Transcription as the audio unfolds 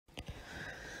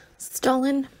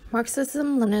Stalin,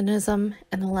 Marxism-Leninism,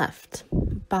 and the Left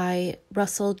by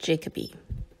Russell Jacoby.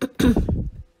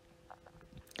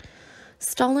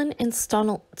 Stalin and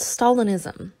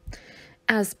Stalinism.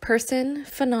 As person,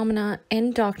 phenomena,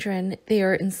 and doctrine, they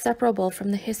are inseparable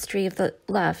from the history of the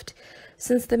left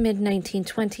since the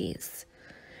mid-1920s.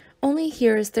 Only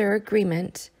here is their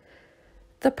agreement.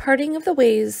 The parting of the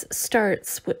ways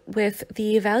starts with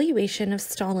the evaluation of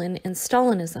Stalin and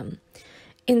Stalinism.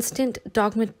 Instant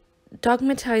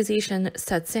dogmatization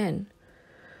sets in.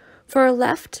 For a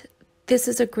left, this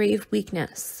is a grave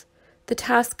weakness. The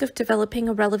task of developing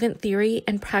a relevant theory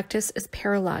and practice is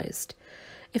paralyzed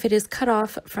if it is cut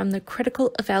off from the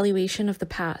critical evaluation of the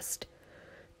past.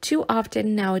 Too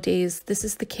often nowadays, this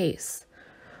is the case.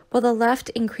 While the left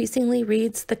increasingly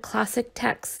reads the classic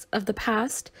texts of the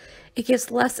past, it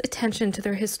gives less attention to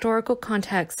their historical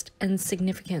context and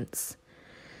significance.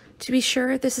 To be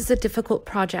sure, this is a difficult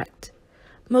project.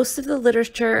 Most of the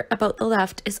literature about the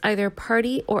left is either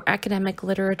party or academic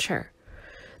literature.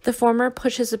 The former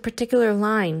pushes a particular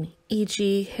line,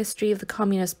 e.g., History of the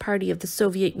Communist Party of the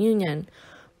Soviet Union,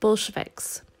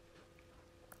 Bolsheviks.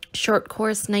 Short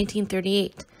course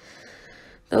 1938.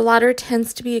 The latter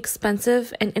tends to be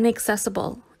expensive and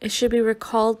inaccessible. It should be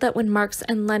recalled that when Marx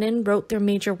and Lenin wrote their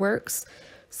major works,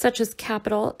 such as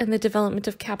Capital and the Development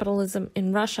of Capitalism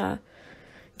in Russia,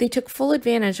 they took full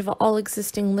advantage of all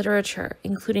existing literature,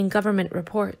 including government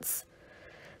reports.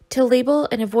 To label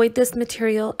and avoid this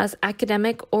material as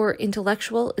academic or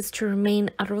intellectual is to remain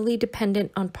utterly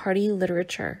dependent on party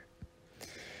literature.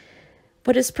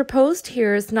 What is proposed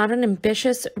here is not an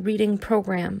ambitious reading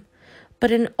program, but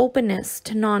an openness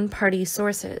to non-party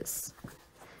sources.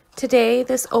 Today,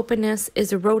 this openness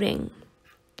is eroding.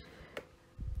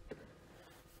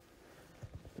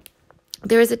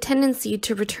 There is a tendency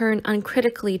to return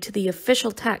uncritically to the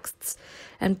official texts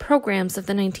and programs of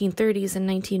the 1930s and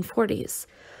 1940s,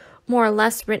 more or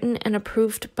less written and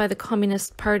approved by the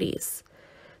communist parties.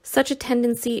 Such a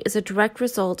tendency is a direct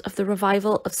result of the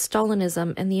revival of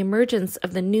Stalinism and the emergence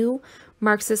of the new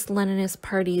Marxist-Leninist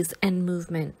parties and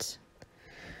movement.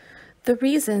 The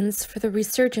reasons for the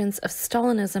resurgence of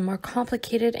Stalinism are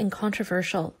complicated and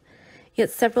controversial, yet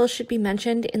several should be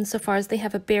mentioned insofar as they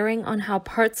have a bearing on how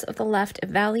parts of the left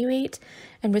evaluate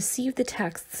and receive the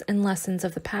texts and lessons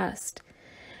of the past.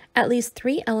 At least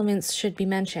three elements should be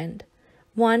mentioned.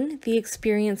 1. The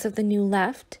experience of the new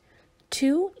left.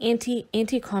 2.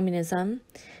 Anti-communism.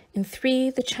 And 3.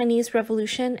 The Chinese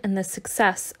Revolution and the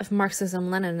success of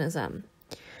Marxism-Leninism.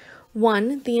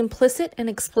 1. The implicit and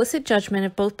explicit judgment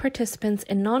of both participants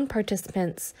and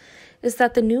non-participants is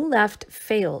that the new left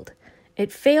failed.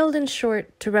 It failed, in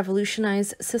short, to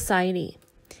revolutionize society.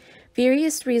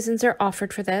 Various reasons are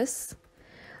offered for this: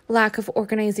 lack of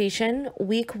organization,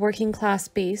 weak working class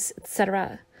base,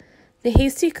 etc. The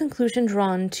hasty conclusion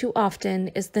drawn too often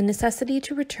is the necessity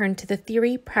to return to the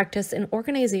theory, practice, and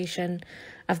organization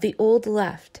of the old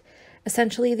left,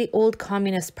 essentially the old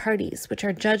communist parties, which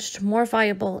are judged more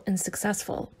viable and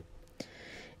successful.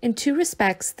 In two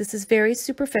respects, this is very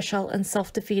superficial and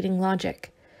self-defeating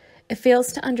logic. It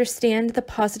fails to understand the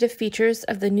positive features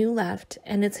of the new left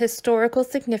and its historical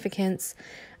significance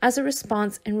as a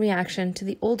response and reaction to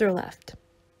the older left.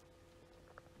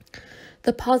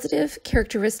 The positive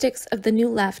characteristics of the new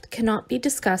left cannot be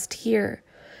discussed here,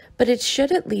 but it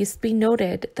should at least be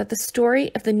noted that the story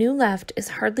of the new left is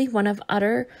hardly one of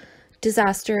utter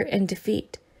disaster and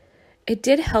defeat. It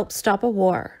did help stop a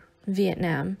war,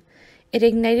 Vietnam. It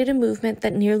ignited a movement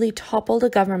that nearly toppled a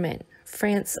government,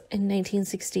 France in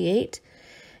 1968,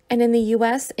 and in the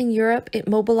US and Europe it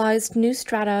mobilized new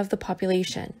strata of the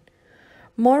population.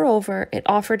 Moreover, it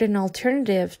offered an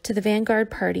alternative to the vanguard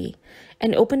party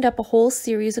and opened up a whole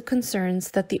series of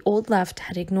concerns that the old left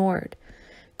had ignored.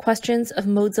 Questions of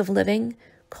modes of living,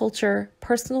 culture,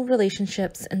 personal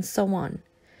relationships, and so on.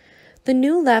 The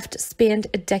new left spanned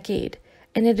a decade,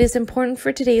 and it is important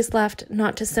for today's left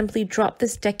not to simply drop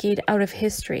this decade out of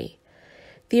history.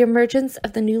 The emergence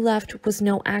of the new left was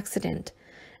no accident,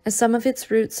 as some of its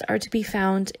roots are to be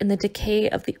found in the decay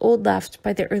of the old left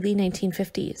by the early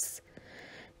 1950s.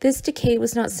 This decay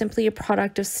was not simply a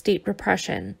product of state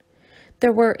repression.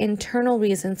 There were internal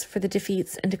reasons for the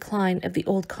defeats and decline of the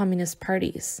old communist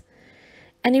parties.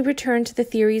 Any return to the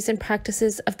theories and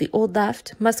practices of the old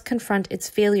left must confront its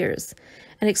failures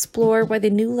and explore why the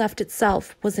new left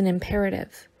itself was an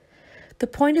imperative. The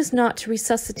point is not to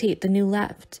resuscitate the new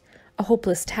left, a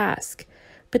hopeless task,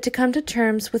 but to come to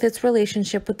terms with its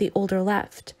relationship with the older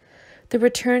left. The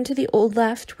return to the old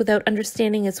left without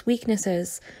understanding its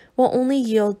weaknesses will only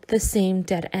yield the same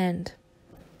dead end.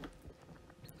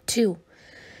 2.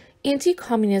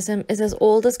 Anti-communism is as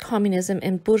old as communism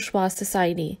in bourgeois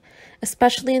society,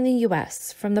 especially in the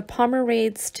US, from the Palmer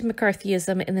raids to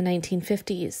McCarthyism in the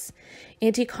 1950s.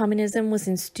 Anti-communism was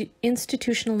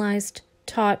institutionalized,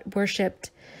 taught,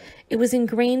 worshipped. It was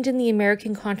ingrained in the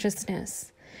American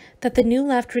consciousness. That the New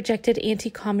Left rejected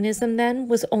anti-communism then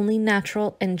was only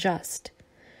natural and just.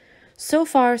 So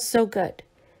far, so good.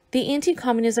 The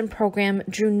anti-communism program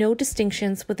drew no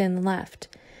distinctions within the left.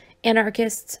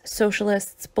 Anarchists,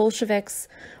 socialists, Bolsheviks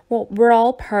were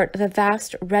all part of a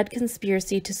vast red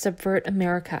conspiracy to subvert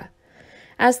America.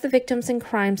 As the victims and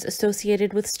crimes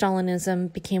associated with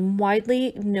Stalinism became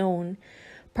widely known,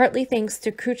 partly thanks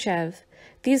to Khrushchev,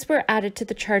 these were added to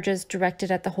the charges directed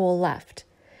at the whole left.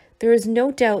 There is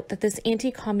no doubt that this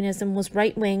anti-communism was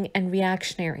right-wing and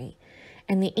reactionary,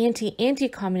 and the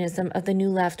anti-communism of the New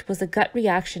Left was a gut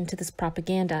reaction to this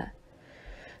propaganda.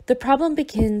 The problem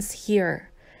begins here,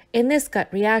 in this gut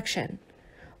reaction.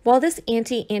 While this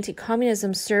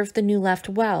anti-communism served the New Left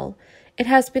well, it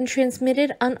has been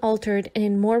transmitted unaltered and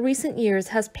in more recent years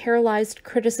has paralyzed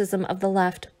criticism of the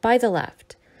left by the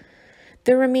left.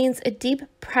 There remains a deep,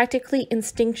 practically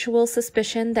instinctual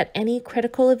suspicion that any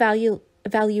critical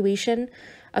evaluation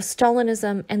of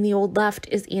Stalinism and the old left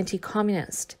is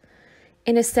anti-communist.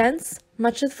 In a sense,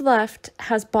 much of the left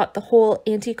has bought the whole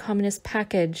anti-communist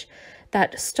package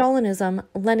that Stalinism,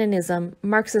 Leninism,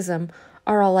 Marxism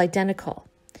are all identical.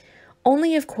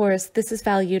 Only, of course, this is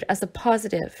valued as a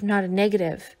positive, not a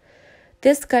negative.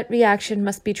 This gut reaction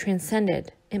must be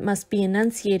transcended. It must be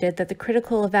enunciated that the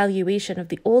critical evaluation of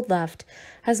the old left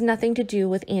has nothing to do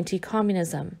with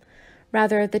anti-communism.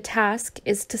 Rather, the task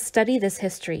is to study this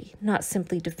history, not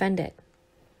simply defend it.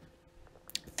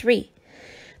 3.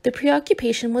 The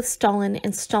preoccupation with Stalin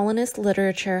and Stalinist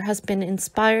literature has been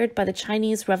inspired by the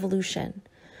Chinese Revolution.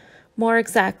 More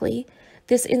exactly,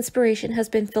 this inspiration has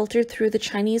been filtered through the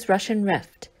Chinese-Russian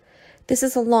rift. This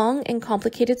is a long and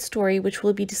complicated story which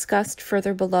will be discussed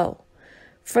further below.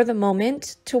 For the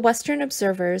moment, to Western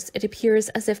observers, it appears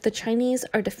as if the Chinese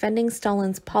are defending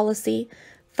Stalin's policy,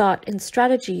 thought, and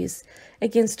strategies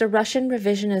against a Russian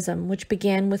revisionism which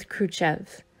began with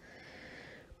Khrushchev.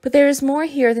 But there is more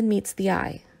here than meets the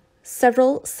eye.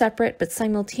 Several separate but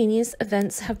simultaneous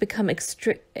events have become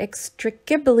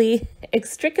inextricably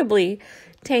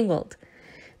tangled.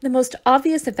 The most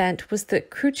obvious event was the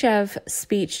Khrushchev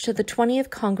speech to the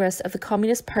 20th Congress of the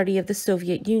Communist Party of the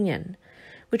Soviet Union,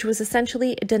 which was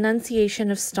essentially a denunciation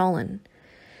of Stalin.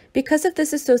 Because of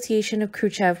this association of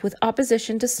Khrushchev with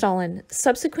opposition to Stalin,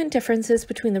 subsequent differences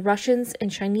between the Russians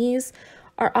and Chinese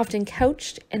are often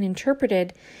couched and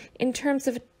interpreted in terms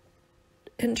of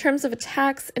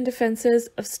attacks and defenses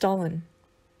of Stalin,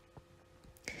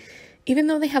 even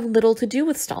though they have little to do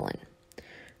with Stalin.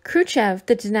 Khrushchev,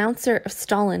 the denouncer of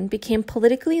Stalin, became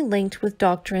politically linked with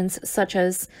doctrines such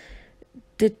as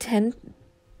detente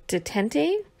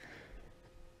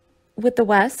with the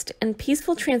West and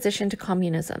peaceful transition to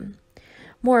communism.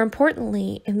 More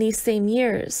importantly, in these same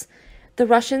years, the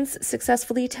Russians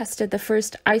successfully tested the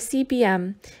first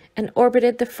ICBM and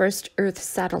orbited the first Earth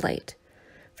satellite.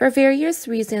 For various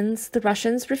reasons, the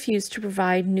Russians refused to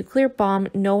provide nuclear bomb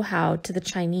know-how to the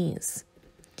Chinese.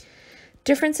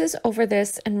 Differences over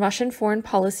this and Russian foreign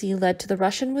policy led to the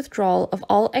Russian withdrawal of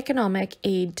all economic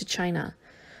aid to China,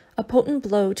 a potent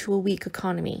blow to a weak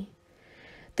economy.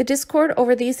 The discord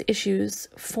over these issues,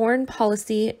 foreign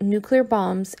policy, nuclear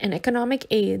bombs, and economic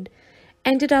aid,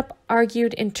 ended up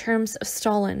argued in terms of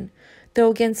Stalin, though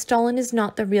again Stalin is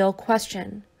not the real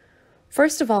question.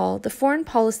 First of all, the foreign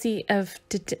policy of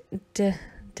detente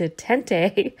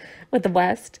with the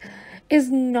West is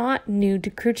not new to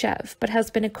Khrushchev, but has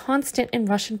been a constant in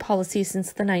Russian policy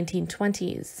since the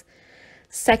 1920s.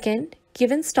 Second,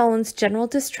 given Stalin's general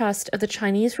distrust of the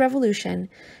Chinese Revolution,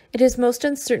 it is most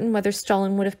uncertain whether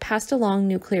Stalin would have passed along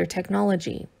nuclear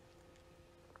technology.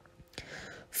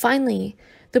 Finally,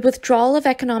 the withdrawal of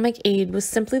economic aid was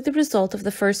simply the result of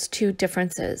the first two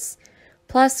differences,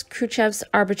 plus Khrushchev's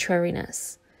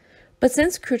arbitrariness. But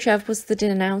since Khrushchev was the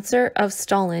denouncer of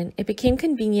Stalin, it became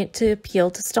convenient to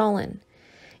appeal to Stalin.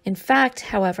 In fact,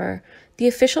 however, the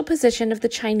official position of the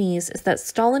Chinese is that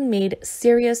Stalin made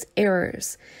serious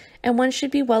errors, and one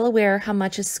should be well aware how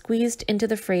much is squeezed into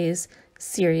the phrase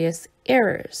serious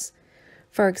errors.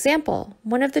 For example,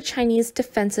 one of the Chinese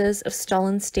defenses of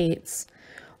Stalin states,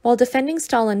 "While defending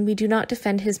Stalin, we do not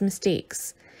defend his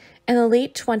mistakes." In the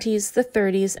late 20s, the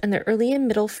 30s, and the early and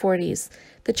middle 40s,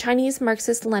 the Chinese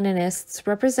Marxist-Leninists,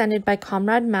 represented by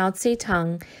Comrade Mao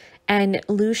Zedong and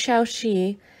Liu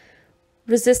Shaoqi,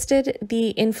 resisted the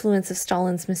influence of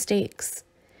Stalin's mistakes.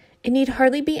 It need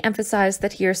hardly be emphasized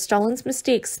that here Stalin's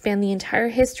mistakes span the entire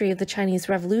history of the Chinese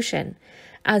Revolution,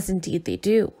 as indeed they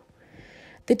do.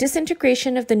 The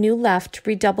disintegration of the New Left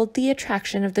redoubled the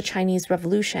attraction of the Chinese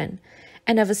Revolution,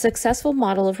 and of a successful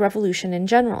model of revolution in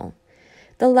general.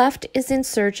 The left is in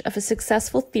search of a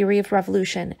successful theory of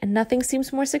revolution, and nothing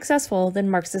seems more successful than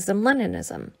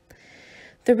Marxism-Leninism.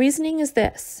 The reasoning is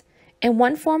this. In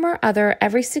one form or other,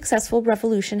 every successful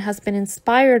revolution has been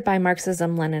inspired by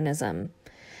Marxism-Leninism,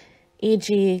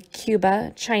 e.g.,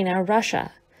 Cuba, China,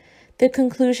 Russia. The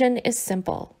conclusion is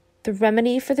simple. The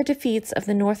remedy for the defeats of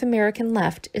the North American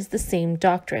left is the same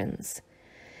doctrines.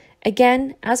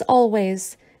 Again, as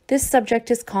always, this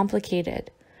subject is complicated.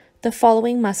 The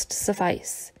following must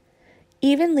suffice.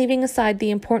 Even leaving aside the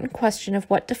important question of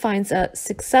what defines a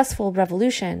successful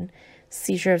revolution,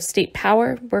 seizure of state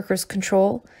power, workers'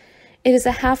 control, it is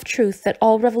a half-truth that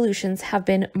all revolutions have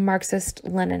been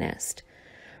Marxist-Leninist.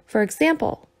 For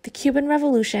example, the Cuban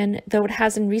Revolution, though it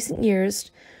has in recent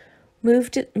years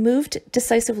moved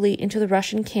decisively into the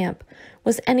Russian camp,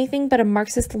 was anything but a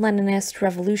Marxist-Leninist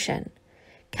revolution.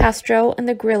 Castro and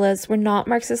the guerrillas were not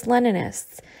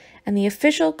Marxist-Leninists, and the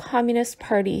official Communist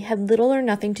Party had little or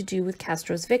nothing to do with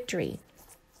Castro's victory.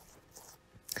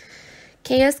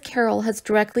 K.S. Carroll has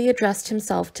directly addressed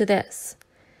himself to this.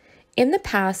 In the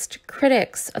past,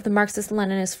 critics of the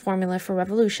Marxist-Leninist formula for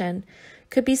revolution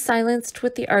could be silenced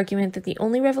with the argument that the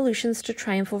only revolutions to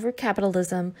triumph over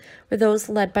capitalism were those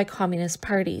led by communist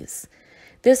parties.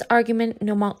 This argument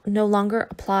no longer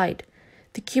applied.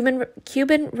 The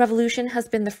Cuban Revolution has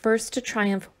been the first to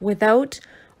triumph without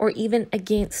or even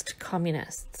against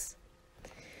communists.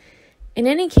 In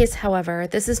any case, however,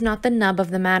 this is not the nub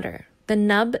of the matter. The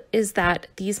nub is that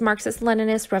these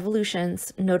Marxist-Leninist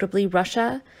revolutions, notably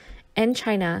Russia and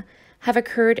China, have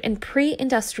occurred in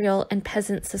pre-industrial and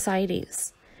peasant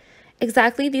societies.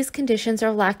 Exactly these conditions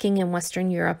are lacking in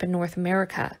Western Europe and North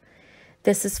America.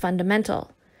 This is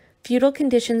fundamental. Feudal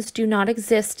conditions do not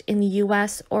exist in the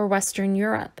US or Western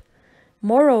Europe.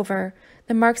 Moreover,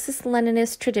 the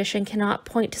Marxist-Leninist tradition cannot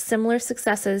point to similar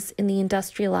successes in the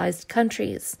industrialized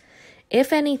countries.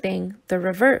 If anything, the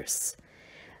reverse.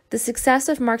 The success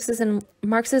of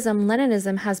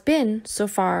Marxism-Leninism has been, so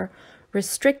far,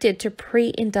 restricted to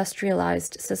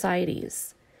pre-industrialized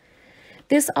societies.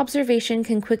 This observation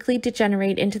can quickly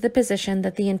degenerate into the position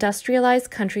that the industrialized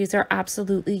countries are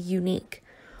absolutely unique,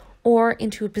 or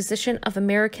into a position of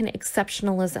American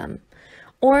exceptionalism,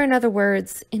 or in other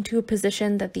words, into a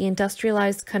position that the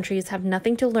industrialized countries have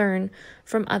nothing to learn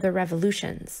from other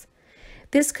revolutions.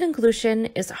 This conclusion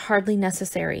is hardly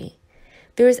necessary.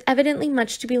 There is evidently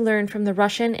much to be learned from the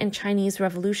Russian and Chinese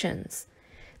revolutions.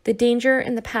 The danger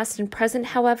in the past and present,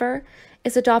 however,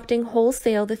 is adopting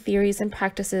wholesale the theories and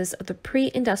practices of the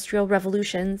pre-industrial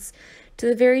revolutions to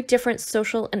the very different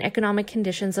social and economic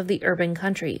conditions of the urban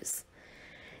countries.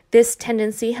 This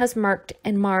tendency has marked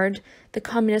and marred the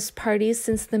communist parties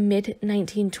since the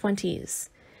mid-1920s.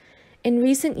 In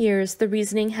recent years, the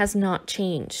reasoning has not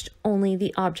changed, only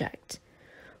the object.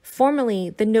 Formerly,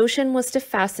 the notion was to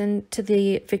fasten to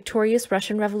the victorious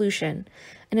Russian Revolution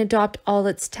and adopt all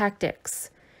its tactics.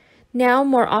 Now,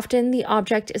 more often, the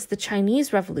object is the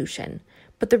Chinese Revolution,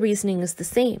 but the reasoning is the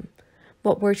same.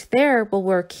 What worked there will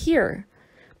work here.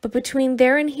 But between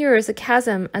there and here is a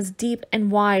chasm as deep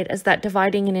and wide as that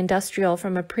dividing an industrial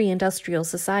from a pre-industrial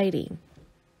society.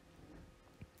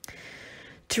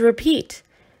 To repeat,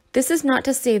 this is not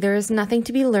to say there is nothing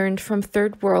to be learned from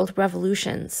Third World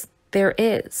revolutions. There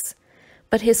is.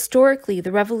 But historically,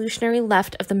 the revolutionary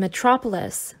left of the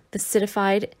metropolis, the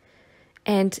citified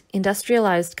and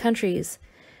industrialized countries,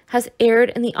 has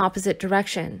erred in the opposite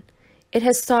direction. It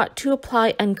has sought to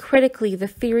apply uncritically the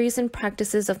theories and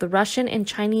practices of the Russian and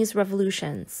Chinese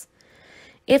revolutions.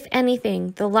 If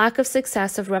anything, the lack of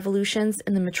success of revolutions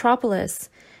in the metropolis,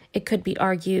 it could be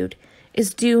argued,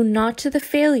 is due not to the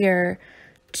failure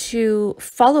to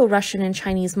follow Russian and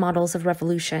Chinese models of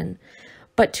revolution,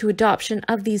 but to adoption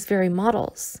of these very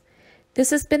models. This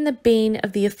has been the bane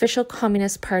of the official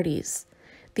communist parties.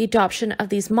 The adoption of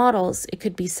these models, it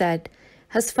could be said,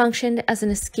 has functioned as an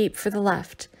escape for the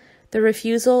left. The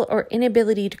refusal or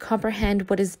inability to comprehend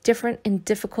what is different and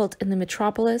difficult in the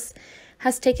metropolis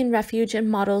has taken refuge in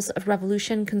models of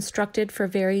revolution constructed for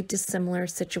very dissimilar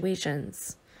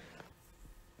situations.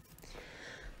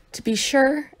 To be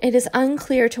sure, it is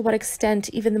unclear to what extent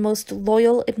even the most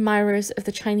loyal admirers of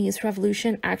the Chinese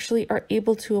Revolution actually are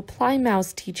able to apply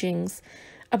Mao's teachings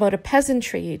about a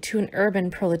peasantry to an urban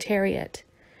proletariat.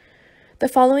 The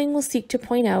following will seek to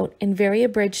point out, in very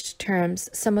abridged terms,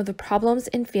 some of the problems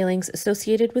and feelings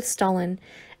associated with Stalin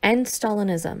and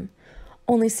Stalinism.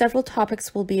 Only several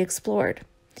topics will be explored.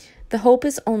 The hope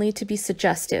is only to be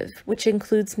suggestive, which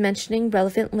includes mentioning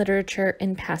relevant literature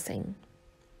in passing.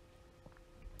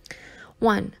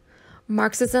 1.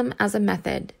 Marxism as a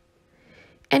method.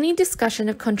 Any discussion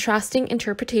of contrasting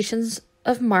interpretations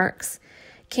of Marx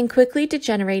can quickly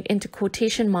degenerate into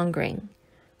quotation mongering.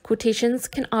 Quotations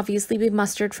can obviously be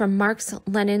mustered from Marx,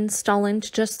 Lenin, Stalin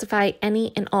to justify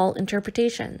any and all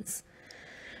interpretations.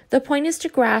 The point is to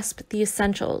grasp the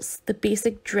essentials, the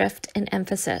basic drift and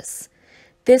emphasis.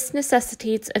 This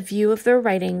necessitates a view of their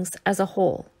writings as a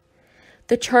whole.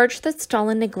 The charge that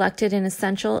Stalin neglected an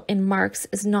essential in Marx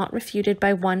is not refuted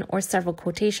by one or several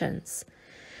quotations.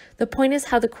 The point is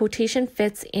how the quotation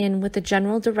fits in with the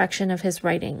general direction of his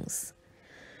writings.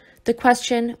 The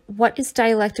question, what is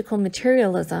dialectical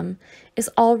materialism, is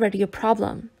already a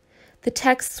problem. The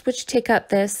texts which take up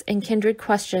this and kindred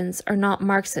questions are not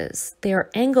Marx's. They are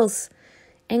Engels's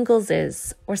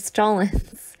or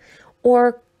Stalin's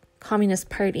or Communist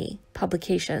Party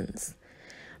publications.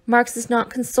 Marx is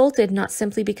not consulted not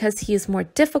simply because he is more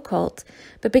difficult,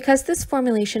 but because this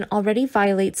formulation already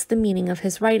violates the meaning of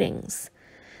his writings.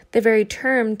 The very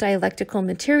term dialectical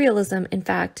materialism, in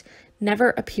fact, never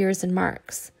appears in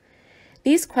Marx.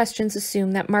 These questions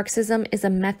assume that Marxism is a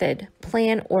method,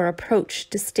 plan, or approach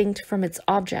distinct from its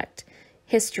object,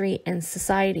 history, and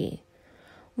society.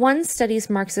 One studies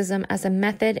Marxism as a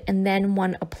method and then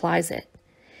one applies it.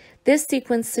 This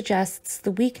sequence suggests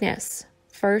the weakness.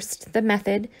 First, the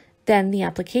method, then the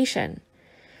application.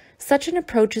 Such an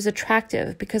approach is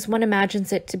attractive because one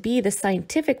imagines it to be the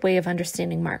scientific way of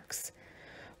understanding Marx.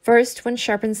 First, one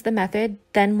sharpens the method,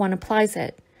 then one applies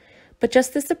it. But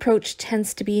just this approach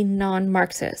tends to be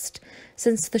non-Marxist,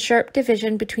 since the sharp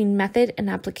division between method and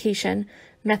application,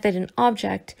 method and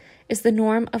object, is the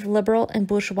norm of liberal and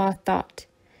bourgeois thought.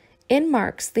 In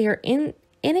Marx, they are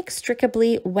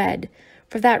inextricably wed.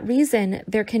 For that reason,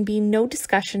 there can be no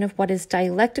discussion of what is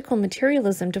dialectical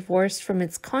materialism divorced from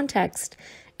its context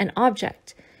and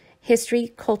object,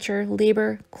 history, culture,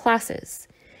 labor, classes.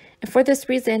 And for this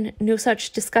reason, no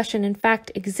such discussion in fact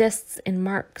exists in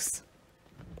Marx.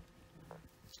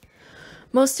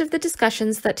 Most of the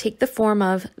discussions that take the form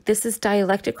of "this is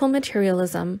dialectical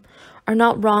materialism" are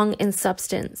not wrong in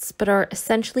substance, but are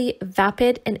essentially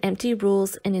vapid and empty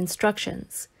rules and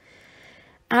instructions.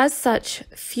 As such,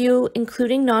 few,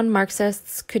 including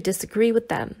non-Marxists, could disagree with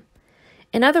them.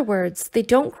 In other words, they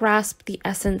don't grasp the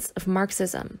essence of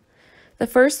Marxism. The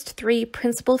first three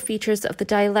principal features of the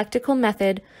dialectical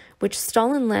method which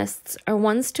Stalin lists are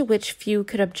ones to which few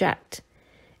could object.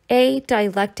 A.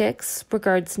 Dialectics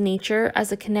regards nature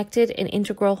as a connected and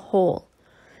integral whole.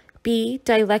 B.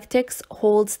 Dialectics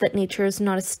holds that nature is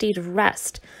not a state of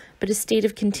rest, but a state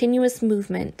of continuous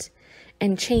movement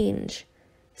and change.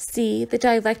 C. The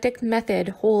dialectic method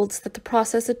holds that the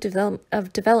process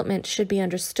of development should be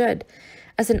understood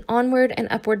as an onward and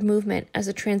upward movement, as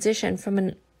a transition from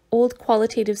an old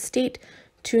qualitative state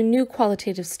to a new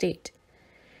qualitative state.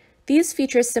 These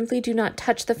features simply do not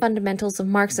touch the fundamentals of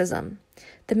Marxism.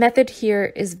 The method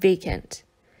here is vacant.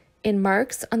 In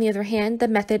Marx, on the other hand, the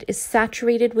method is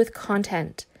saturated with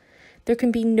content. There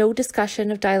can be no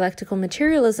discussion of dialectical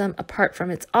materialism apart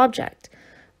from its object,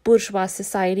 bourgeois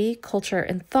society, culture,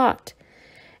 and thought.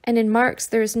 And in Marx,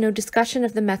 there is no discussion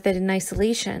of the method in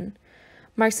isolation.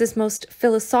 Marx's most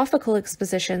philosophical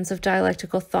expositions of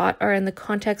dialectical thought are in the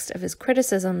context of his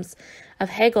criticisms of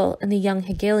Hegel and the young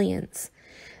Hegelians.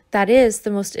 That is, the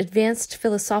most advanced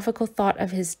philosophical thought of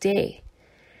his day.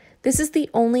 This is the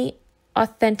only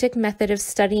authentic method of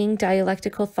studying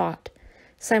dialectical thought,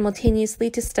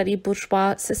 simultaneously to study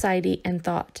bourgeois society and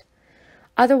thought.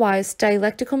 Otherwise,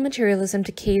 dialectical materialism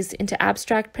decays into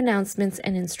abstract pronouncements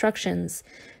and instructions,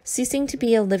 ceasing to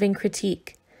be a living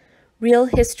critique. Real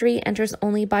history enters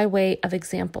only by way of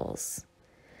examples.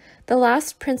 The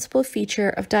last principal feature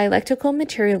of dialectical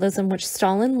materialism which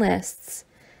Stalin lists,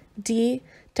 D.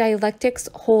 Dialectics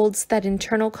holds that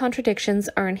internal contradictions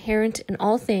are inherent in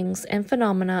all things and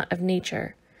phenomena of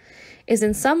nature, is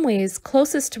in some ways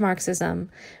closest to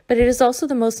Marxism, but it is also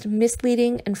the most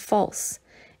misleading and false,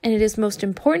 and it is most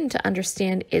important to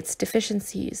understand its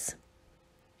deficiencies.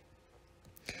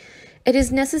 It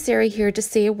is necessary here to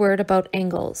say a word about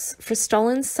Engels, for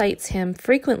Stalin cites him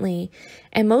frequently,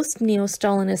 and most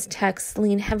neo-Stalinist texts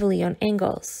lean heavily on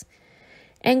Engels.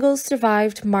 Engels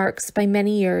survived Marx by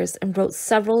many years and wrote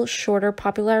several shorter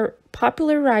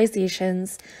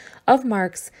popularizations of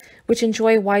Marx which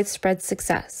enjoy widespread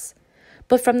success.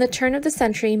 But from the turn of the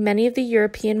century, many of the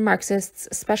European Marxists,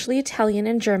 especially Italian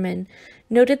and German,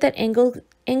 noted that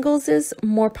Engels's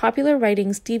more popular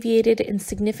writings deviated in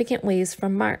significant ways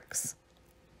from Marx.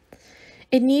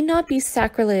 It need not be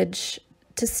sacrilege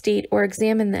to state or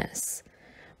examine this.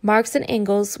 Marx and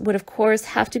Engels would of course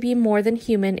have to be more than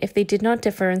human if they did not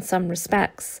differ in some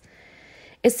respects.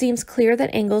 It seems clear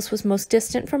that Engels was most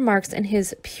distant from Marx in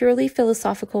his purely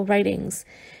philosophical writings,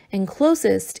 and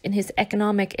closest in his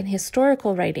economic and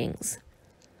historical writings.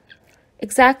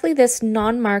 Exactly this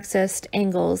non-Marxist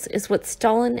Engels is what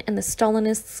Stalin and the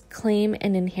Stalinists claim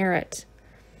and inherit.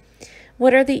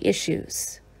 What are the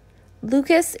issues?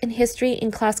 Lucas in History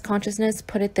and Class Consciousness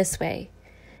put it this way.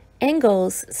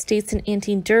 Engels states in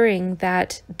Anti-Düring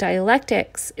that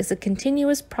dialectics is a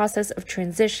continuous process of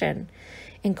transition.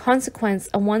 In consequence,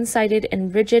 a one-sided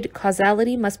and rigid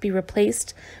causality must be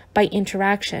replaced by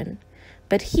interaction.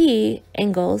 But he,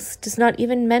 Engels, does not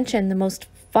even mention the most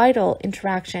vital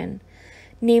interaction,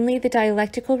 namely the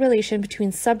dialectical relation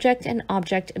between subject and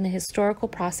object in the historical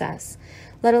process,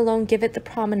 let alone give it the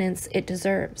prominence it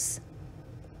deserves.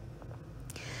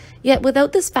 Yet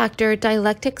without this factor,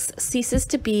 dialectics ceases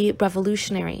to be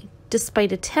revolutionary,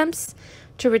 despite attempts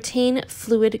to retain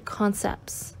fluid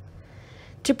concepts.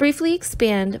 To briefly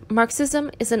expand, Marxism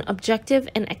is an objective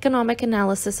and economic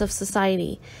analysis of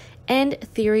society and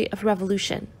theory of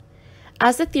revolution.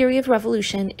 As a theory of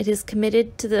revolution, it is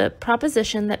committed to the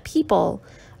proposition that people,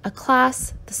 a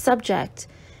class, the subject,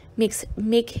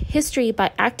 make history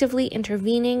by actively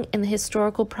intervening in the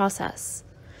historical process.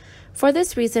 For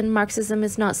this reason, Marxism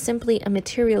is not simply a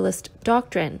materialist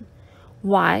doctrine.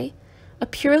 Why? A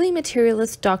purely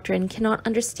materialist doctrine cannot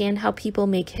understand how people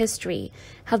make history,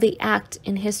 how they act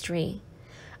in history.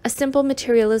 A simple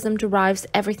materialism derives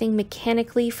everything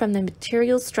mechanically from the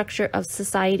material structure of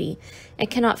society and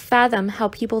cannot fathom how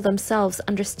people themselves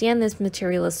understand this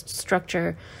materialist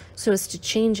structure so as to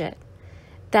change it.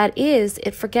 That is,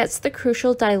 it forgets the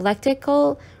crucial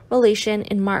dialectical relation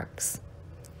in Marx.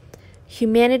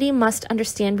 Humanity must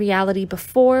understand reality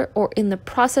before or in the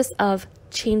process of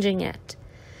changing it.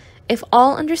 If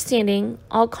all understanding,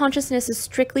 all consciousness is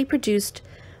strictly produced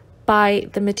by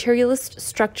the materialist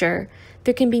structure,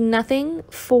 there can be nothing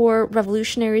for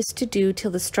revolutionaries to do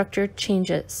till the structure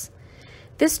changes.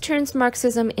 This turns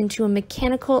Marxism into a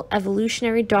mechanical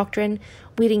evolutionary doctrine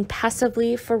waiting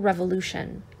passively for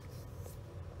revolution.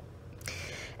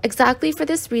 Exactly for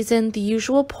this reason, the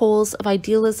usual poles of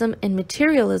idealism and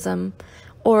materialism,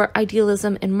 or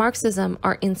idealism and Marxism,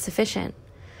 are insufficient.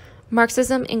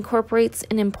 Marxism incorporates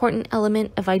an important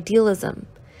element of idealism,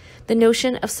 the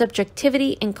notion of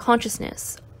subjectivity and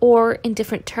consciousness, or, in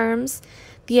different terms,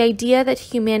 the idea that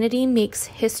humanity makes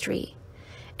history.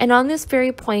 And on this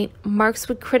very point, Marx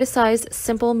would criticize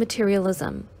simple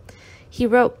materialism. He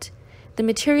wrote, "The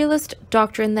materialist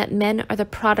doctrine that men are the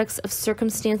products of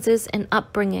circumstances and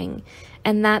upbringing,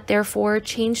 and that, therefore,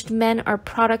 changed men are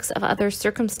products of other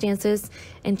circumstances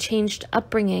and changed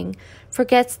upbringing,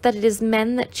 forgets that it is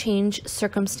men that change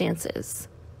circumstances."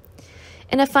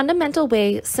 In a fundamental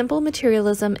way, simple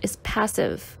materialism is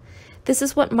passive. This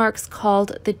is what Marx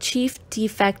called the chief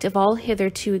defect of all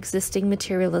hitherto existing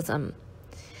materialism.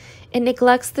 It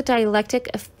neglects the dialectic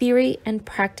of theory and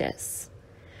practice.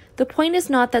 The point is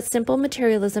not that simple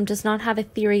materialism does not have a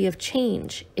theory of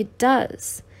change. It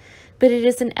does. But it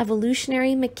is an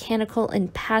evolutionary, mechanical,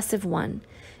 and passive one.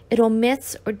 It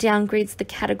omits or downgrades the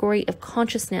category of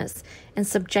consciousness and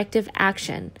subjective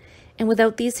action, and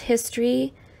without these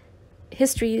history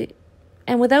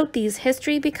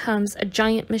becomes a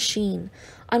giant machine,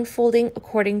 unfolding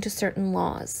according to certain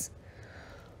laws.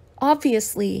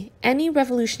 Obviously, any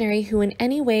revolutionary who in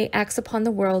any way acts upon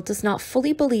the world does not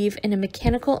fully believe in a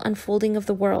mechanical unfolding of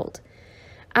the world.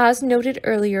 As noted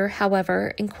earlier,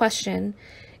 however, in question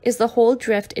is the whole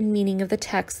drift and meaning of the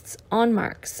texts on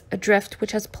Marx, a drift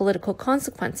which has political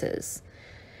consequences.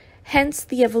 Hence,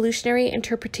 the evolutionary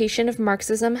interpretation of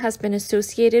Marxism has been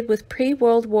associated with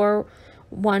pre-World War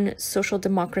I social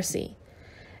democracy.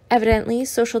 Evidently,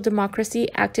 social democracy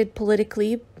acted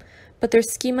politically, but their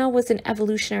schema was an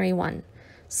evolutionary one.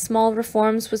 Small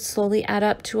reforms would slowly add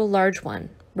up to a large one,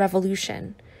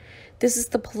 revolution. This is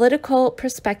the political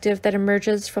perspective that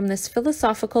emerges from this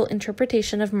philosophical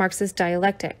interpretation of Marx's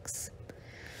dialectics.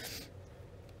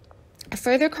 A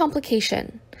further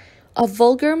complication, a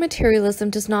vulgar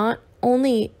materialism does not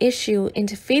only issue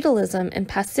into fatalism and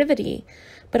passivity,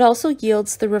 but also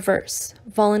yields the reverse,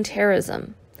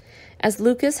 voluntarism. As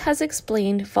Lucas has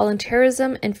explained,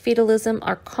 voluntarism and fatalism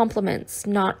are complements,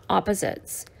 not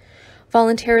opposites.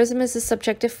 Voluntarism is a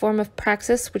subjective form of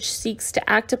praxis which seeks to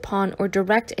act upon or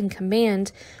direct and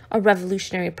command a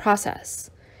revolutionary process.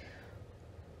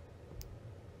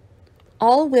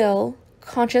 All will,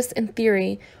 conscious and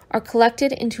theory, are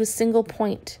collected into a single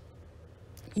point,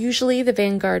 usually the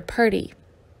vanguard party.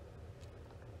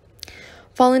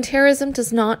 Voluntarism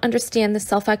does not understand the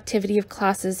self-activity of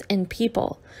classes and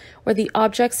people, where the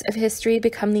objects of history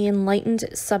become the enlightened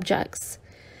subjects.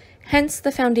 Hence,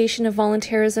 the foundation of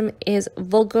voluntarism is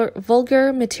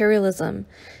vulgar materialism,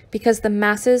 because the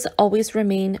masses always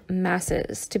remain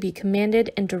masses, to be commanded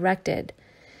and directed.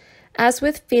 As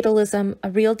with fatalism,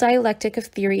 a real dialectic of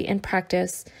theory and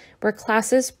practice, where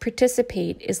classes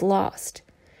participate, is lost.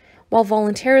 While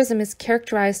voluntarism is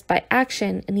characterized by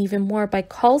action and even more by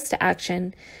calls to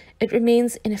action, it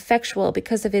remains ineffectual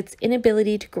because of its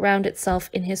inability to ground itself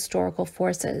in historical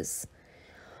forces.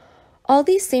 All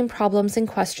these same problems and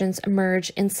questions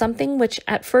emerge in something which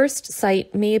at first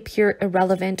sight may appear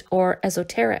irrelevant or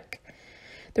esoteric: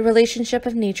 the relationship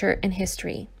of nature and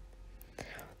history.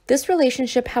 This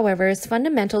relationship, however, is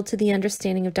fundamental to the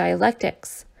understanding of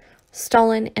dialectics.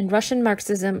 Stalin and Russian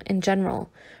Marxism in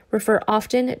general refer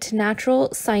often to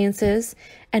natural sciences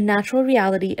and natural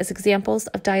reality as examples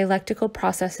of dialectical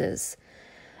processes,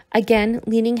 again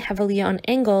leaning heavily on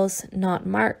Engels, not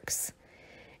Marx.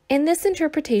 In this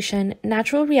interpretation,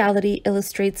 natural reality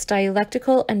illustrates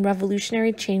dialectical and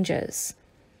revolutionary changes.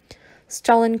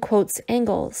 Stalin quotes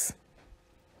Engels.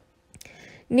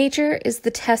 Nature is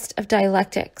the test of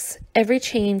dialectics. Every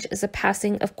change is a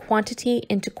passing of quantity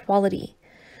into quality.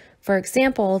 For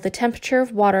example, the temperature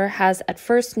of water has at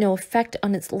first no effect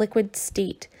on its liquid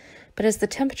state, but as the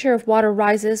temperature of water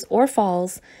rises or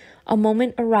falls, a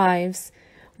moment arrives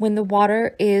when the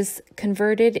water is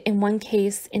converted in one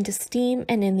case into steam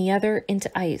and in the other into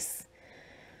ice.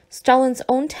 Stalin's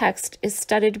own text is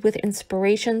studied with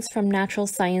inspirations from natural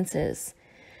sciences.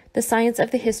 The science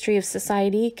of the history of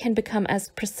society can become as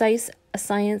precise a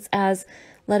science as,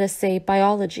 let us say,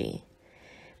 biology.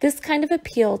 This kind of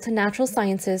appeal to natural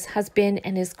sciences has been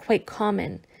and is quite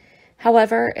common.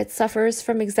 However, it suffers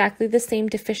from exactly the same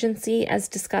deficiency as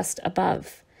discussed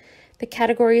above. The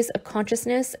categories of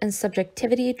consciousness and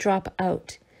subjectivity drop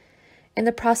out. In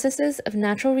the processes of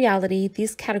natural reality,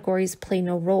 these categories play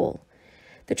no role.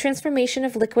 The transformation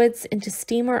of liquids into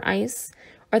steam or ice,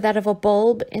 or that of a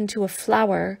bulb into a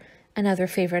flower, another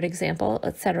favorite example,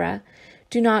 etc.,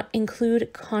 do not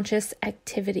include conscious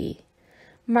activity.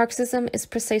 Marxism is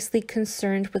precisely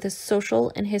concerned with a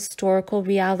social and historical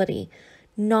reality,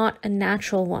 not a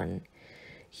natural one.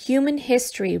 Human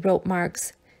history, wrote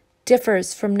Marx,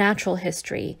 differs from natural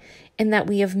history in that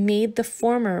we have made the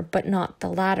former but not the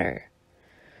latter.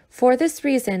 For this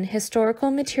reason,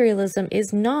 historical materialism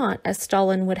is not, as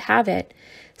Stalin would have it,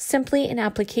 simply an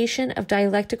application of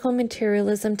dialectical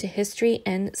materialism to history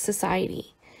and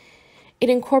society. It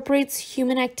incorporates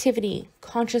human activity,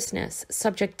 consciousness,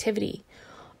 subjectivity,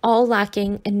 all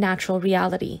lacking in natural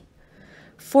reality.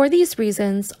 For these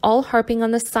reasons, all harping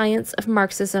on the science of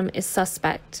Marxism is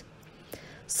suspect.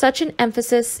 Such an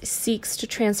emphasis seeks to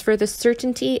transfer the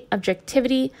certainty,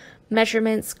 objectivity,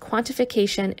 measurements,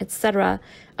 quantification, etc.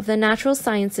 of the natural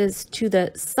sciences to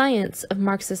the science of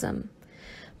Marxism.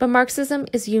 But Marxism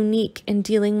is unique in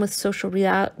dealing with social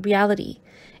reality.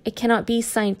 It cannot be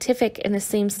scientific in the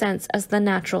same sense as the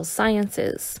natural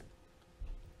sciences.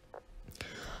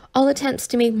 All attempts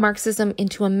to make Marxism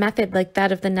into a method like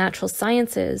that of the natural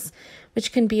sciences,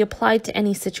 which can be applied to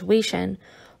any situation,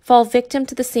 fall victim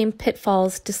to the same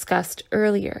pitfalls discussed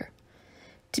earlier.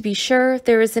 To be sure,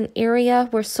 there is an area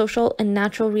where social and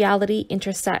natural reality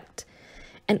intersect,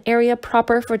 an area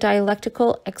proper for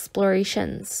dialectical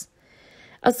explorations.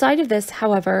 Outside of this,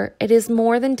 however, it is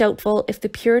more than doubtful if the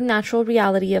pure natural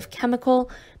reality of chemical,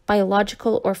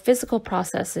 biological, or physical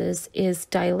processes is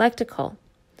dialectical.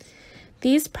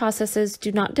 These processes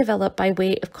do not develop by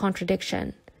way of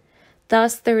contradiction.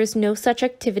 Thus, there is no such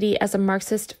activity as a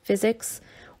Marxist physics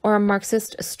or a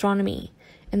Marxist astronomy.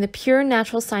 In the pure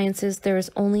natural sciences, there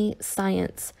is only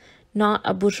science, not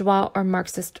a bourgeois or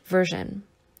Marxist version.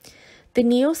 The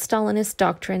neo-Stalinist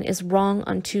doctrine is wrong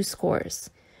on two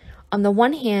scores. On the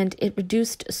one hand, it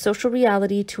reduced social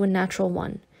reality to a natural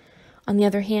one. On the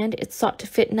other hand, it sought to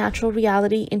fit natural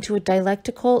reality into a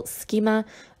dialectical schema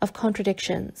of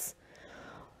contradictions.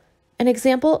 An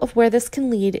example of where this can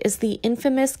lead is the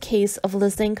infamous case of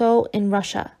Lysenko in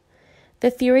Russia. The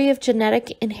theory of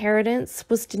genetic inheritance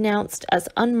was denounced as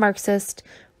un-Marxist,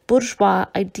 bourgeois,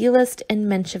 idealist, and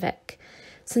Menshevik,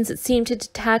 since it seemed to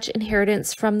detach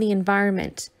inheritance from the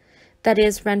environment, that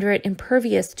is, render it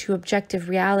impervious to objective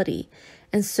reality,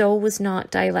 and so was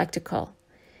not dialectical.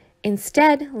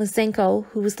 Instead, Lysenko,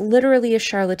 who was literally a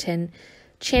charlatan,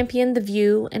 championed the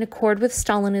view, in accord with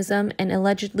Stalinism and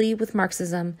allegedly with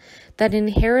Marxism, that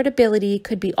inheritability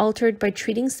could be altered by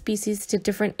treating species to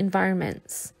different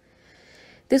environments.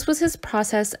 This was his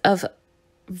process of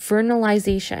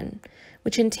vernalization,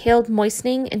 which entailed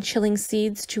moistening and chilling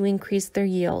seeds to increase their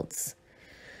yields.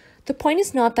 The point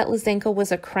is not that Lysenko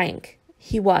was a crank.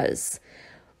 He was.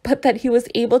 But that he was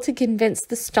able to convince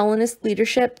the Stalinist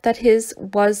leadership that his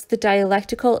was the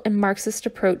dialectical and Marxist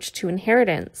approach to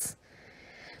inheritance.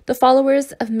 The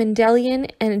followers of Mendelian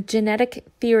and genetic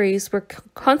theories were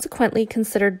consequently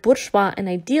considered bourgeois and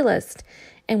idealist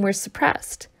and were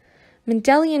suppressed.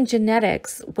 Mendelian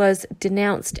genetics was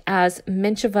denounced as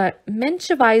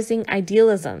Menshevizing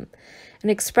idealism, an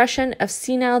expression of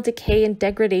senile decay and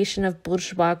degradation of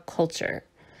bourgeois culture.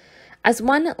 As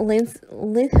one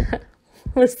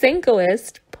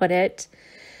Lysenkoist put it,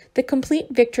 the complete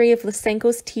victory of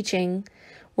Lysenko's teaching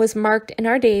was marked in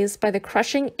our days by the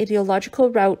crushing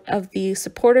ideological rout of the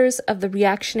supporters of the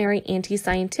reactionary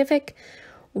anti-scientific,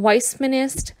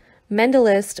 Weissmanist,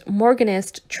 Mendelist,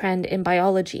 Morganist trend in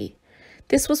biology.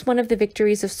 This was one of the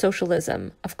victories of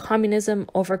socialism, of communism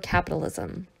over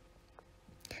capitalism.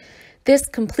 This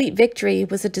complete victory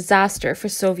was a disaster for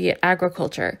Soviet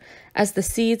agriculture, as the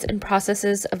seeds and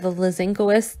processes of the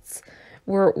Lysenkoists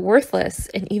were worthless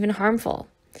and even harmful.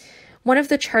 One of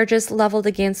the charges leveled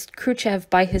against Khrushchev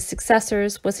by his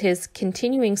successors was his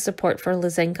continuing support for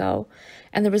Lysenko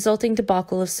and the resulting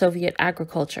debacle of Soviet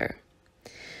agriculture.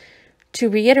 To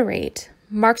reiterate,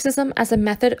 Marxism as a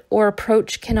method or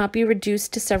approach cannot be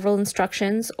reduced to several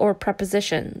instructions or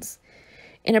prepositions.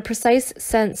 In a precise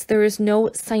sense, there is no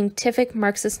scientific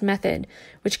Marxist method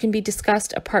which can be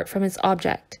discussed apart from its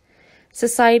object.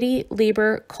 Society,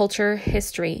 labor, culture,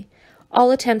 history,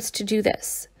 all attempts to do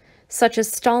this, such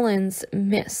as Stalin's,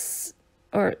 miss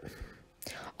the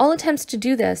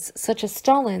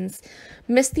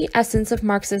essence of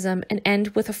Marxism and end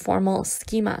with a formal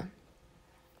schema.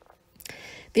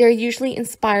 They are usually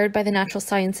inspired by the natural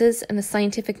sciences and the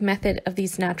scientific method of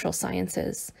these natural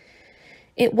sciences.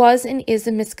 It was and is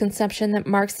a misconception that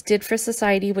Marx did for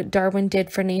society what Darwin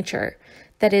did for nature,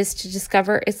 that is, to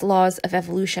discover its laws of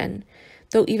evolution,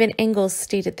 though even Engels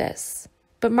stated this.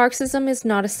 But Marxism is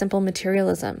not a simple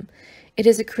materialism. It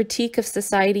is a critique of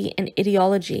society and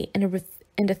ideology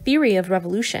and a theory of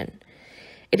revolution.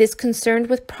 It is concerned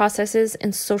with processes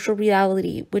and social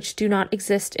reality which do not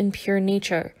exist in pure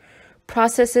nature,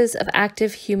 processes of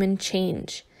active human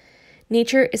change.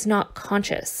 Nature is not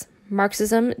conscious.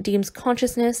 Marxism deems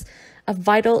consciousness a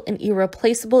vital and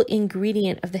irreplaceable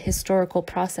ingredient of the historical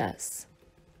process.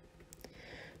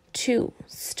 2.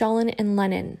 Stalin and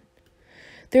Lenin.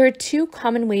 There are two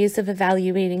common ways of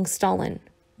evaluating Stalin.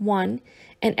 1,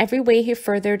 in every way he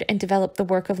furthered and developed the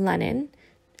work of Lenin,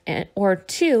 or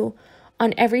 2,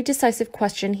 on every decisive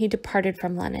question he departed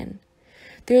from Lenin.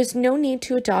 There is no need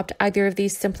to adopt either of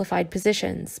these simplified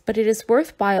positions, but it is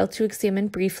worthwhile to examine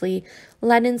briefly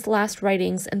Lenin's last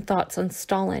writings and thoughts on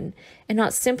Stalin, and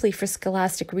not simply for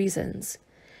scholastic reasons.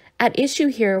 At issue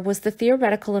here was the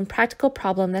theoretical and practical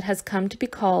problem that has come to be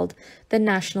called the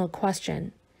national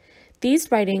question.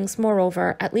 These writings,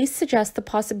 moreover, at least suggest the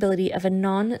possibility of a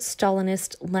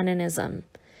non-Stalinist Leninism.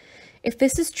 If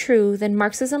this is true, then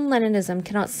Marxism-Leninism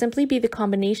cannot simply be the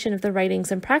combination of the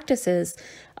writings and practices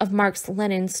of Marx,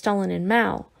 Lenin, Stalin, and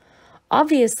Mao.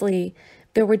 Obviously,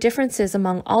 there were differences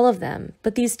among all of them,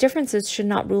 but these differences should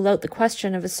not rule out the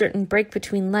question of a certain break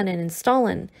between Lenin and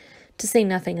Stalin, to say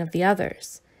nothing of the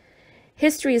others.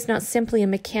 History is not simply a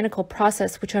mechanical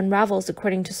process which unravels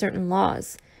according to certain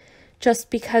laws.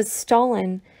 Just because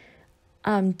Stalin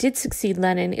did succeed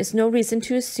Lenin is no reason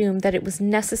to assume that it was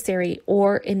necessary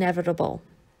or inevitable.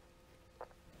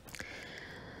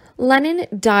 Lenin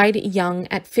died young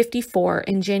at 54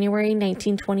 in January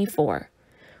 1924.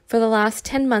 For the last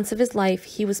 10 months of his life,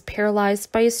 he was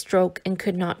paralyzed by a stroke and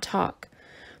could not talk.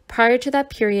 Prior to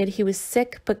that period, he was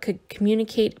sick but could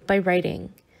communicate by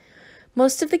writing.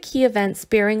 Most of the key events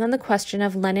bearing on the question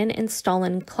of Lenin and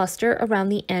Stalin cluster around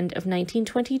the end of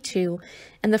 1922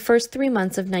 and the first 3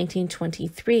 months of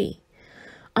 1923.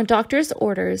 On doctors'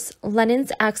 orders,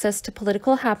 Lenin's access to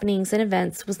political happenings and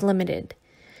events was limited.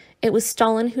 It was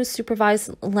Stalin who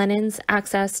supervised Lenin's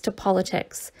access to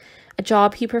politics, a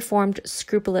job he performed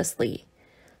scrupulously.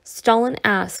 Stalin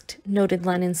asked, noted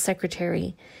Lenin's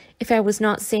secretary, if I was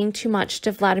not saying too much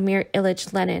to Vladimir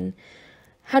Ilyich Lenin.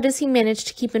 How does he manage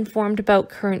to keep informed about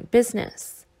current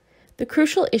business? The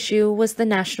crucial issue was the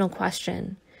national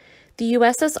question. The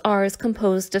USSR is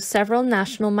composed of several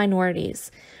national minorities,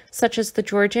 such as the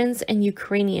Georgians and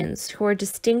Ukrainians, who are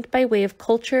distinct by way of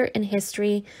culture and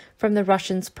history from the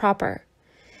Russians proper.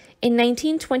 In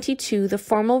 1922, the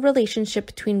formal relationship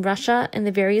between Russia and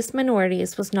the various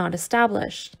minorities was not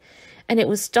established, and it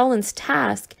was Stalin's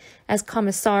task, as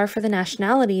Commissar for the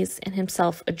Nationalities and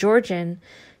himself a Georgian,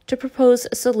 to propose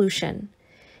a solution.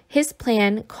 His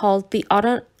plan, called the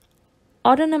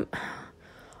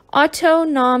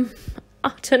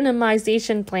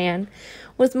autonomization plan,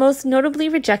 was most notably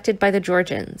rejected by the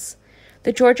Georgians.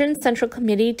 The Georgian Central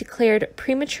Committee declared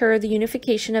premature the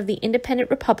unification of the independent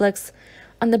republics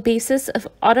on the basis of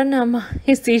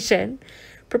autonomization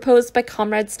proposed by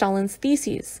Comrade Stalin's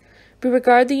theses. We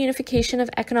regard the unification of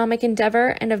economic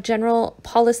endeavor and of general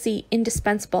policy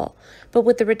indispensable, but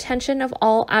with the retention of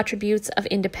all attributes of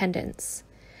independence.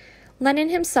 Lenin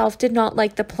himself did not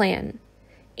like the plan.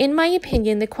 In my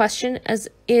opinion, the question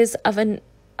is of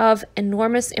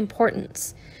enormous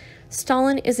importance.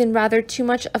 Stalin is in rather too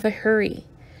much of a hurry,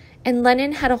 and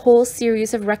Lenin had a whole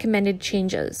series of recommended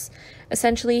changes.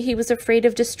 Essentially, he was afraid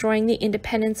of destroying the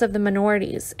independence of the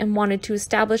minorities and wanted to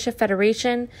establish a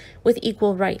federation with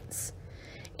equal rights.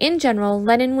 In general,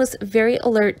 Lenin was very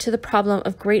alert to the problem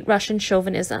of Great Russian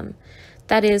chauvinism,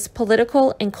 that is,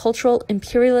 political and cultural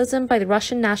imperialism by the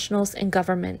Russian nationals and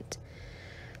government.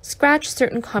 Scratch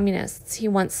certain communists, he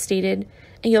once stated,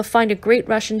 and you'll find a great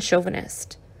Russian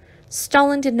chauvinist.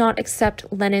 Stalin did not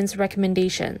accept Lenin's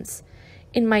recommendations.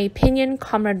 In my opinion,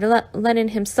 Comrade Lenin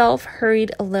himself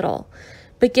hurried a little,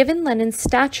 but given Lenin's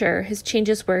stature, his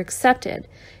changes were accepted.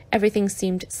 Everything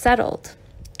seemed settled.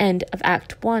 End of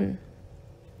Act 1.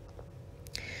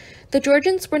 The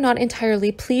Georgians were not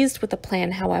entirely pleased with the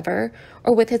plan, however,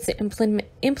 or with its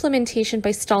implementation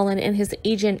by Stalin and his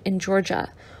agent in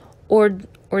Georgia,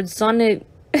 Ordzonik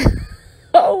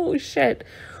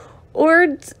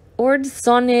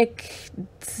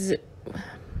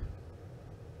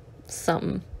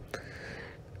something.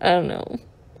 I don't know.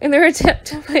 In their attempt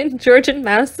to win Georgian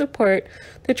mass support,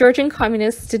 the Georgian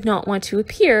communists did not want to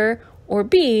appear or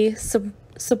be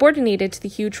subordinated to the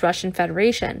huge Russian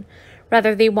Federation.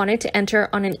 Rather, they wanted to enter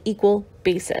on an equal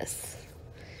basis.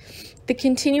 The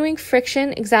continuing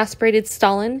friction exasperated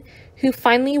Stalin, who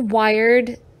finally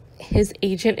wired his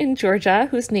agent in Georgia,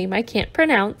 whose name I can't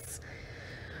pronounce.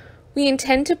 We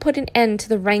intend to put an end to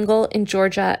the wrangle in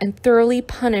Georgia and thoroughly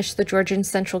punish the Georgian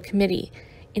Central Committee.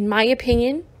 In my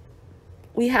opinion,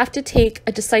 we have to take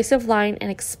a decisive line and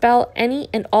expel any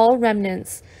and all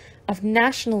remnants of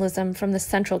nationalism from the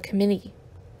Central Committee.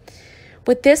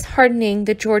 With this hardening,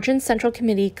 the Georgian Central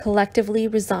Committee collectively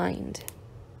resigned.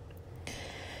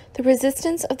 The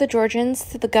resistance of the Georgians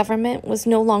to the government was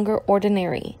no longer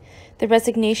ordinary. The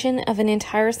resignation of an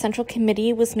entire Central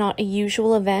Committee was not a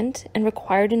usual event and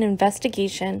required an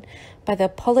investigation by the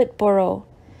Politburo.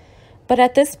 But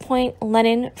at this point,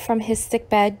 Lenin, from his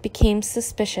sickbed, became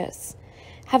suspicious.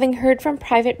 Having heard from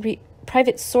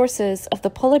private sources of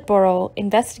the Politburo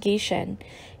investigation,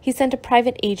 he sent a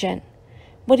private agent.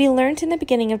 What he learned in the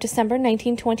beginning of December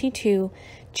 1922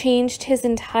 changed his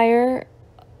entire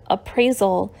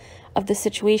appraisal of the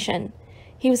situation.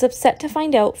 He was upset to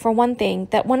find out, for one thing,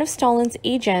 that one of Stalin's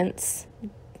agents,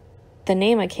 the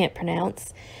name I can't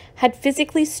pronounce, had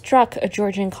physically struck a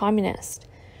Georgian communist.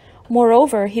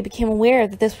 Moreover, he became aware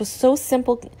that this was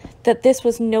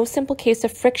no simple case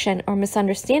of friction or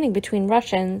misunderstanding between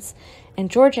Russians and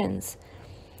Georgians,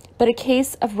 but a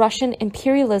case of Russian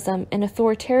imperialism and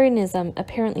authoritarianism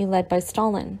apparently led by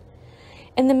Stalin.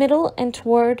 In the middle and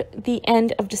toward the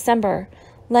end of December,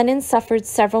 Lenin suffered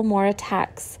several more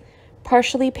attacks.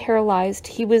 Partially paralyzed,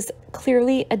 he was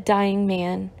clearly a dying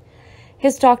man.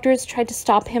 His doctors tried to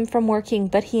stop him from working,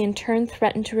 but he in turn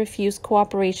threatened to refuse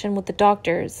cooperation with the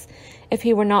doctors if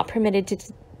he were not permitted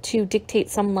to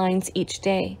dictate some lines each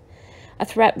day, a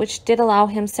threat which did allow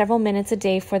him several minutes a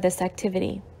day for this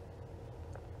activity.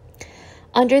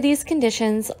 Under these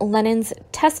conditions, Lenin's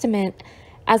testament,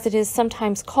 as it is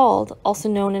sometimes called, also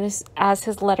known as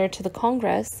his letter to the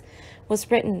Congress, was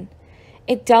written.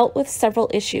 It dealt with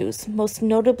several issues, most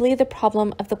notably the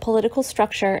problem of the political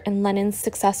structure and Lenin's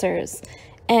successors,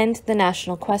 and the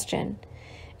national question.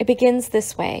 It begins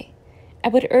this way. I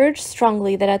would urge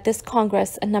strongly that at this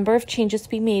Congress a number of changes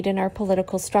be made in our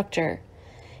political structure.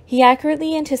 He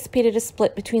accurately anticipated a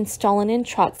split between Stalin and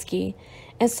Trotsky,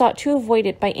 and sought to avoid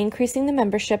it by increasing the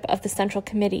membership of the Central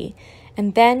Committee,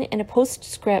 and then in a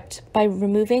postscript by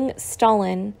removing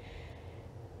Stalin.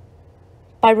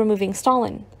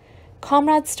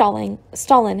 Comrade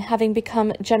Stalin, having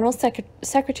become General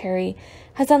Secretary,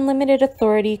 has unlimited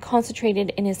authority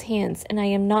concentrated in his hands, and I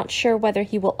am not sure whether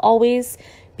he will always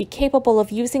be capable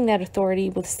of using that authority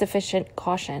with sufficient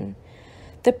caution.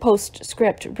 The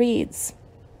postscript reads,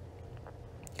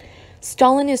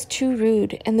 Stalin is too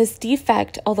rude, and this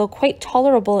defect, although quite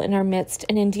tolerable in our midst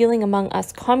and in dealing among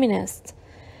us communists,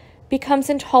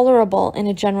 becomes intolerable in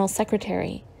a General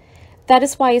Secretary. That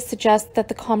is why I suggest that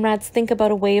the comrades think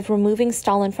about a way of removing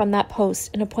Stalin from that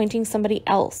post and appointing somebody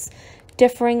else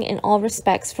differing in all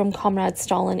respects from Comrade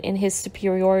Stalin in his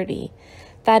superiority,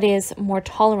 that is, more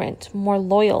tolerant, more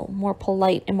loyal, more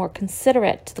polite, and more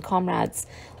considerate to the comrades,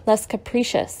 less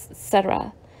capricious,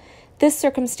 etc. This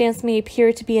circumstance may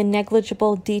appear to be a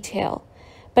negligible detail,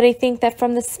 but I think that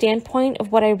from the standpoint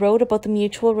of what I wrote about the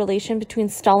mutual relation between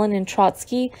Stalin and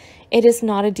Trotsky, it is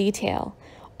not a detail,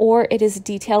 or it is a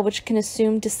detail which can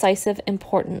assume decisive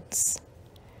importance.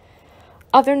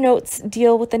 Other notes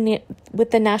deal with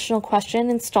the national question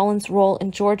and Stalin's role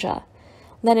in Georgia.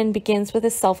 Lenin begins with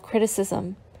his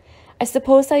self-criticism. I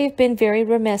suppose I have been very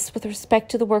remiss with respect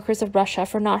to the workers of Russia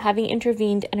for not having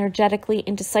intervened energetically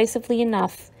and decisively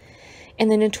enough in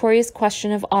the notorious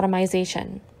question of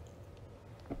autonomization.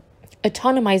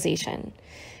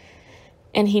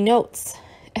 And he notes,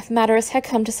 if matters had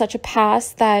come to such a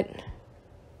pass that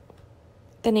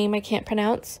the name I can't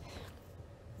pronounce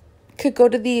could go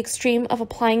to the extreme of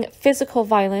applying physical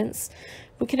violence,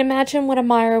 we can imagine what a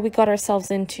mire we got ourselves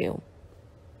into.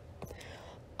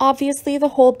 Obviously, the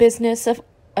whole business of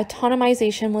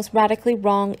autonomization was radically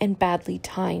wrong and badly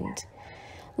timed.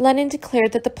 Lenin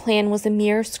declared that the plan was a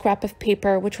mere scrap of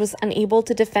paper which was unable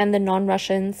to defend the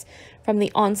non-Russians from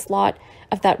the onslaught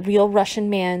of that real Russian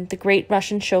man, the great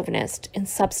Russian chauvinist, in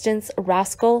substance a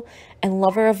rascal and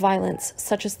lover of violence,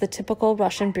 such as the typical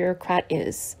Russian bureaucrat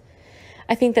is.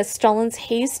 I think that Stalin's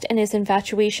haste and his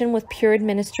infatuation with pure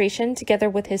administration, together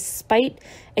with his spite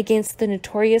against the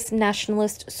notorious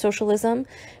nationalist socialism,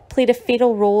 played a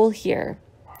fatal role here.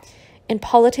 In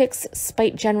politics,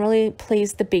 spite generally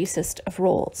plays the basest of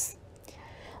roles.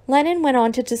 Lenin went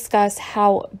on to discuss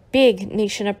how big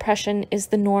nation oppression is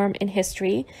the norm in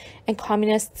history, and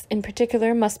communists in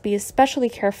particular must be especially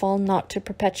careful not to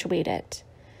perpetuate it.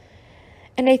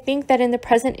 And I think that in the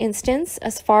present instance,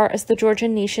 as far as the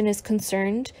Georgian nation is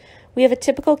concerned, we have a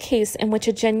typical case in which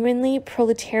a genuinely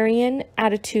proletarian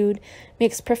attitude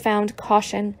makes profound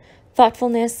caution,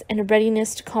 thoughtfulness, and a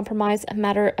readiness to compromise a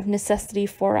matter of necessity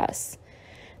for us.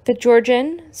 The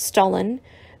Georgian, Stalin,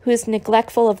 who is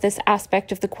neglectful of this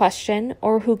aspect of the question,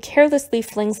 or who carelessly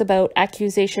flings about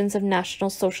accusations of National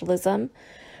Socialism,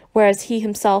 whereas he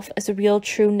himself is a real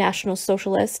true National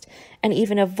Socialist and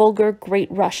even a vulgar Great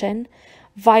Russian,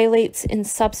 violates in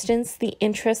substance the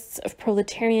interests of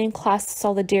proletarian class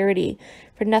solidarity,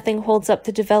 for nothing holds up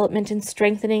the development and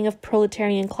strengthening of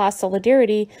proletarian class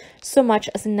solidarity so much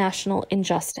as national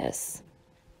injustice.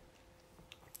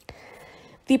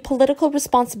 The political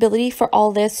responsibility for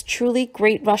all this truly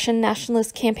great Russian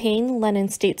nationalist campaign, Lenin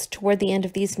states toward the end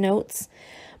of these notes,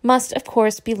 must of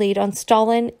course be laid on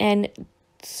Stalin and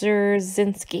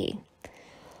Dzerzhinsky.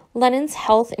 Lenin's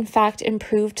health, in fact,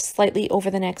 improved slightly over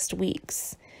the next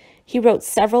weeks. He wrote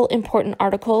several important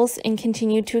articles and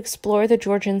continued to explore the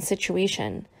Georgian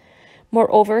situation.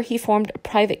 Moreover, he formed a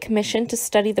private commission to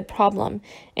study the problem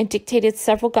and dictated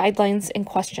several guidelines and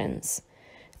questions.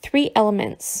 3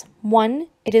 elements. 1,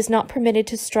 it is not permitted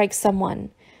to strike someone.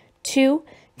 2,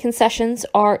 concessions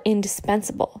are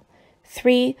indispensable.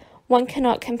 3, one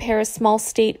cannot compare a small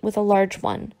state with a large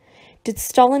one. Did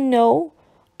Stalin know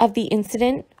of the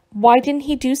incident? Why didn't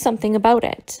he do something about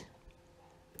it?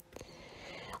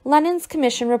 Lenin's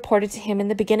commission reported to him in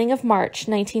the beginning of March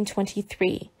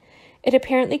 1923. It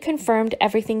apparently confirmed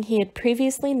everything he had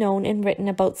previously known and written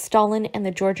about Stalin and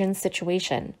the Georgian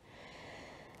situation.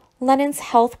 Lenin's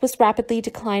health was rapidly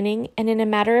declining, and in a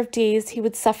matter of days he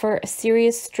would suffer a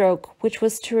serious stroke, which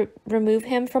was to remove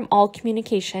him from all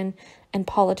communication and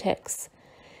politics.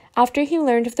 After he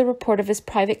learned of the report of his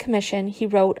private commission, he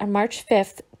wrote on March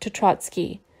 5th to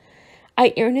Trotsky,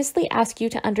 I earnestly ask you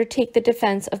to undertake the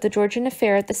defense of the Georgian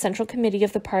affair at the Central Committee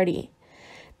of the party.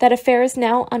 That affair is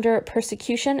now under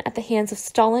persecution at the hands of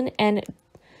Stalin and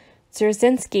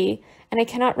Dzerzhinsky, and I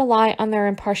cannot rely on their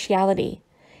impartiality.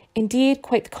 Indeed,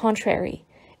 quite the contrary.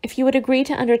 If you would agree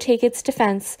to undertake its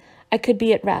defense, I could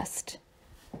be at rest.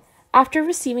 After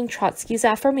receiving Trotsky's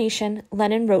affirmation,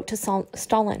 Lenin wrote to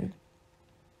Stalin.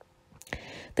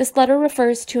 This letter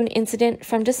refers to an incident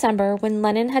from December when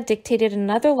Lenin had dictated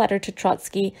another letter to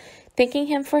Trotsky, thanking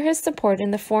him for his support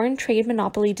in the foreign trade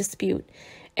monopoly dispute,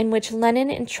 in which Lenin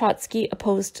and Trotsky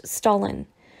opposed Stalin.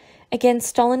 Again,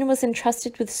 Stalin was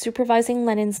entrusted with supervising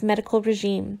Lenin's medical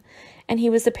regime, and he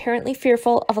was apparently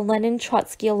fearful of a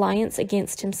Lenin-Trotsky alliance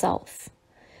against himself.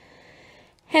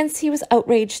 Hence, he was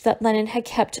outraged that Lenin had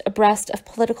kept abreast of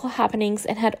political happenings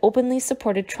and had openly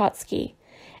supported Trotsky,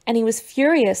 and he was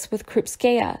furious with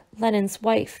Krupskaya, Lenin's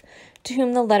wife, to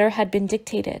whom the letter had been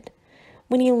dictated.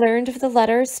 When he learned of the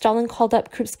letter, Stalin called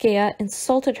up Krupskaya,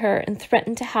 insulted her, and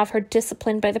threatened to have her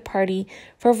disciplined by the party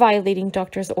for violating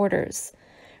doctor's orders.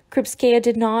 Krupskaya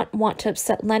did not want to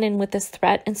upset Lenin with this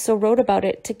threat, and so wrote about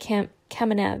it to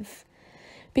Kamenev.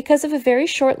 Because of a very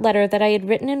short letter that I had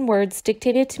written in words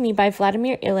dictated to me by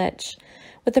Vladimir Ilyich,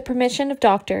 with the permission of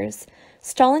doctors,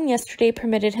 Stalin yesterday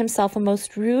permitted himself a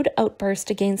most rude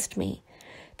outburst against me.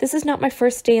 This is not my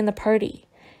first day in the party.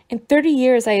 In 30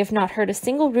 years I have not heard a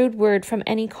single rude word from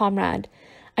any comrade.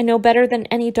 I know better than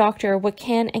any doctor what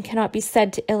can and cannot be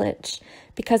said to Ilyich,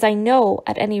 because I know,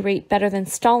 at any rate better than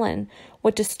Stalin,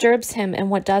 what disturbs him and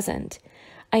what doesn't.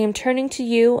 I am turning to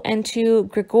you and to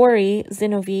Grigory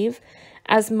Zinoviev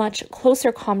as much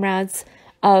closer comrades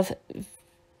of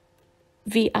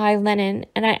V.I. Lenin,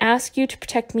 and I ask you to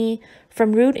protect me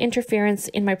from rude interference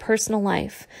in my personal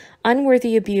life,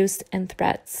 unworthy abuse, and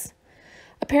threats.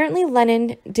 Apparently,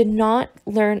 Lenin did not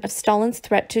learn of Stalin's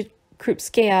threat to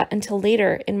Krupskaya until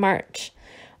later in March.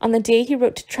 On the day he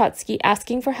wrote to Trotsky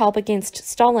asking for help against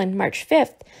Stalin, March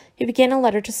 5th, he began a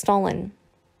letter to Stalin.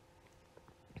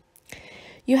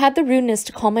 You had the rudeness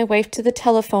to call my wife to the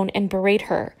telephone and berate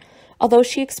her. Although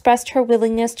she expressed her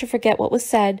willingness to forget what was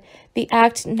said, the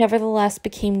act nevertheless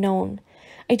became known.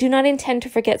 I do not intend to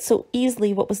forget so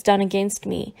easily what was done against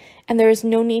me, and there is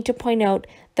no need to point out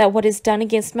that what is done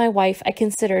against my wife I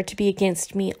consider to be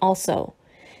against me also.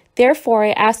 Therefore,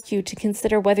 I ask you to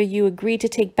consider whether you agree to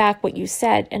take back what you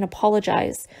said and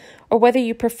apologize, or whether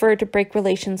you prefer to break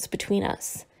relations between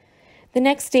us. The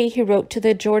next day he wrote to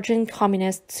the Georgian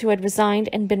communists who had resigned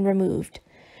and been removed.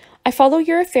 I follow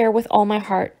your affair with all my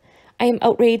heart. I am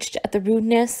outraged at the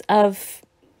rudeness of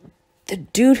the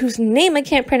dude whose name I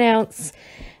can't pronounce,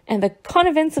 and the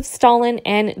connivance of Stalin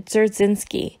and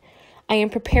Dzerzhinsky. I am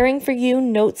preparing for you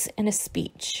notes and a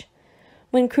speech.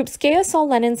 When Krupskaya saw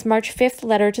Lenin's March 5th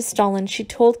letter to Stalin, she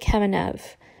told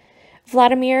Kamenev,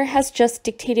 Vladimir has just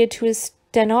dictated to his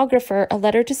stenographer a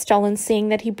letter to Stalin saying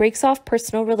that he breaks off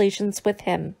personal relations with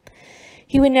him.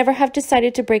 He would never have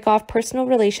decided to break off personal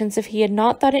relations if he had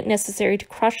not thought it necessary to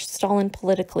crush Stalin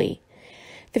politically.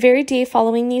 The very day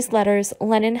following these letters,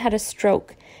 Lenin had a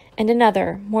stroke, and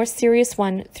another, more serious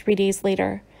one, 3 days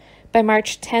later. By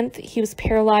March 10th, he was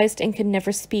paralyzed and could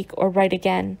never speak or write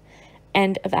again.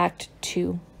 End of Act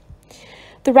 2.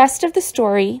 The rest of the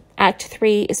story, Act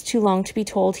 3, is too long to be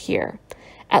told here.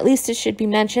 At least it should be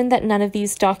mentioned that none of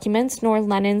these documents, nor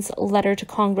Lenin's letter to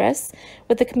Congress,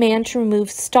 with the command to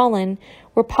remove Stalin,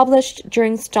 were published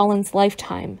during Stalin's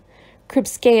lifetime.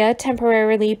 Krupskaya,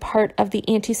 temporarily part of the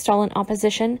anti-Stalin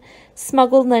opposition,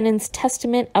 smuggled Lenin's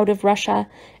testament out of Russia,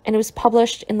 and it was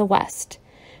published in the West.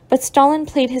 But Stalin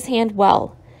played his hand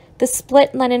well. The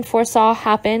split Lenin foresaw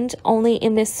happened. Only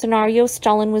in this scenario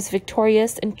Stalin was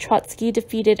victorious and Trotsky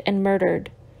defeated and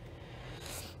murdered.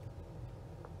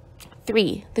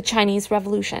 3. The Chinese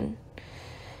Revolution.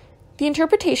 The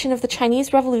interpretation of the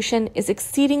Chinese Revolution is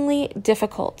exceedingly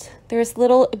difficult. There is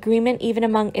little agreement even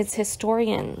among its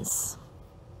historians.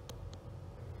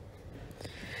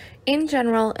 In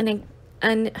general,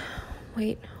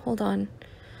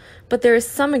 but there is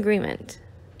some agreement.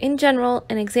 In general,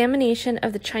 an examination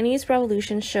of the Chinese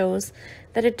Revolution shows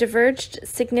that it diverged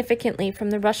significantly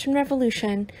from the Russian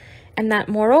Revolution and that,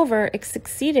 moreover, it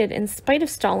succeeded in spite of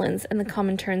Stalin's and the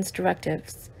Comintern's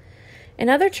directives. In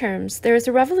other terms, there is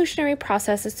a revolutionary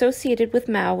process associated with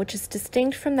Mao which is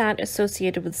distinct from that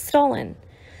associated with Stalin.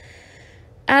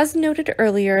 As noted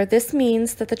earlier, this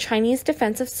means that the Chinese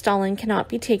defense of Stalin cannot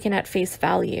be taken at face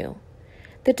value.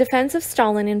 The defense of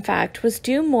Stalin, in fact, was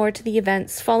due more to the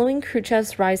events following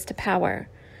Khrushchev's rise to power.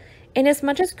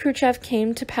 Inasmuch as Khrushchev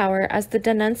came to power as the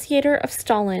denunciator of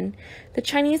Stalin, the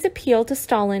Chinese appealed to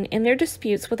Stalin in their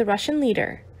disputes with the Russian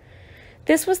leader.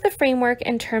 This was the framework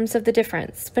and terms of the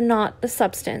difference, but not the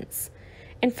substance.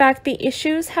 In fact, the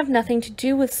issues have nothing to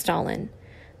do with Stalin.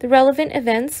 The relevant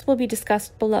events will be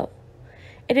discussed below.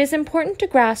 It is important to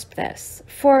grasp this,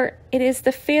 for it is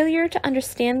the failure to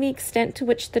understand the extent to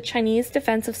which the Chinese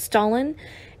defense of Stalin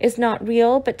is not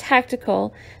real but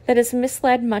tactical that has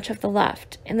misled much of the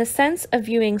left, in the sense of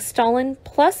viewing Stalin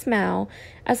plus Mao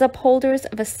as upholders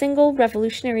of a single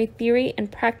revolutionary theory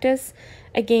and practice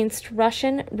against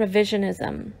Russian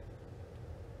revisionism.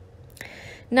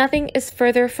 Nothing is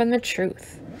further from the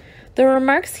truth. The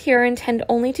remarks here intend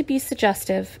only to be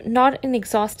suggestive, not an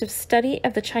exhaustive study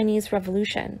of the Chinese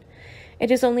Revolution.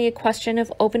 It is only a question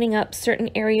of opening up certain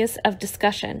areas of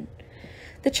discussion.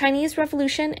 The Chinese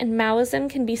Revolution and Maoism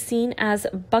can be seen as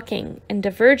bucking and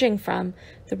diverging from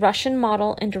the Russian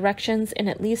model in directions in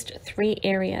at least 3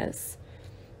 areas.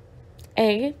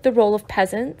 A. The role of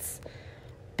peasants.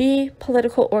 B.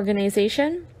 Political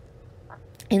organization.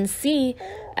 And C.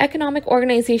 Economic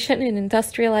organization and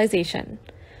industrialization.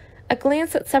 A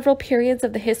glance at several periods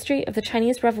of the history of the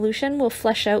Chinese Revolution will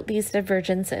flesh out these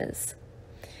divergences.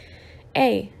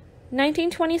 A.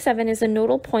 1927 is a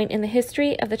nodal point in the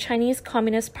history of the Chinese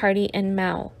Communist Party and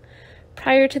Mao.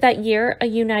 Prior to that year, a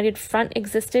united front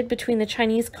existed between the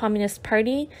Chinese Communist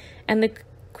Party and the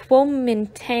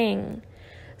Kuomintang.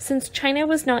 Since China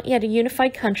was not yet a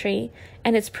unified country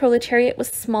and its proletariat was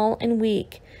small and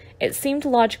weak, it seemed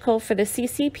logical for the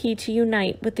CCP to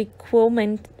unite with the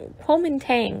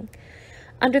Kuomintang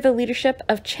under the leadership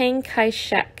of Chiang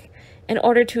Kai-shek in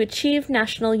order to achieve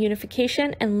national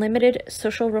unification and limited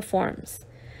social reforms.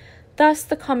 Thus,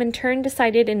 the Comintern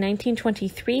decided in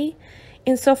 1923,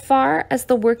 insofar as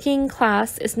the working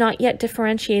class is not yet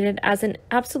differentiated as an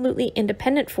absolutely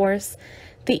independent force,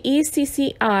 the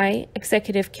ECCI,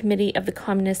 Executive Committee of the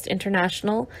Communist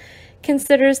International,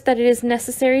 considers that it is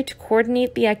necessary to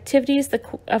coordinate the activities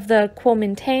of the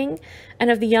Kuomintang and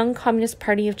of the Young Communist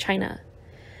Party of China.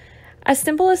 As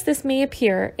simple as this may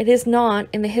appear, it is not.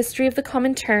 In the history of the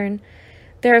Comintern,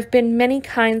 there have been many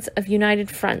kinds of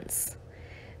united fronts.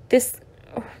 As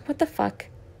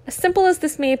simple as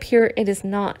this may appear, it is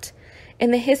not.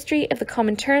 In the history of the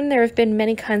Comintern, there have been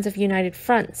many kinds of united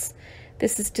fronts.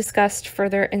 This is discussed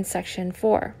further in section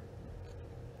 4.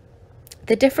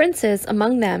 The differences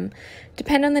among them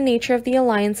depend on the nature of the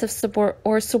alliance of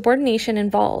subordination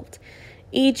involved.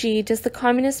 E.g., does the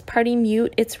Communist Party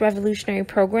mute its revolutionary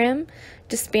program,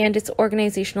 disband its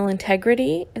organizational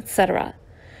integrity, etc.?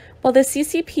 While the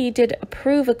CCP did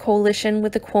approve a coalition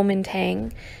with the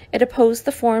Kuomintang, it opposed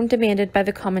the form demanded by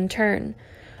the Comintern.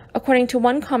 According to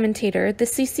one commentator, the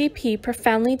CCP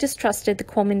profoundly distrusted the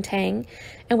Kuomintang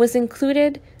and was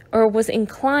inclined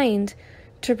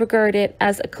to regard it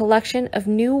as a collection of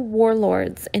new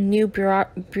warlords and new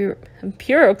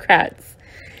bureaucrats.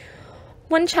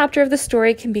 One chapter of the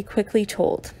story can be quickly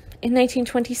told. In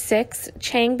 1926,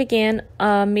 Chiang began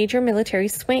a major military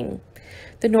swing,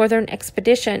 the Northern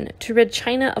Expedition, to rid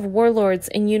China of warlords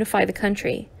and unify the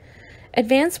country.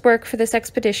 Advance work for this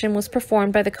expedition was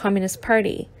performed by the Communist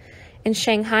Party. In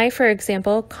Shanghai, for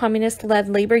example, communist-led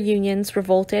labor unions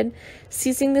revolted,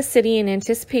 seizing the city in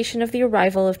anticipation of the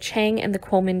arrival of Chiang and the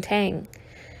Kuomintang.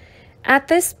 At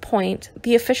this point,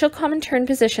 the official Comintern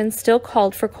position still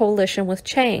called for coalition with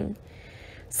Chiang.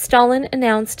 Stalin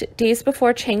announced days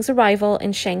before Chiang's arrival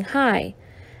in Shanghai,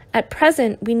 "At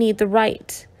present, we need the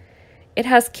right. It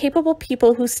has capable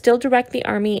people who still direct the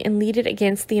army and lead it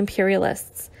against the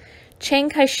imperialists. Chiang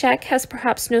Kai-shek has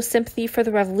perhaps no sympathy for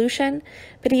the revolution,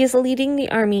 but he is leading the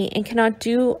army and cannot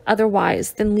do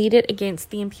otherwise than lead it against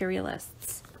the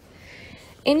imperialists."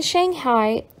 In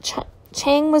Shanghai,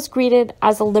 Chiang was greeted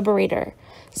as a liberator.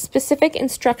 Specific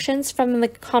instructions from the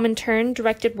Comintern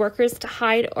directed workers to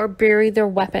hide or bury their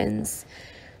weapons.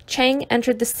 Chiang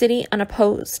entered the city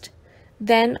unopposed.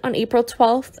 Then, on April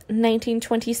 12,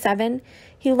 1927,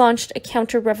 he launched a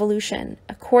counter-revolution,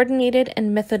 a coordinated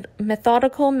and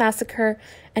methodical massacre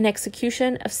and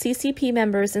execution of CCP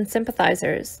members and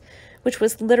sympathizers, which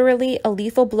was literally a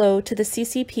lethal blow to the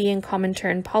CCP and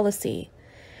Comintern policy.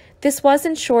 This was,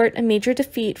 in short, a major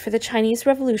defeat for the Chinese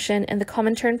Revolution and the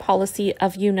Comintern policy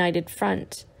of United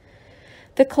Front.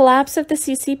 The collapse of the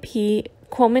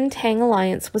CCP-Kuomintang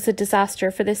alliance was a disaster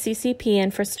for the CCP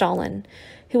and for Stalin,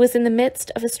 who was in the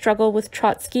midst of a struggle with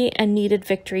Trotsky and needed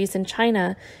victories in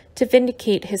China to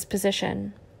vindicate his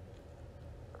position.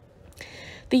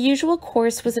 The usual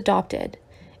course was adopted.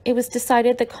 It was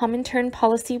decided that Comintern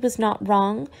policy was not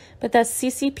wrong, but that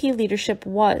CCP leadership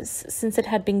was, since it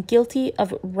had been guilty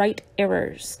of right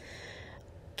errors,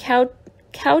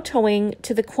 kowtowing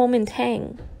to the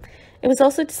Kuomintang. It was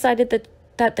also decided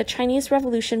that the Chinese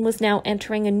Revolution was now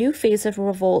entering a new phase of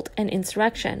revolt and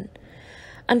insurrection.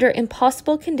 Under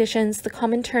impossible conditions, the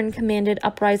Comintern commanded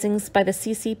uprisings by the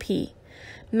CCP.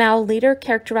 Mao later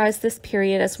characterized this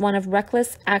period as one of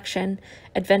reckless action,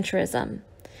 adventurism.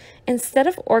 Instead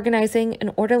of organizing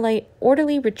an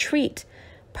orderly retreat,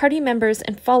 party members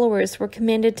and followers were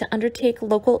commanded to undertake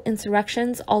local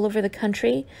insurrections all over the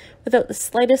country without the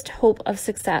slightest hope of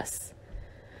success.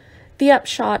 The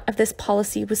upshot of this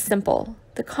policy was simple.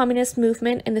 The communist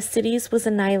movement in the cities was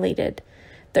annihilated.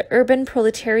 The urban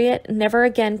proletariat never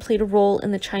again played a role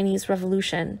in the Chinese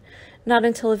Revolution, not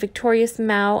until a victorious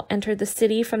Mao entered the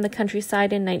city from the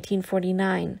countryside in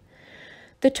 1949.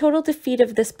 The total defeat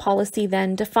of this policy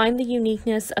then defined the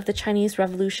uniqueness of the Chinese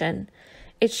Revolution.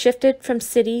 It shifted from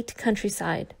city to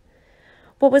countryside.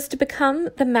 What was to become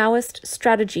the Maoist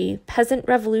strategy, peasant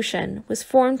revolution, was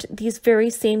formed these very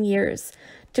same years,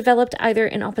 developed either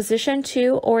in opposition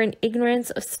to or in ignorance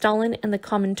of Stalin and the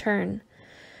Comintern.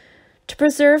 To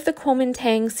preserve the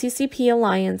Kuomintang-CCP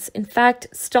alliance, in fact,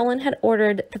 Stalin had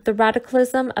ordered that the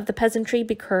radicalism of the peasantry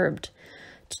be curbed,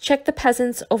 to check the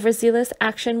peasants' overzealous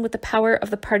action with the power of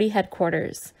the party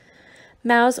headquarters.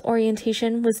 Mao's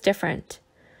orientation was different.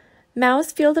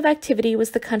 Mao's field of activity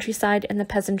was the countryside and the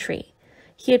peasantry.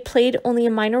 He had played only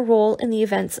a minor role in the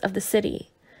events of the city.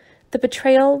 The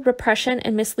betrayal, repression,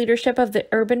 and misleadership of the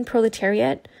urban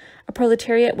proletariat, a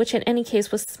proletariat which in any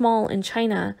case was small in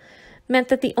China, meant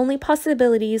that the only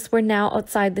possibilities were now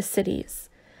outside the cities.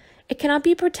 It cannot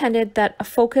be pretended that a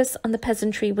focus on the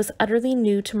peasantry was utterly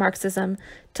new to Marxism,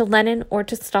 to Lenin, or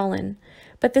to Stalin,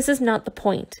 but this is not the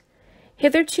point.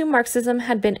 Hitherto, Marxism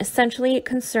had been essentially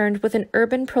concerned with an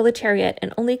urban proletariat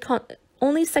and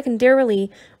only secondarily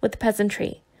with the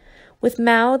peasantry. With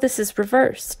Mao, this is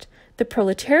reversed. The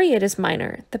proletariat is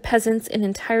minor, the peasants in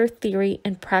entire theory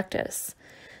and practice.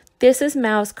 This is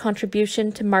Mao's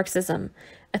contribution to Marxism,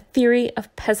 a theory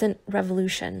of peasant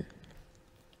revolution.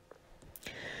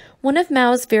 One of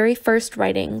Mao's very first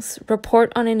writings,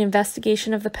 Report on an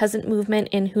Investigation of the Peasant Movement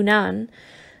in Hunan,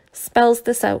 spells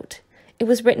this out. It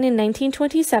was written in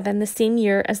 1927, the same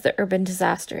year as the urban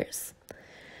disasters.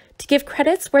 To give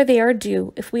credits where they are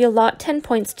due, if we allot 10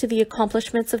 points to the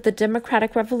accomplishments of the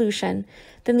democratic revolution,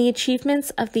 then the achievements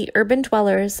of the urban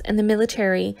dwellers and the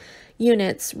military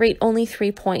units rate only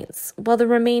 3 points, while the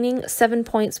remaining 7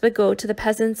 points would go to the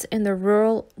peasants in the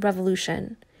rural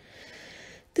revolution.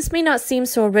 This may not seem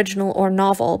so original or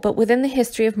novel, but within the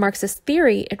history of Marxist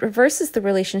theory, it reverses the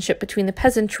relationship between the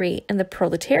peasantry and the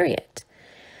proletariat.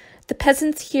 The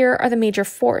peasants here are the major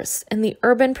force, and the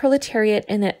urban proletariat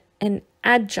an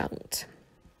adjunct.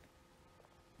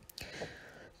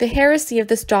 The heresy of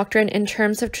this doctrine in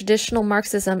terms of traditional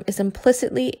Marxism is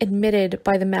implicitly admitted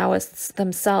by the Maoists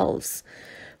themselves.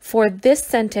 For this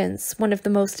sentence, one of the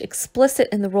most explicit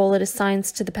in the role it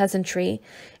assigns to the peasantry,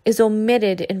 is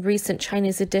omitted in recent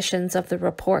Chinese editions of the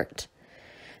report.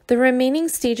 The remaining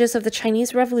stages of the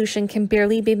Chinese Revolution can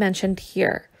barely be mentioned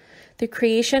here. The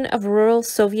creation of rural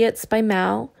Soviets by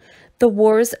Mao, the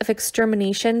wars of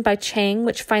extermination by Chiang,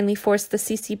 which finally forced the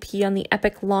CCP on the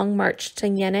epic Long March to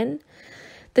Yenin,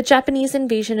 the Japanese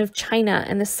invasion of China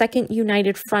and the Second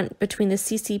United Front between the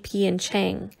CCP and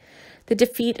Chiang, the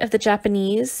defeat of the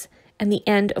Japanese and the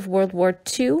end of World War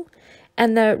II,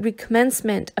 and the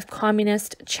recommencement of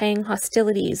communist-Chiang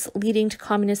hostilities leading to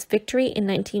communist victory in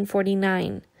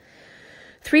 1949.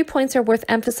 3 points are worth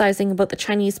emphasizing about the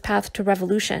Chinese path to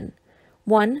revolution.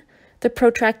 1. The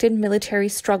protracted military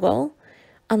struggle,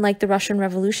 unlike the Russian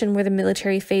Revolution where the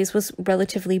military phase was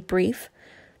relatively brief.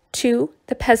 2.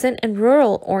 The peasant and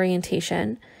rural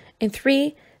orientation. And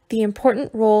 3. The important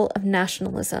role of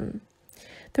nationalism.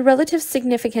 The relative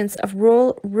significance of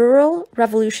rural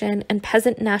revolution and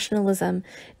peasant nationalism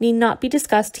need not be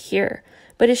discussed here,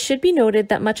 but it should be noted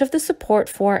that much of the support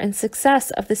for and success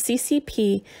of the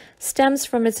CCP stems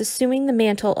from its assuming the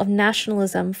mantle of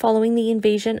nationalism following the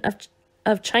invasion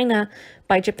of China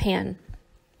by Japan.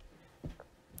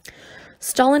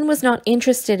 Stalin was not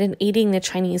interested in aiding the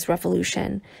Chinese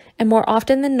Revolution, and more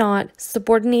often than not,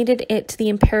 subordinated it to the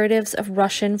imperatives of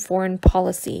Russian foreign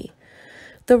policy.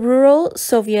 The rural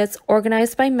Soviets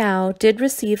organized by Mao did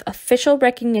receive official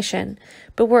recognition,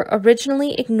 but were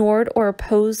originally ignored or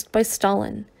opposed by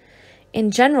Stalin. In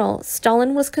general,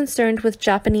 Stalin was concerned with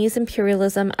Japanese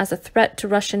imperialism as a threat to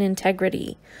Russian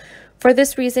integrity. For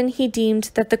this reason, he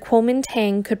deemed that the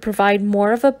Kuomintang could provide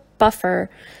more of a buffer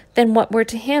than what were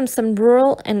to him some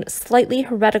rural and slightly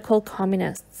heretical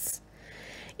communists.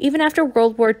 Even after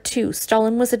World War II,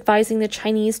 Stalin was advising the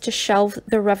Chinese to shelve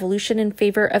their revolution in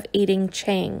favor of aiding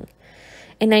Chiang.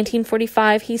 In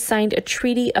 1945, he signed a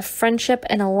treaty of friendship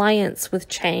and alliance with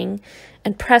Chiang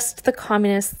and pressed the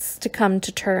communists to come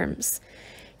to terms.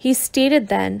 He stated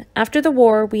then, after the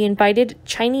war, we invited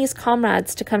Chinese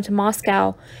comrades to come to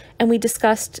Moscow and we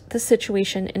discussed the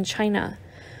situation in China.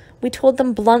 We told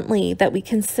them bluntly that we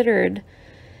considered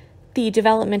the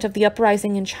development of the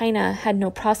uprising in China had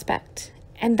no prospect,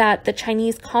 and that the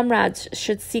Chinese comrades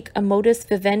should seek a modus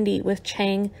vivendi with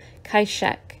Chiang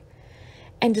Kai-shek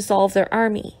and dissolve their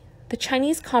army. The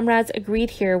Chinese comrades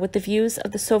agreed here with the views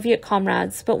of the Soviet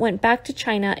comrades, but went back to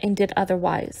China and did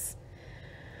otherwise.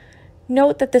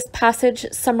 Note that this passage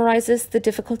summarizes the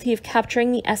difficulty of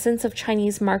capturing the essence of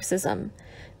Chinese Marxism.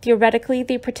 Theoretically,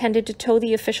 they pretended to toe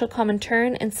the official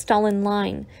Comintern and Stalin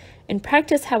line. In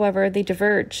practice, however, they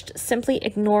diverged, simply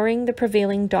ignoring the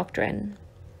prevailing doctrine.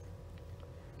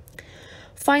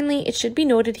 Finally, it should be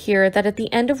noted here that at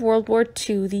the end of World War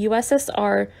II, the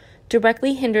USSR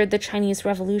directly hindered the Chinese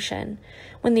Revolution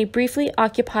when they briefly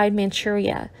occupied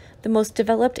Manchuria, the most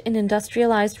developed and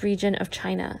industrialized region of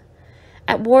China.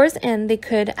 At war's end, they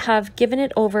could have given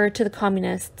it over to the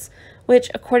communists, which,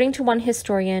 according to one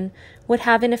historian, would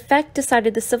have in effect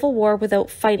decided the Civil War without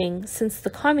fighting, since the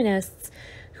communists,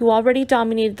 who already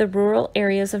dominated the rural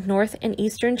areas of north and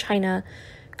eastern China,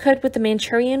 could, with the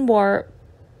Manchurian War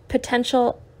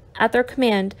potential at their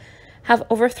command, have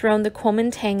overthrown the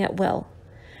Kuomintang at will.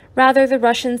 Rather, the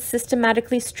Russians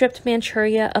systematically stripped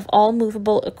Manchuria of all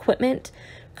movable equipment,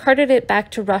 carted it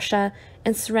back to Russia,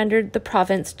 and surrendered the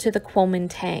province to the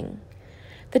Kuomintang.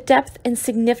 The depth and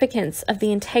significance of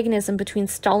the antagonism between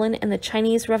Stalin and the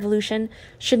Chinese Revolution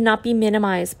should not be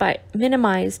minimized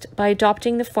by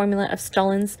adopting the formula of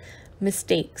Stalin's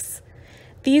mistakes.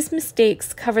 These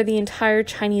mistakes cover the entire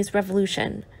Chinese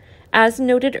Revolution. As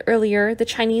noted earlier, the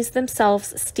Chinese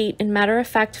themselves state in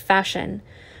matter-of-fact fashion,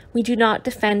 "We do not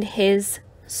defend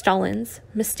Stalin's,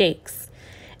 mistakes."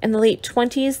 In the late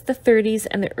 20s, the 30s,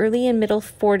 and the early and middle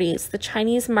 40s, the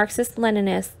Chinese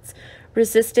Marxist-Leninists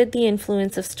resisted the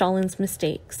influence of Stalin's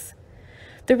mistakes.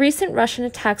 The recent Russian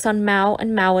attacks on Mao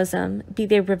and Maoism, be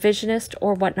they revisionist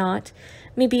or whatnot,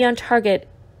 may be on target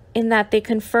in that they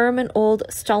confirm an old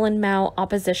Stalin-Mao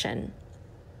opposition.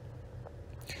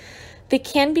 They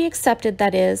can be accepted,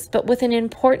 that is, but with an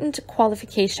important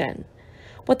qualification.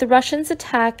 What the Russians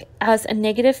attack as a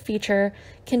negative feature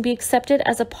can be accepted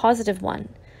as a positive one.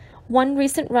 One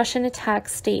recent Russian attack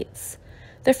states,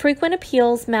 "The frequent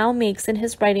appeals Mao makes in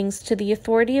his writings to the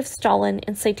authority of Stalin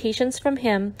and citations from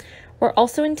him were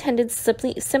also intended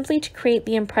simply to create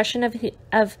the impression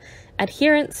of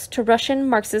adherence to Russian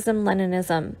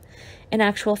Marxism-Leninism. In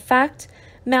actual fact,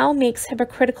 Mao makes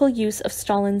hypocritical use of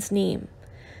Stalin's name.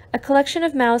 A collection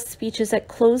of Mao's speeches at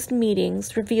closed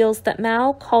meetings reveals that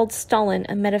Mao called Stalin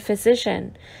a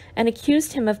metaphysician and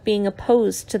accused him of being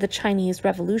opposed to the Chinese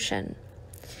Revolution."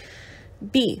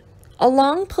 B.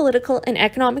 Along political and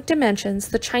economic dimensions,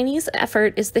 the Chinese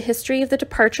effort is the history of the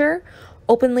departure,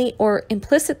 openly or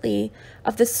implicitly,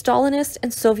 of the Stalinist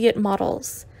and Soviet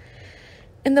models.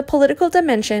 In the political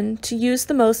dimension, to use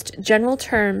the most general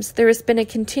terms, there has been a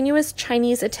continuous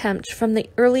Chinese attempt from the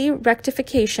early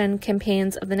rectification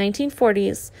campaigns of the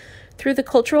 1940s through the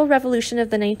Cultural Revolution of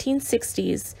the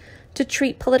 1960s to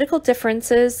treat political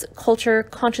differences, culture,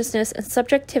 consciousness, and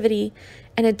subjectivity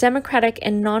in a democratic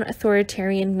and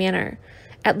non-authoritarian manner,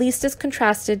 at least as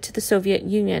contrasted to the Soviet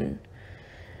Union.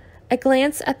 A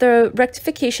glance at the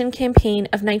rectification campaign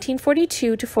of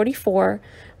 1942 to 44,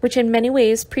 which in many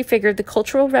ways prefigured the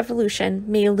Cultural Revolution,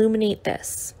 may illuminate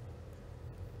this.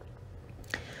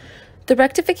 The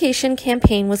rectification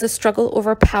campaign was a struggle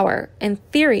over power, in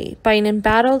theory, by an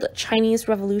embattled Chinese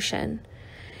Revolution.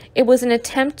 It was an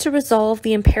attempt to resolve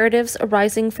the imperatives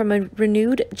arising from a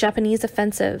renewed Japanese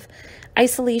offensive,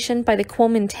 isolation by the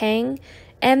Kuomintang,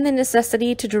 and the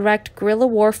necessity to direct guerrilla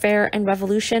warfare and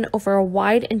revolution over a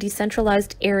wide and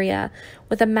decentralized area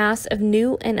with a mass of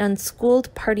new and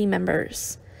unschooled party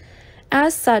members.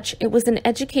 As such, it was an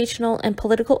educational and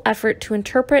political effort to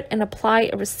interpret and apply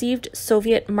a received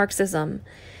Soviet Marxism,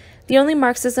 the only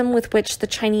Marxism with which the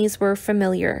Chinese were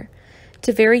familiar,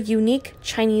 to very unique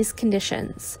Chinese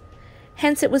conditions.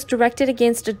 Hence, it was directed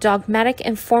against a dogmatic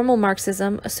and formal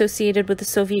Marxism associated with the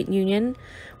Soviet Union,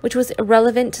 which was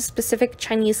irrelevant to specific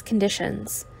Chinese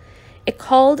conditions. It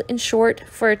called, in short,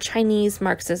 for a Chinese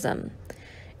Marxism.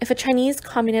 If a Chinese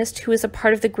communist who is a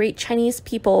part of the great Chinese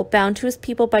people, bound to his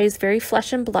people by his very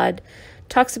flesh and blood,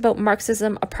 talks about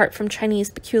Marxism apart from Chinese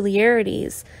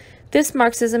peculiarities, this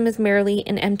Marxism is merely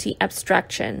an empty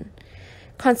abstraction.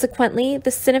 Consequently, the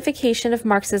sinification of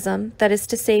Marxism, that is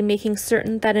to say, making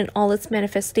certain that in all its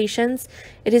manifestations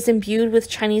it is imbued with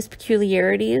Chinese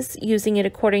peculiarities, using it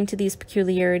according to these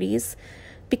peculiarities,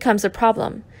 becomes a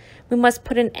problem. We must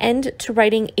put an end to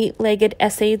writing eight-legged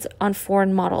essays on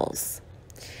foreign models.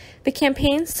 The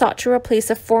campaign sought to replace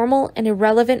a formal and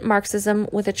irrelevant Marxism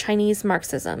with a Chinese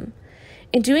Marxism.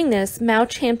 In doing this, Mao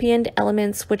championed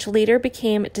elements which later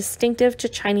became distinctive to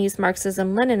Chinese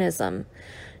Marxism-Leninism,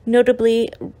 notably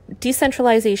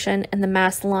decentralization and the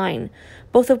mass line,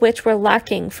 both of which were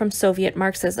lacking from Soviet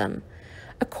Marxism.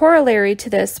 A corollary to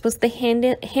this was the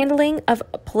handling of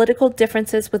political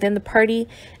differences within the party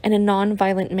in a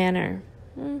non-violent manner.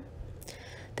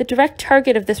 The direct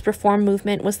target of this reform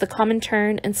movement was the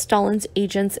Comintern and Stalin's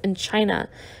agents in China,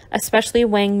 especially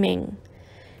Wang Ming.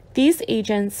 These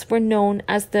agents were known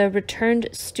as the returned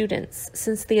students,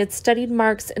 since they had studied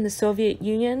Marx in the Soviet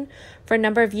Union for a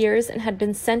number of years and had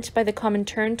been sent by the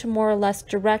Comintern to more or less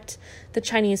direct the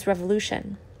Chinese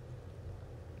Revolution.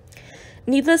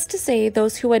 Needless to say,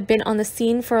 those who had been on the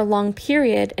scene for a long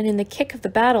period and in the thick of the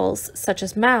battles, such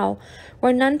as Mao,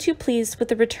 were none too pleased with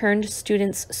the returned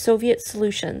students' Soviet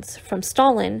solutions, from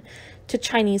Stalin, to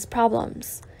Chinese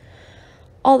problems.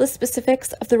 All the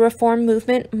specifics of the reform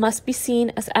movement must be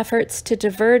seen as efforts to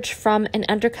diverge from and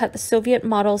undercut the Soviet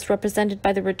models represented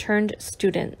by the returned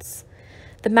students.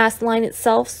 The mass line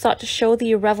itself sought to show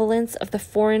the irrelevance of the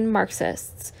foreign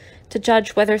Marxists. To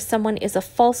judge whether someone is a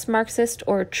false Marxist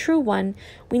or a true one,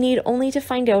 we need only to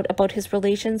find out about his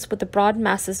relations with the broad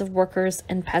masses of workers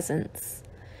and peasants.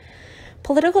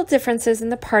 Political differences in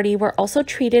the party were also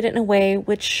treated in a way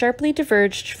which sharply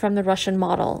diverged from the Russian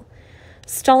model.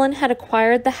 Stalin had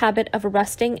acquired the habit of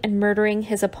arresting and murdering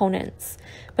his opponents,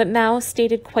 but Mao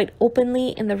stated quite openly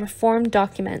in the reform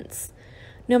documents,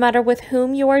 "No matter with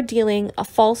whom you are dealing, a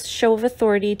false show of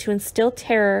authority to instill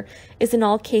terror is in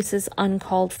all cases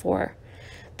uncalled for.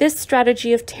 This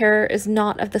strategy of terror is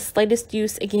not of the slightest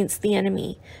use against the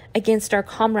enemy. Against our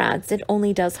comrades, it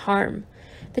only does harm.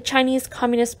 The Chinese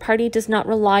Communist Party does not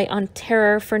rely on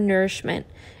terror for nourishment.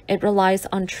 It relies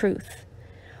on truth."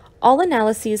 All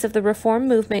analyses of the reform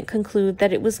movement conclude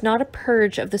that it was not a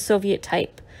purge of the Soviet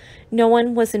type. No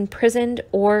one was imprisoned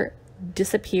or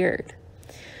disappeared.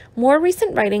 More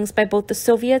recent writings by both the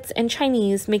Soviets and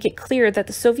Chinese make it clear that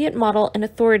the Soviet model and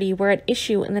authority were at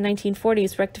issue in the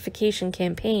 1940s rectification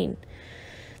campaign.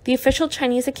 The official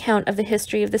Chinese account of the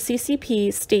history of the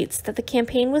CCP states that the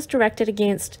campaign was directed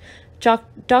against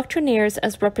doctrinaires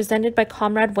as represented by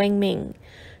Comrade Wang Ming,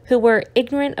 who were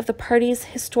ignorant of the party's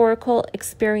historical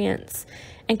experience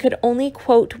and could only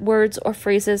quote words or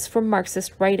phrases from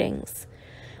Marxist writings.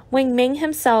 Wang Ming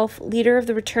himself, leader of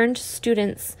the returned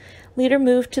students, later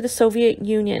moved to the Soviet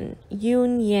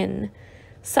Union,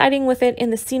 siding with it in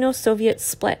the Sino-Soviet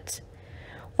split.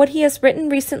 What he has written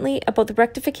recently about the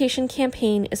rectification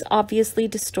campaign is obviously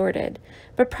distorted,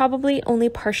 but probably only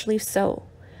partially so.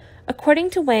 According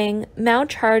to Wang, Mao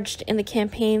charged in the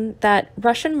campaign that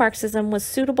Russian Marxism was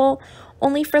suitable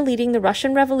only for leading the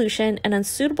Russian Revolution and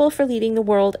unsuitable for leading the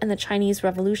world and the Chinese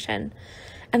Revolution,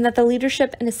 and that the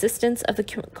leadership and assistance of the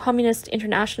Communist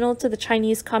International to the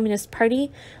Chinese Communist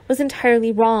Party was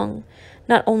entirely wrong,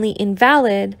 not only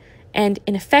invalid and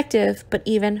ineffective, but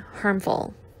even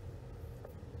harmful.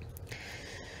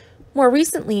 More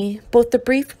recently, both the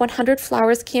brief 100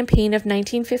 Flowers campaign of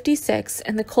 1956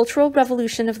 and the Cultural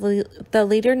Revolution of the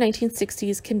later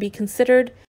 1960s can be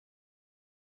considered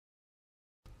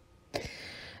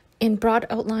in broad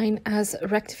outline as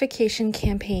rectification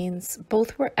campaigns.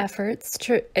 Both were efforts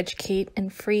to educate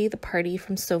and free the party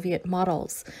from Soviet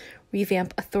models,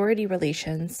 revamp authority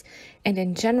relations, and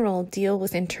in general deal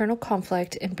with internal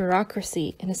conflict and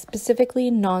bureaucracy in a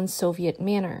specifically non-Soviet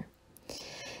manner.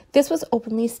 This was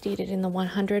openly stated in the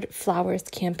 100 Flowers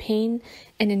campaign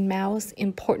and in Mao's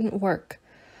important work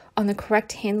on the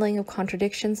correct handling of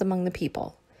contradictions among the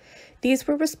people. These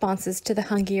were responses to the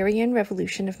Hungarian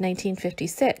Revolution of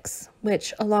 1956,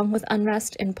 which, along with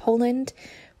unrest in Poland,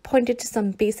 pointed to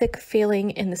some basic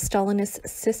failing in the Stalinist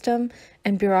system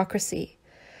and bureaucracy.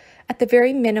 At the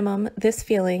very minimum, this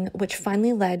failing, which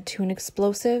finally led to an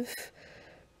explosive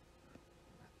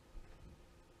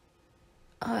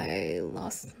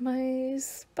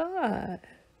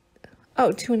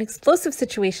to an explosive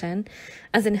situation,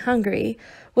 as in Hungary,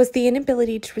 was the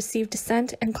inability to receive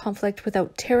dissent and conflict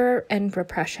without terror and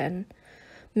repression.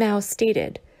 Mao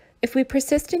stated, "If we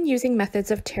persist in using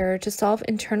methods of terror to solve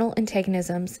internal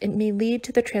antagonisms, it may lead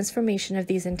to the transformation of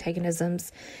these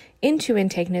antagonisms into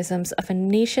antagonisms of a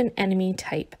nation enemy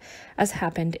type, as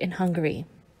happened in Hungary."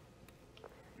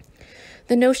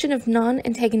 The notion of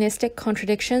non-antagonistic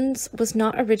contradictions was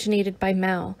not originated by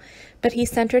Mao, but he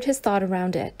centered his thought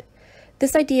around it.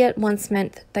 This idea at once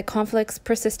meant that conflicts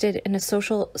persisted in a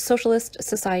socialist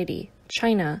society,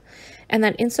 China, and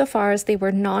that insofar as they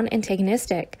were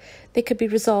non-antagonistic, they could be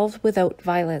resolved without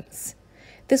violence.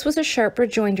 This was a sharp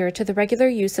rejoinder to the regular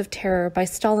use of terror by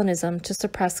Stalinism to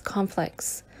suppress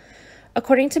conflicts.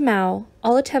 According to Mao,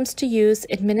 all attempts to use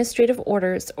administrative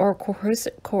orders or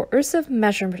coercive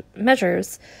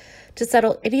measures to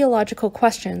settle ideological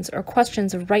questions or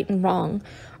questions of right and wrong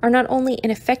are not only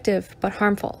ineffective but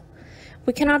harmful.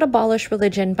 We cannot abolish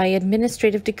religion by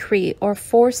administrative decree or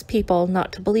force people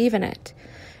not to believe in it.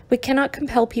 We cannot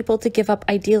compel people to give up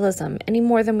idealism any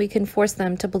more than we can force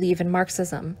them to believe in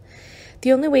Marxism.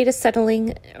 The only way to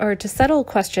settle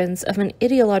questions of an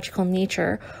ideological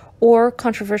nature or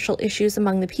controversial issues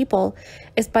among the people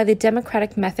is by the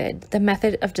democratic method, the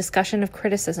method of discussion, of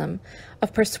criticism,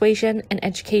 of persuasion and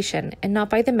education, and not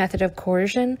by the method of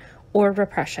coercion or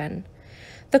repression.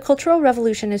 The Cultural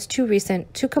Revolution is too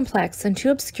recent, too complex, and too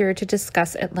obscure to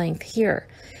discuss at length here.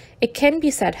 It can be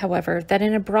said, however, that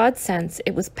in a broad sense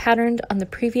it was patterned on the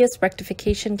previous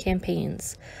rectification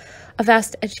campaigns, a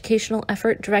vast educational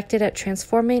effort directed at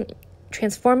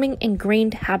transforming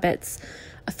ingrained habits,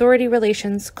 authority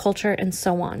relations, culture, and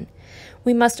so on.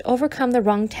 We must overcome the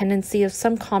wrong tendency of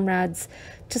some comrades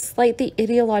to slight the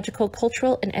ideological,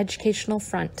 cultural, and educational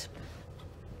front.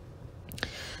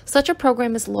 Such a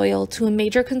program is loyal to a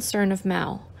major concern of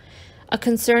Mao, a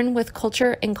concern with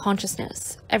culture and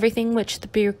consciousness, everything which the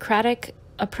bureaucratic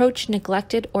approach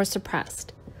neglected or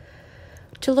suppressed.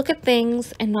 To look at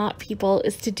things and not people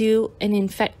is to do an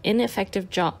ineffective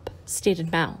job,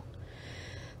 stated Mao.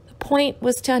 The point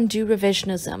was to undo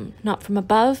revisionism, not from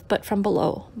above, but from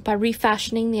below, by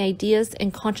refashioning the ideas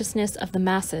and consciousness of the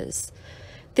masses.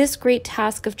 This great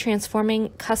task of transforming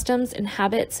customs and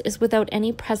habits is without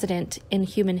any precedent in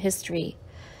human history.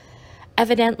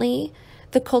 Evidently,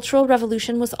 the Cultural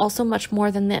Revolution was also much more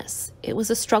than this. It was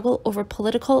a struggle over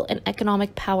political and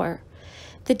economic power.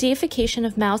 The deification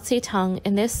of Mao Zedong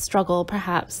in this struggle,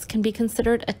 perhaps, can be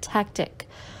considered a tactic.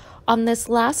 On this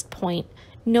last point,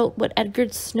 note what Edgar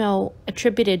Snow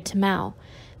attributed to Mao.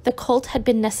 The cult had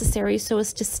been necessary so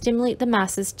as to stimulate the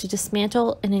masses to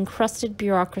dismantle an encrusted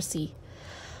bureaucracy.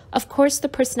 Of course, the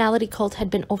personality cult had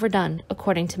been overdone,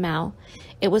 according to Mao.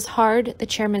 It was hard, the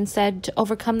chairman said, to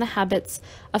overcome the habits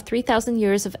of 3,000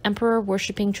 years of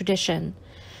emperor-worshipping tradition.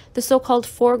 The so-called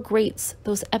Four Greats,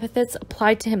 those epithets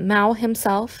applied to Mao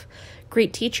himself,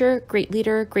 great teacher, great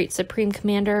leader, great supreme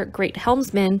commander, great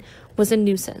helmsman, was a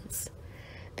nuisance.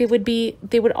 They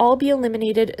would all be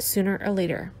eliminated sooner or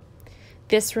later.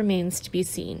 This remains to be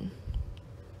seen.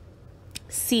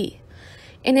 C.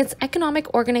 In its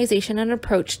economic organization and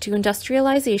approach to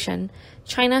industrialization,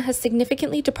 China has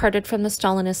significantly departed from the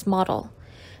Stalinist model.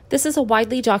 This is a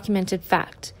widely documented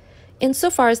fact.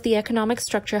 Insofar as the economic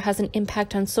structure has an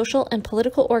impact on social and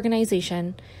political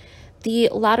organization, the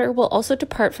latter will also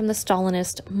depart from the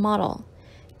Stalinist model.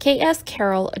 K.S.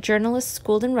 Carroll, a journalist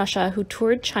schooled in Russia who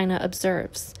toured China,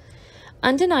 observes,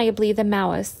 "Undeniably, the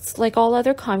Maoists, like all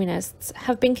other communists,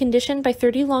 have been conditioned by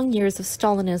 30 long years of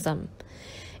Stalinism.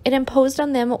 It imposed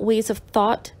on them ways of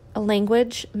thought, a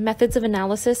language, methods of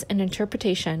analysis and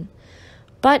interpretation.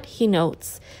 But, he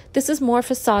notes, this is more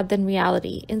facade than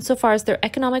reality, insofar as their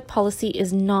economic policy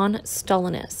is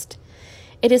non-Stalinist.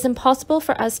 It is impossible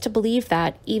for us to believe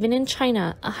that, even in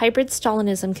China, a hybrid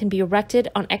Stalinism can be erected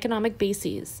on economic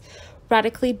bases,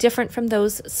 radically different from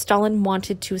those Stalin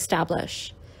wanted to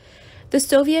establish. The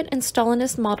Soviet and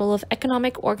Stalinist model of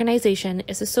economic organization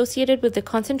is associated with the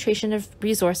concentration of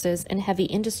resources in heavy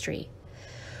industry,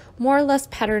 more or less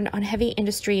patterned on heavy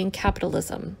industry and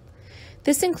capitalism.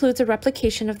 This includes a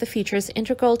replication of the features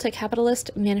integral to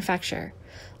capitalist manufacture,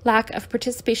 lack of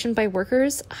participation by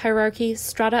workers, hierarchy,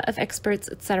 strata of experts,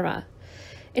 etc.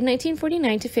 In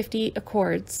 1949-50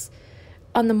 accords,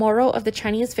 on the morrow of the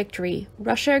Chinese victory,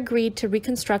 Russia agreed to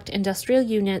reconstruct industrial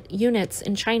units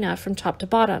in China from top to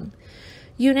bottom,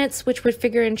 units which would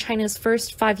figure in China's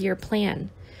first 5-year plan.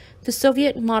 The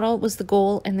Soviet model was the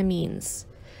goal and the means.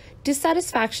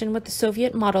 Dissatisfaction with the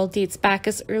Soviet model dates back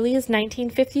as early as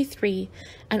 1953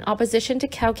 and opposition to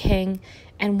Kaohsiung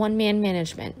and one-man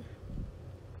management.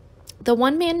 The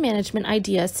one-man management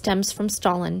idea stems from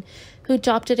Stalin, who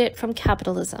adopted it from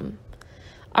capitalism.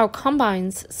 Our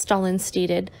combines, Stalin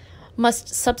stated,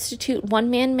 must substitute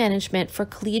one-man management for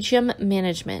collegium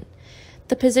management.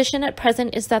 The position at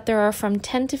present is that there are from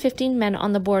 10 to 15 men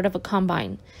on the board of a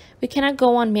combine. We cannot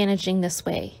go on managing this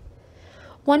way.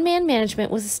 One-man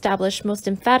management was established most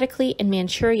emphatically in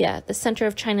Manchuria, the center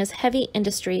of China's heavy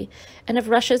industry and of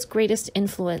Russia's greatest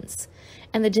influence,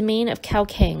 and the domain of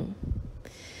Kaohsiung.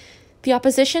 The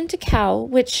opposition to Cao,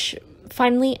 which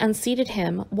finally unseated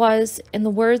him, was, in the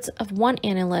words of one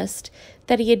analyst,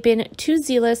 that he had been too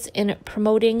zealous in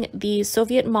promoting the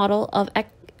Soviet model of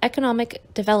economic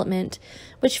development,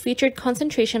 which featured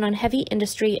concentration on heavy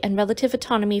industry and relative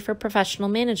autonomy for professional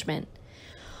management.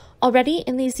 Already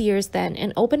in these years, then,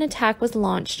 an open attack was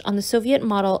launched on the Soviet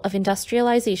model of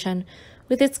industrialization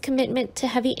with its commitment to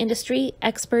heavy industry,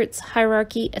 experts,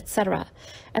 hierarchy, etc.,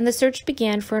 and the search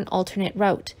began for an alternate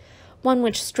route, one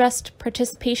which stressed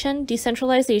participation,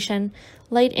 decentralization,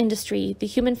 light industry, the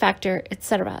human factor,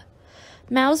 etc.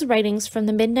 Mao's writings from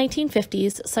the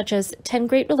mid-1950s, such as 10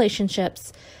 Great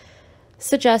Relationships,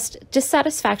 suggest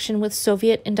dissatisfaction with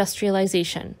Soviet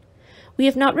industrialization. We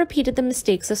have not repeated the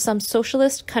mistakes of some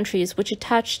socialist countries which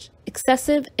attached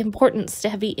excessive importance to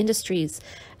heavy industries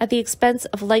at the expense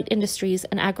of light industries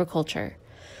and agriculture.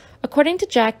 According to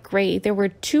Jack Gray, there were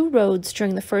two roads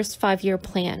during the first 5-year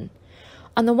plan.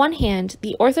 On the one hand,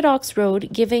 the orthodox road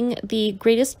giving the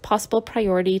greatest possible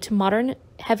priority to modern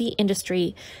heavy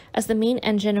industry as the main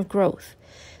engine of growth.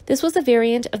 This was a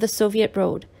variant of the Soviet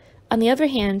road. On the other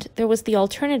hand, there was the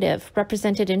alternative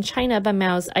represented in China by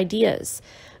Mao's ideas,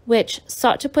 which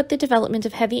sought to put the development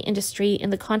of heavy industry in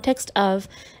the context of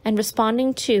and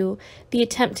responding to the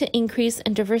attempt to increase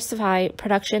and diversify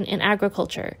production in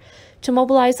agriculture, to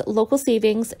mobilize local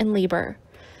savings and labor.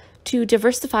 to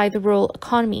diversify the rural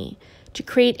economy, to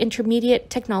create intermediate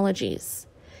technologies.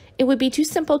 It would be too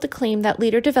simple to claim that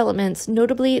later developments,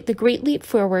 notably the Great Leap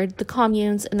Forward, the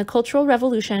Communes, and the Cultural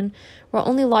Revolution, were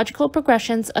only logical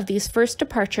progressions of these first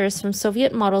departures from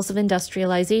Soviet models of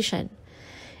industrialization.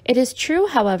 It is true,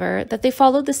 however, that they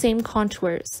followed the same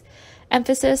contours: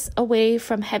 emphasis away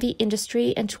from heavy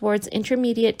industry and towards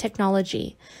intermediate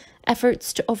technology,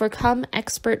 efforts to overcome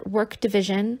expert worker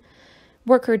division,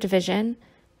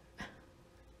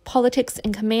 politics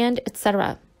in command,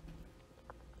 etc.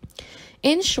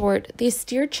 In short, they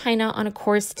steered China on a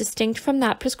course distinct from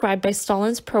that prescribed by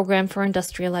Stalin's program for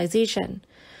industrialization.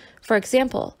 For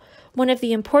example, one of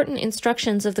the important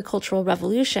instructions of the Cultural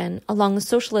Revolution along the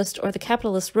socialist or the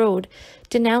capitalist road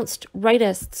denounced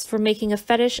rightists for making a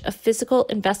fetish of physical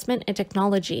investment and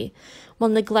technology, while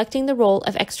neglecting the role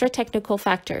of extra-technical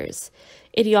factors: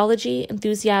 ideology,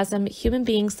 enthusiasm, human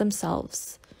beings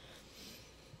themselves.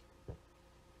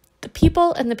 The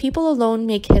people and the people alone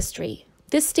make history.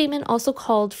 This statement also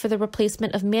called for the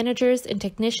replacement of managers and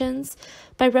technicians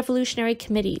by revolutionary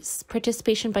committees,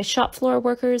 participation by shop floor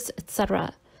workers,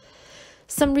 etc.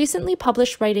 Some recently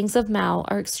published writings of Mao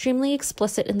are extremely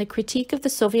explicit in the critique of the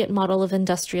Soviet model of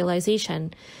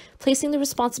industrialization, placing the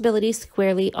responsibility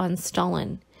squarely on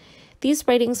Stalin. These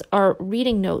writings are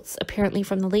reading notes, apparently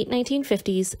from the late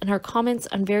 1950s, and are comments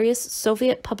on various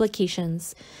Soviet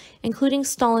publications, including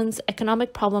Stalin's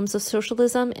Economic Problems of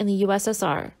Socialism in the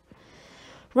USSR.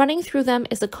 Running through them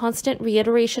is a constant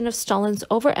reiteration of Stalin's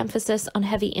overemphasis on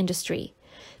heavy industry.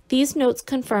 These notes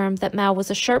confirm that Mao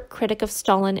was a sharp critic of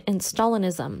Stalin and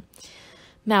Stalinism.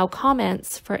 Mao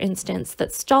comments, for instance,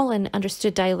 that Stalin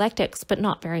understood dialectics, but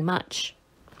not very much.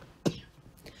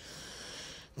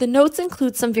 The notes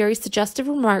include some very suggestive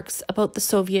remarks about the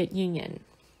Soviet Union.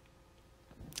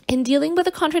 In dealing with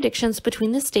the contradictions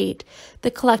between the state,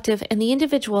 the collective, and the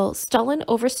individual, Stalin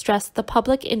overstressed the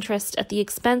public interest at the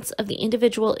expense of the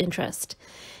individual interest,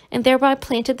 and thereby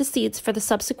planted the seeds for the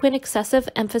subsequent excessive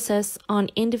emphasis on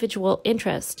individual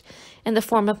interest in the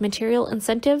form of material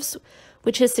incentives,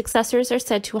 which his successors are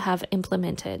said to have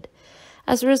implemented.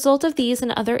 As a result of these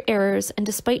and other errors, and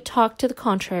despite talk to the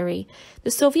contrary,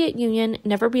 the Soviet Union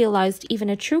never realized even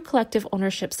a true collective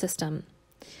ownership system.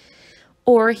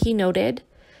 Or, he noted,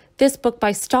 this book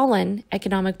by Stalin,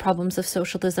 Economic Problems of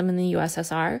Socialism in the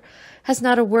USSR, has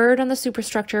not a word on the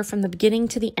superstructure from the beginning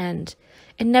to the end.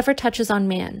 It never touches on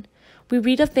man. We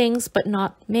read of things, but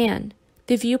not man.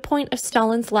 The viewpoint of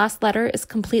Stalin's last letter is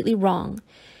completely wrong.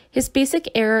 His basic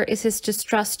error is his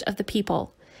distrust of the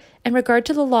people. In regard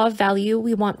to the law of value,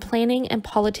 we want planning and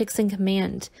politics in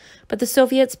command, but the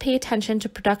Soviets pay attention to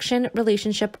production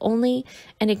relationship only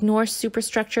and ignore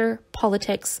superstructure,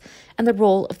 politics, and the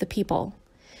role of the people.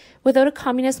 Without a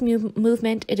communist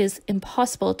movement, it is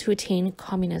impossible to attain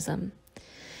communism.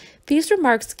 These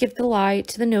remarks give the lie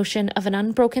to the notion of an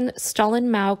unbroken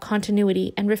Stalin-Mao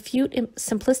continuity and refute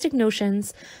simplistic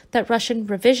notions that Russian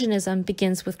revisionism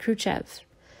begins with Khrushchev.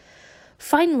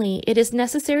 Finally, it is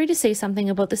necessary to say something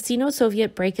about the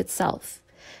Sino-Soviet break itself.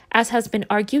 As has been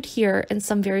argued here, in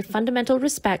some very fundamental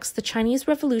respects, the Chinese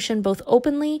Revolution both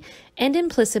openly and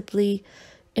implicitly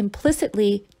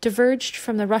diverged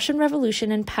from the Russian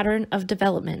Revolution in pattern of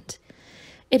development.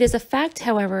 It is a fact,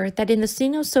 however, that in the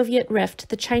Sino-Soviet rift,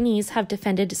 the Chinese have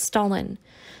defended Stalin.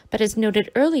 But as noted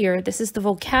earlier, this is the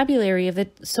vocabulary of the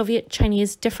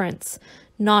Soviet-Chinese difference,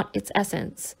 not its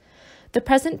essence. The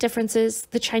present differences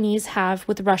the Chinese have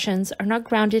with Russians are not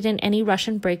grounded in any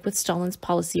Russian break with Stalin's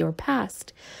policy or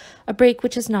past, a break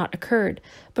which has not occurred,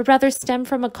 but rather stem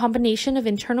from a combination of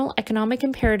internal economic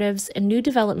imperatives and new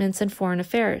developments in foreign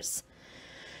affairs.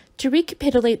 To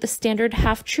recapitulate the standard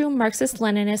half-true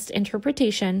Marxist-Leninist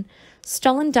interpretation,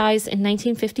 Stalin dies in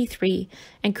 1953,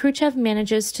 and Khrushchev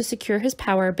manages to secure his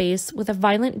power base with a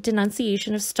violent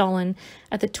denunciation of Stalin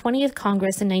at the 20th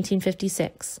Congress in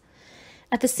 1956.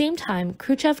 At the same time,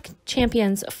 Khrushchev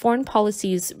champions foreign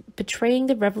policies betraying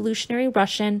the revolutionary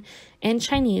Russian and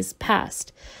Chinese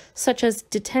past, such as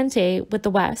detente with the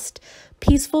West,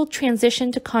 peaceful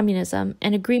transition to communism,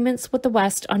 and agreements with the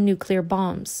West on nuclear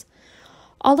bombs.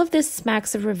 All of this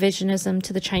smacks of revisionism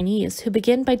to the Chinese, who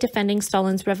begin by defending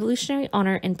Stalin's revolutionary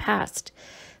honor and past,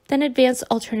 then advance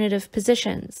alternative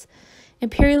positions.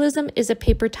 Imperialism is a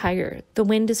paper tiger, the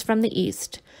wind is from the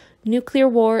east, nuclear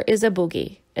war is a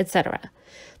bogey, etc.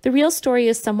 The real story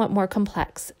is somewhat more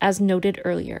complex, as noted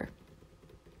earlier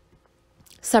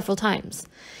several times.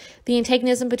 The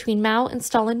antagonism between Mao and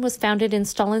Stalin was founded in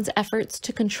Stalin's efforts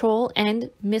to control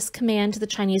and miscommand the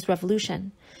Chinese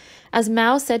Revolution. As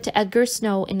Mao said to Edgar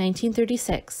Snow in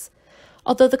 1936,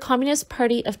 Although the Communist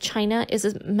Party of China is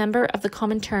a member of the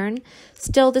Comintern,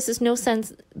 still this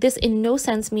in no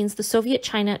sense means the Soviet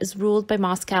China is ruled by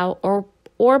Moscow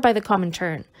or by the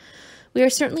Comintern. We are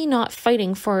certainly not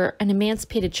fighting for an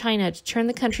emancipated China to turn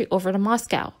the country over to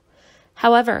Moscow.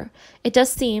 However, it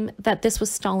does seem that this was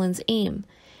Stalin's aim.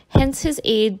 Hence his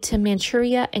aid to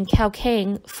Manchuria and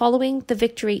Kaohsiung following the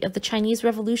victory of the Chinese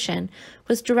Revolution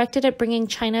was directed at bringing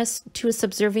China to a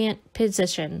subservient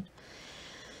position.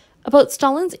 About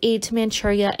Stalin's aid to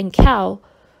Manchuria and Kao,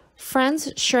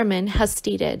 Franz Sherman has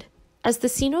stated, as the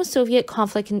Sino-Soviet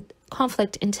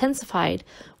conflict intensified,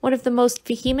 one of the most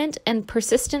vehement and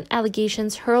persistent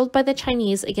allegations hurled by the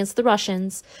Chinese against the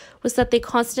Russians was that they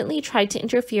constantly tried to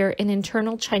interfere in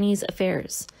internal Chinese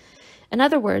affairs. In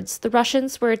other words, the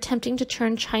Russians were attempting to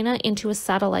turn China into a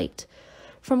satellite.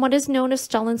 From what is known of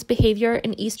Stalin's behavior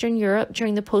in Eastern Europe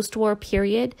during the post-war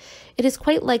period, it is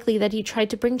quite likely that he tried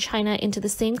to bring China into the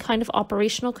same kind of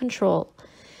operational control.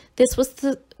 This was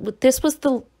the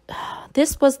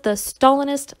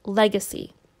Stalinist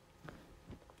legacy.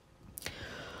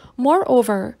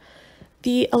 Moreover,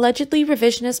 the allegedly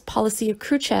revisionist policy of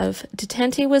Khrushchev,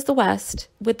 detente with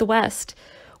the West,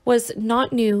 was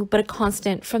not new but a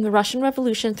constant from the Russian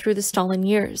Revolution through the Stalin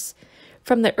years.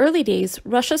 From the early days,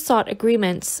 Russia sought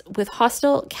agreements with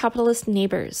hostile capitalist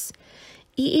neighbors.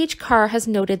 E. H. Carr has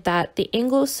noted that the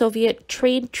Anglo-Soviet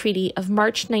Trade Treaty of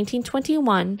March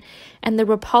 1921 and the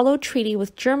Rapallo Treaty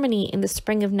with Germany in the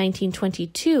spring of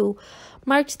 1922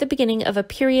 marked the beginning of a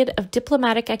period of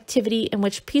diplomatic activity in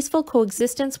which peaceful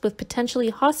coexistence with potentially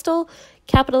hostile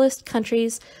capitalist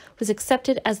countries was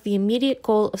accepted as the immediate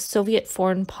goal of Soviet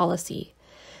foreign policy.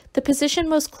 The position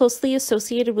most closely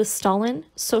associated with Stalin,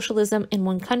 socialism in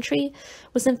one country,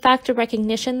 was in fact a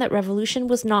recognition that revolution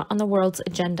was not on the world's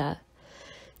agenda.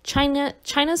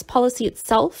 China's policy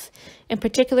itself, in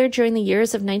particular during the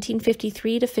years of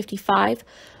 1953 to 55,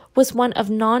 was one of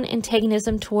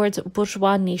non-antagonism towards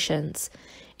bourgeois nations.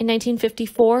 In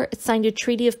 1954, it signed a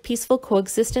treaty of peaceful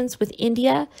coexistence with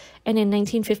India, and in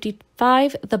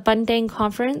 1955, the Bandung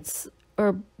Conference,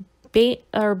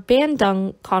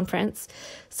 Bandung Conference,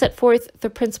 set forth the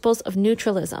principles of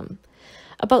neutralism.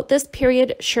 About this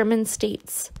period, Sherman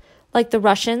states, like the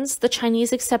Russians, the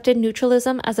Chinese accepted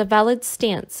neutralism as a valid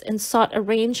stance and sought a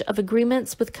range of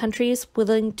agreements with countries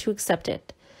willing to accept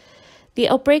it. The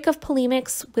outbreak of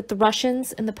polemics with the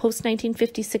Russians in the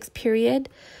post-1956 period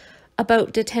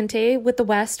about detente with the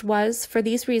West was, for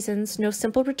these reasons, no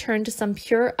simple return to some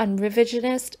pure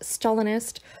unrevisionist,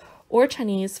 Stalinist, or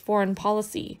Chinese foreign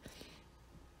policy.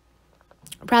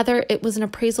 Rather, it was an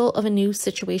appraisal of a new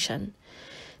situation.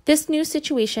 This new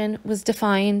situation was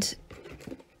defined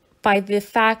by the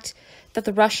fact that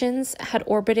the Russians had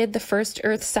orbited the first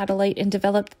Earth satellite and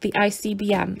developed the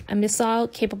ICBM, a missile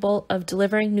capable of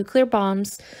delivering nuclear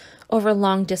bombs over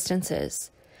long distances.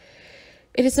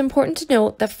 It is important to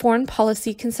note that foreign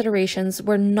policy considerations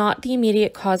were not the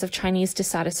immediate cause of Chinese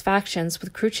dissatisfactions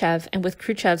with Khrushchev and with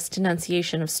Khrushchev's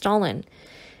denunciation of Stalin.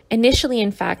 Initially,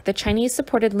 in fact, the Chinese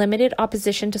supported limited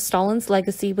opposition to Stalin's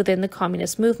legacy within the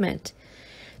communist movement.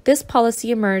 This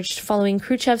policy emerged following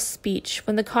Khrushchev's speech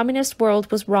when the communist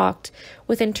world was rocked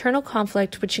with internal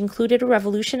conflict which included a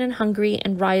revolution in Hungary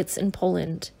and riots in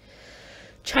Poland.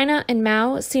 China and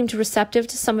Mao seemed receptive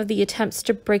to some of the attempts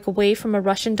to break away from a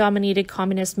Russian-dominated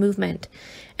communist movement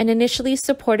and initially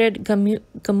supported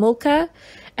Gomulka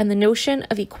and the notion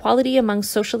of equality among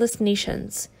socialist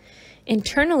nations.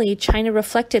 Internally, China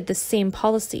reflected this same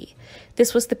policy.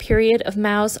 This was the period of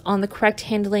Mao's on the correct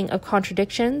handling of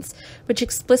contradictions, which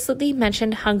explicitly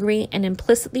mentioned Hungary and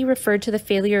implicitly referred to the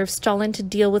failure of Stalin to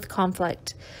deal with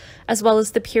conflict, as well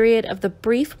as the period of the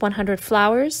brief 100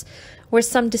 Flowers, where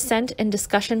some dissent and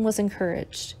discussion was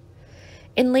encouraged.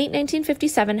 In late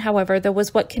 1957, however, there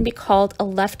was what can be called a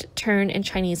left turn in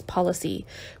Chinese policy,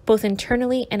 both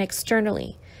internally and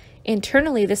externally.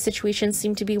 Internally, the situation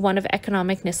seemed to be one of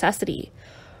economic necessity.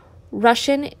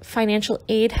 Russian financial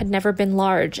aid had never been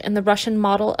large, and the Russian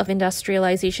model of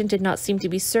industrialization did not seem to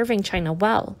be serving China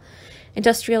well.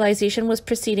 Industrialization was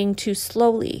proceeding too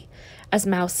slowly. As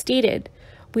Mao stated,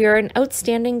 "We are an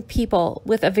outstanding people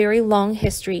with a very long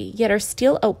history, yet our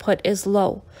steel output is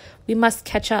low. We must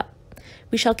catch up.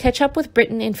 We shall catch up with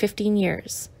Britain in 15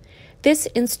 years. This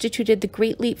instituted the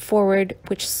Great Leap Forward,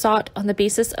 which sought, on the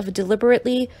basis of a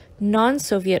deliberately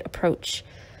non-Soviet approach,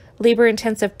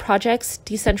 labor-intensive projects,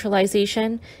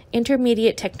 decentralization,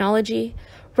 intermediate technology,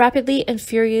 rapidly and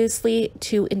furiously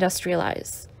to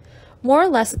industrialize. More or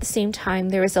less at the same time,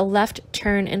 there is a left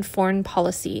turn in foreign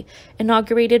policy,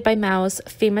 inaugurated by Mao's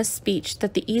famous speech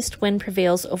that the east wind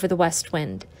prevails over the west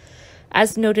wind.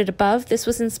 As noted above, this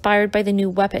was inspired by the new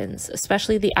weapons,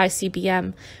 especially the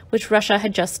ICBM, which Russia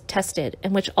had just tested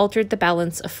and which altered the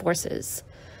balance of forces.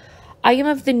 I am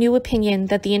of the new opinion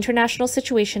that the international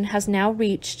situation has now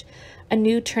reached a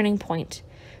new turning point.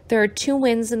 There are two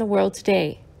winds in the world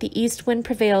today. The east wind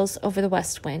prevails over the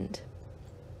west wind.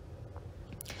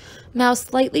 Mao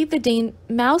slighted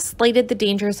the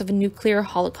dangers of a nuclear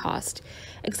holocaust,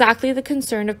 exactly the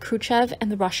concern of Khrushchev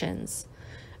and the Russians.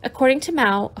 According to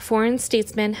Mao, a foreign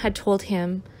statesman had told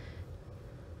him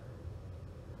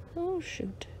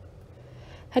that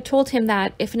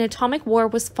if an atomic war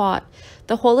was fought,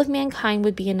 the whole of mankind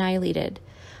would be annihilated.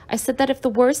 I said that if the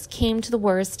worst came to the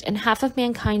worst and half of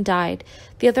mankind died,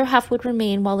 the other half would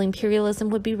remain while imperialism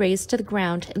would be razed to the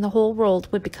ground and the whole world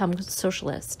would become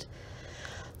socialist.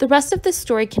 The rest of this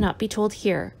story cannot be told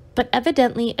here, but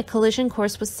evidently a collision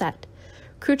course was set.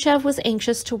 Khrushchev was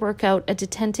anxious to work out a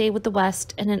detente with the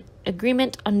West and an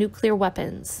agreement on nuclear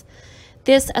weapons.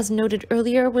 This, as noted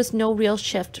earlier, was no real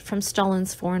shift from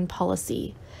Stalin's foreign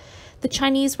policy. The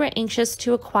Chinese were anxious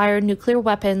to acquire nuclear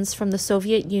weapons from the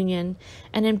Soviet Union,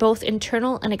 and in both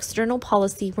internal and external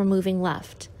policy were moving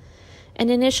left. An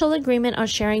initial agreement on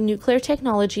sharing nuclear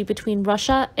technology between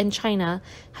Russia and China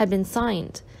had been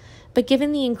signed, but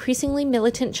given the increasingly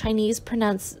militant Chinese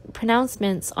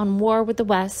pronouncements on war with the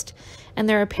West and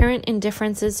their apparent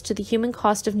indifferences to the human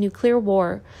cost of nuclear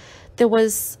war, there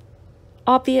was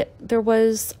obvious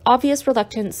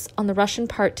reluctance on the Russian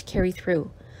part to carry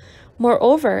through.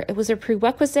 Moreover, it was a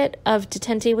prerequisite of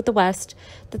detente with the West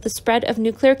that the spread of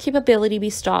nuclear capability be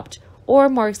stopped, or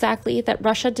more exactly, that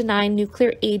Russia deny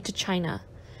nuclear aid to China.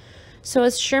 So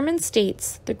as Sherman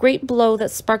states, the great blow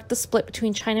that sparked the split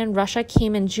between China and Russia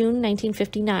came in June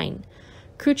 1959.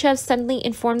 Khrushchev suddenly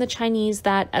informed the Chinese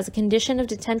that, as a condition of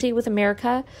detente with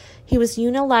America, he was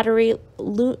unilaterally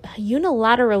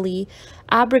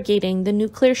abrogating the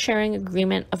nuclear sharing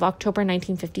agreement of October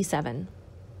 1957.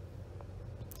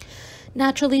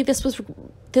 Naturally, this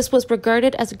was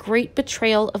regarded as a great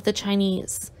betrayal of the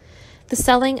Chinese, the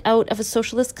selling out of a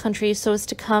socialist country so as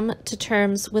to come to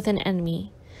terms with an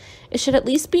enemy. It should at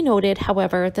least be noted,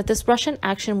 however, that this Russian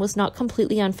action was not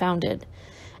completely unfounded.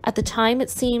 At the time, it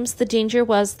seems, the danger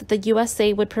was that the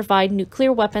USA would provide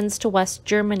nuclear weapons to West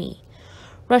Germany.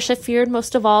 Russia feared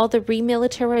most of all the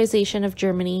remilitarization of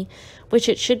Germany, which,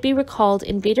 it should be recalled,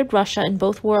 invaded Russia in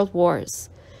both world wars.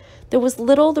 There was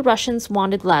little the Russians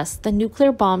wanted less than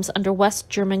nuclear bombs under West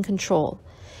German control.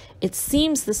 It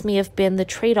seems this may have been the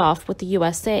trade-off with the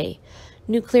USA.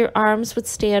 Nuclear arms would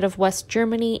stay out of West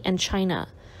Germany and China.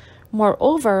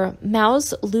 Moreover,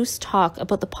 Mao's loose talk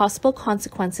about the possible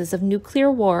consequences of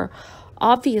nuclear war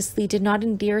obviously did not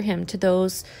endear him to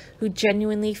those who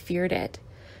genuinely feared it.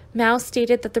 Mao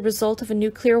stated that the result of a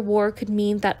nuclear war could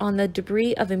mean that on the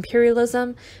debris of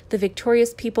imperialism, the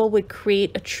victorious people would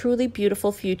create a truly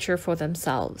beautiful future for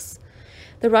themselves.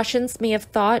 The Russians may have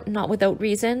thought, not without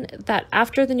reason, that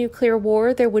after the nuclear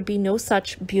war there would be no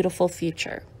such beautiful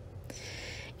future.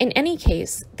 In any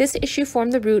case, this issue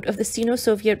formed the root of the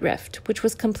Sino-Soviet rift, which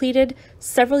was completed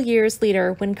several years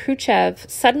later when Khrushchev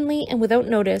suddenly and without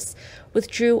notice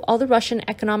withdrew all the Russian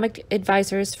economic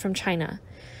advisors from China.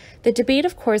 The debate,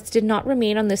 of course, did not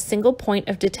remain on this single point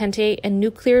of detente and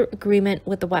nuclear agreement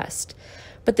with the West,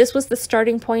 but this was the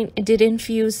starting point and did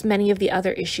infuse many of the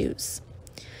other issues.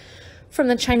 From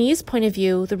the Chinese point of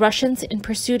view, the Russians, in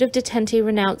pursuit of detente,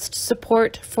 renounced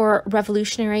support for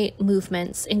revolutionary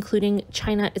movements, including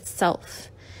China itself.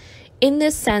 In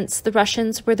this sense, the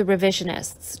Russians were the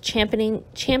revisionists,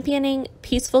 championing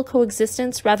peaceful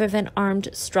coexistence rather than armed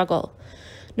struggle.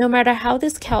 No matter how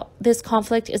this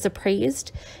conflict is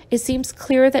appraised, it seems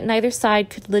clear that neither side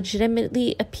could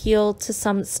legitimately appeal to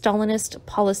some Stalinist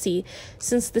policy,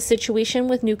 since the situation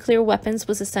with nuclear weapons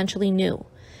was essentially new.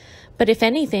 But if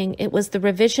anything, it was the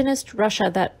revisionist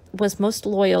Russia that was most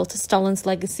loyal to Stalin's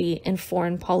legacy in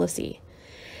foreign policy.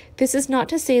 This is not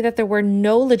to say that there were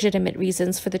no legitimate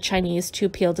reasons for the Chinese to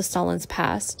appeal to Stalin's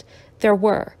past. There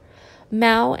were.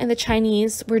 Mao and the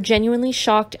Chinese were genuinely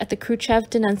shocked at the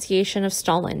Khrushchev denunciation of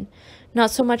Stalin,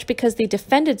 not so much because they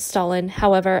defended Stalin,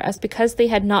 however, as because they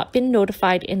had not been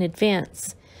notified in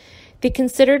advance. They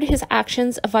considered his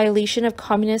actions a violation of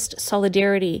communist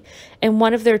solidarity, and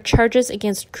one of their charges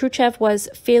against Khrushchev was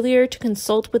failure to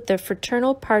consult with the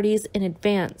fraternal parties in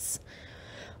advance.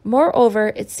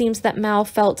 Moreover, it seems that Mao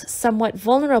felt somewhat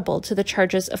vulnerable to the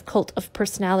charges of cult of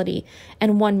personality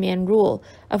and one-man rule,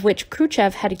 of which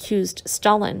Khrushchev had accused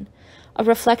Stalin. A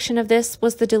reflection of this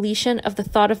was the deletion of the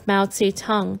thought of Mao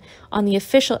Zedong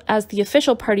as the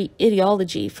official party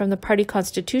ideology from the party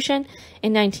constitution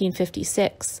in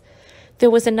 1956. There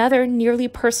was another nearly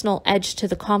personal edge to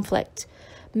the conflict.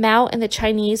 Mao and the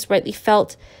Chinese rightly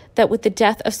felt that with the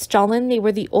death of Stalin, they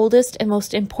were the oldest and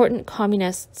most important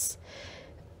communists.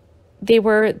 They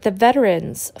were the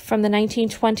veterans from the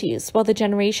 1920s, while the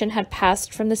generation had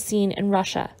passed from the scene in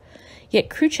Russia.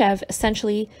 Yet Khrushchev,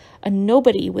 essentially a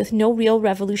nobody with no real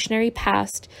revolutionary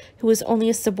past, who was only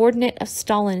a subordinate of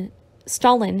Stalin,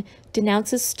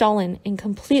 denounces Stalin and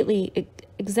completely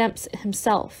exempts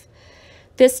himself.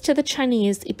 This to the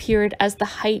Chinese appeared as the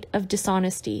height of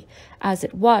dishonesty, as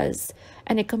it was,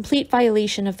 and a complete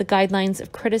violation of the guidelines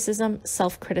of criticism,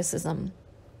 self-criticism.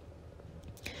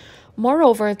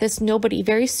 Moreover, this nobody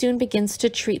very soon begins to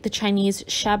treat the Chinese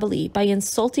shabbily by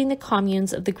insulting the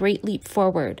communes of the Great Leap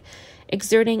Forward,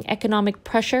 exerting economic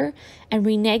pressure and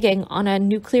reneging on a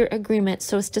nuclear agreement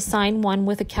so as to sign one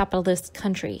with a capitalist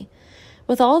country.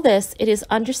 With all this, it is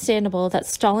understandable that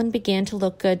Stalin began to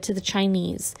look good to the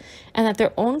Chinese, and that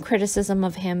their own criticism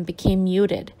of him became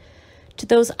muted. To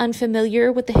those unfamiliar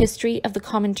with the history of the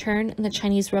Comintern and the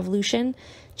Chinese Revolution,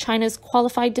 China's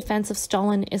qualified defense of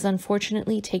Stalin is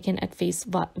unfortunately taken at face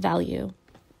value.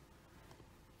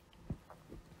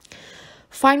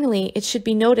 Finally, it should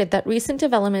be noted that recent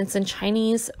developments in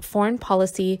Chinese foreign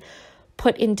policy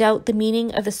put in doubt the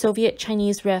meaning of the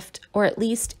Soviet-Chinese rift, or at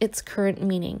least its current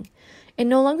meaning. It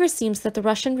no longer seems that the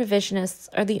Russian revisionists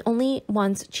are the only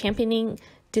ones championing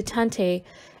détente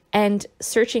and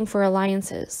searching for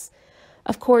alliances.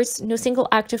 Of course, no single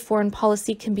act of foreign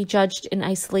policy can be judged in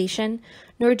isolation,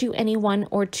 nor do any one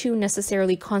or two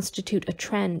necessarily constitute a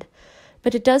trend.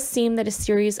 But it does seem that a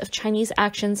series of Chinese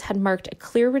actions had marked a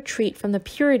clear retreat from the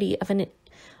purity of an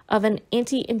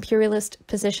anti-imperialist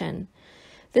position.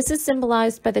 This is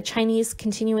symbolized by the Chinese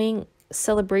continuing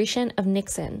celebration of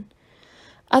Nixon.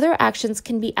 Other actions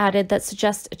can be added that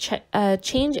suggest a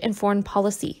change in foreign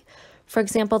policy. For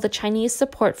example, the Chinese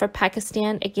support for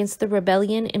Pakistan against the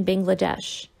rebellion in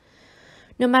Bangladesh.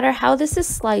 No matter how this is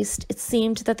sliced, it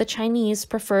seemed that the Chinese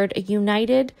preferred a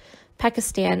united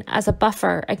Pakistan as a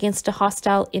buffer against a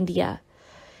hostile India.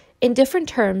 In different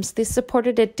terms, they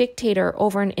supported a dictator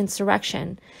over an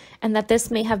insurrection, and that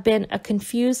this may have been a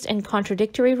confused and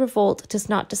contradictory revolt does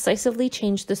not decisively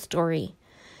change the story.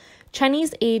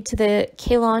 Chinese aid to the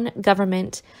Ceylon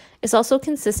government is also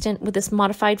consistent with this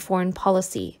modified foreign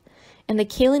policy. In the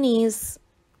Ceylonese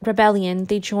rebellion,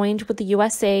 they joined with the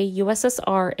USA,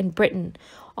 USSR, and Britain,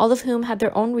 all of whom had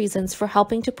their own reasons for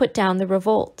helping to put down the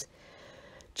revolt.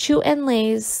 Chu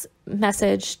Enlai's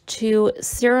message to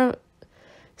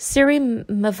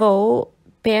Sirimivo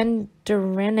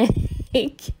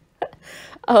Bandaranaike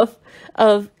of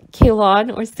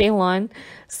Ceylon or Ceylon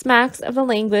smacks of the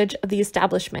language of the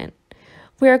establishment.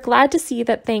 We are glad to see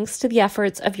that thanks to the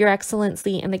efforts of Your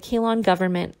Excellency and the Ceylon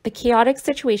government, the chaotic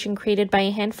situation created by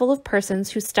a handful of persons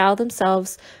who style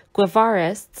themselves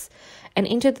Guevarists and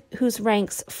into whose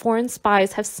ranks foreign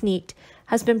spies have sneaked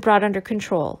has been brought under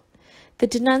control. The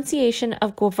denunciation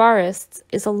of Guevarists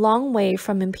is a long way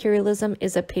from imperialism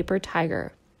is a paper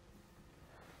tiger.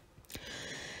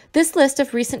 This list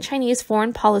of recent Chinese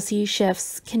foreign policy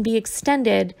shifts can be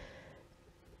extended,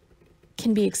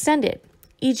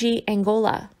 e.g.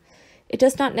 Angola. It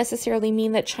does not necessarily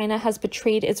mean that China has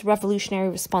betrayed its revolutionary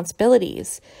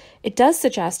responsibilities. It does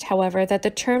suggest, however, that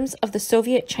the terms of the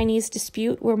Soviet-Chinese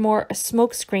dispute were more a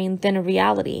smokescreen than a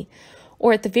reality,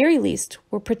 or at the very least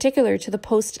were particular to the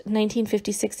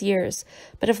post-1956 years,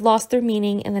 but have lost their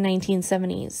meaning in the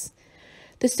 1970s.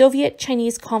 The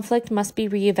Soviet-Chinese conflict must be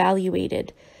reevaluated.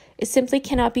 It simply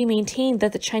cannot be maintained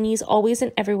that the Chinese always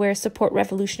and everywhere support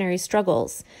revolutionary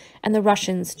struggles, and the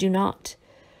Russians do not.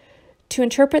 To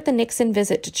interpret the Nixon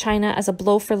visit to China as a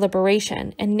blow for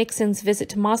liberation and Nixon's visit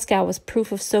to Moscow as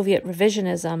proof of Soviet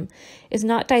revisionism is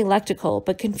not dialectical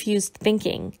but confused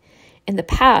thinking. In the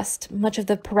past, much of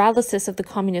the paralysis of the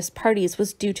Communist parties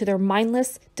was due to their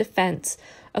mindless defense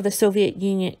of the Soviet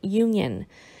Union.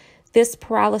 This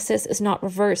paralysis is not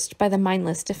reversed by the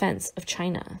mindless defense of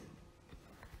China.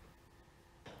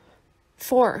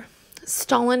 4.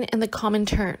 Stalin and the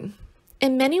Comintern.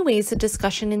 In many ways, the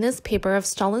discussion in this paper of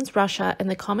Stalin's Russia and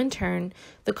the Comintern,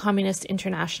 the Communist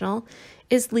International,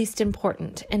 is least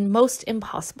important and most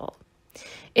impossible.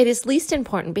 It is least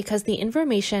important because the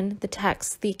information, the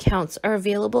texts, the accounts are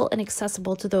available and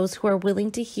accessible to those who are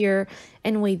willing to hear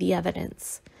and weigh the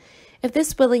evidence. If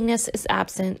this willingness is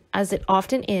absent, as it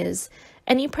often is,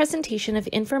 any presentation of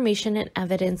information and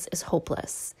evidence is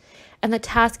hopeless, and the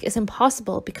task is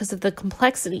impossible because of the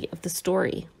complexity of the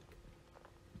story.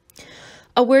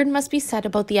 A word must be said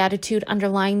about the attitude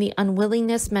underlying the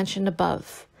unwillingness mentioned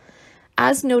above.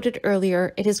 As noted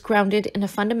earlier, it is grounded in a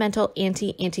fundamental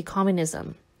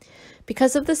anti-communism.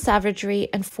 Because of the savagery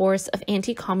and force of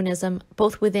anti-communism,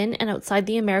 both within and outside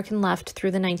the American left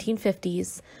through the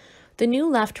 1950s, the New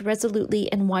Left resolutely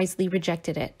and wisely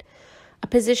rejected it, a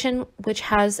position which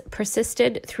has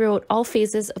persisted throughout all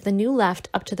phases of the New Left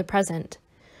up to the present.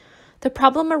 The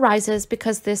problem arises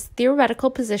because this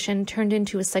theoretical position turned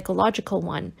into a psychological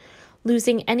one,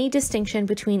 losing any distinction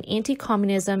between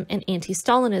anti-communism and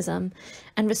anti-Stalinism,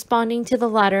 and responding to the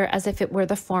latter as if it were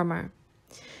the former.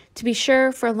 To be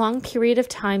sure, for a long period of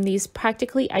time, these were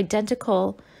practically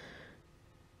identical.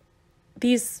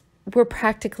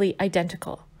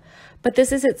 But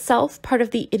this is itself part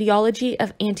of the ideology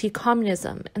of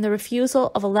anti-communism, and the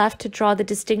refusal of a left to draw the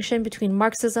distinction between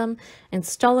Marxism and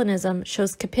Stalinism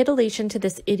shows capitulation to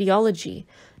this ideology,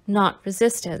 not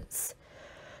resistance.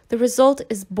 The result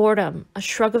is boredom, a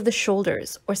shrug of the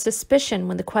shoulders, or suspicion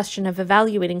when the question of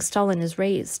evaluating Stalin is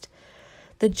raised.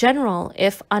 The general,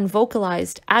 if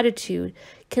unvocalized, attitude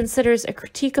considers a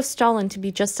critique of Stalin to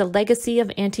be just a legacy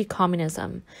of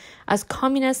anti-communism. As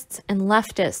communists and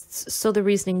leftists, so the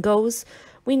reasoning goes,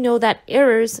 we know that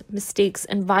errors, mistakes,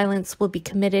 and violence will be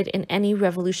committed in any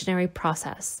revolutionary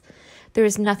process. There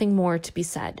is nothing more to be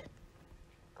said.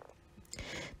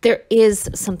 There is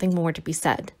something more to be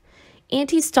said.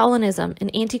 Anti-Stalinism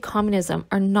and anti-communism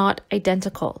are not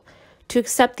identical. To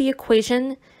accept the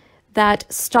equation that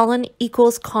Stalin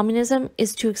equals communism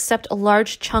is to accept a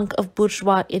large chunk of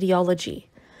bourgeois ideology.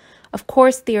 Of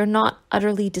course, they are not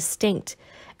utterly distinct,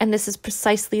 and this is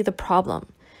precisely the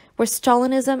problem, where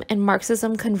Stalinism and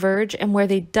Marxism converge and where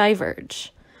they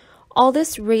diverge. All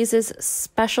this raises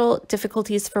special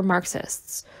difficulties for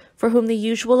Marxists, for whom the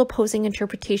usual opposing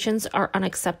interpretations are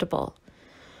unacceptable.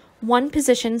 One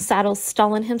position saddles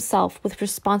Stalin himself with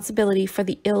responsibility for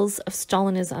the ills of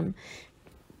Stalinism,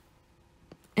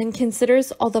 and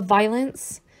considers all the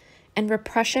violence and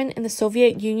repression in the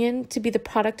Soviet Union to be the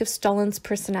product of Stalin's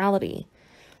personality.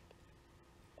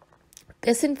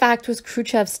 This, in fact, was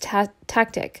Khrushchev's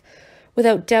tactic.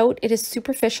 Without doubt, it is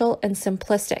superficial and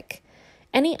simplistic.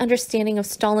 Any understanding of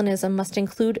Stalinism must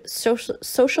include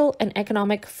social and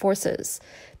economic forces,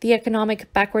 the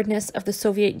economic backwardness of the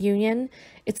Soviet Union,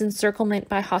 its encirclement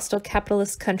by hostile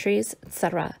capitalist countries,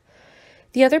 etc.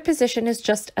 The other position is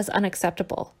just as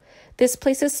unacceptable. This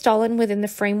places Stalin within the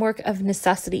framework of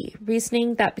necessity,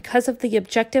 reasoning that because of the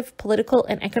objective political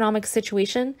and economic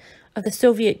situation of the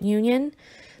Soviet Union,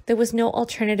 there was no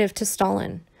alternative to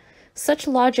Stalin. Such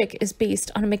logic is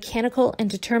based on a mechanical and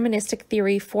deterministic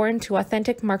theory foreign to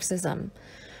authentic Marxism.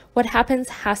 What happens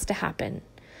has to happen.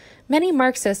 Many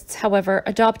Marxists, however,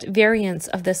 adopt variants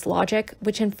of this logic,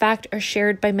 which in fact are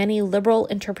shared by many liberal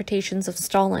interpretations of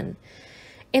Stalin.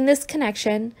 In this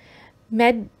connection,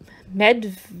 Medvedev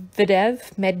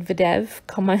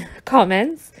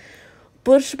comments,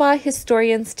 bourgeois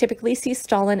historians typically see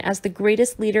Stalin as the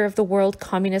greatest leader of the world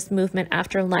communist movement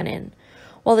after Lenin.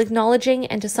 While acknowledging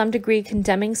and to some degree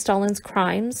condemning Stalin's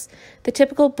crimes, the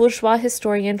typical bourgeois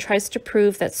historian tries to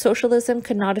prove that socialism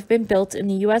could not have been built in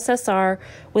the USSR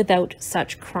without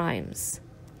such crimes.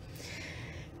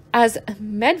 As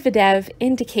Medvedev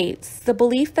indicates, the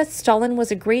belief that Stalin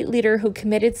was a great leader who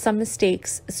committed some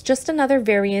mistakes is just another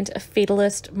variant of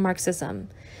fatalist Marxism.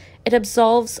 It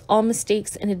absolves all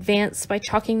mistakes in advance by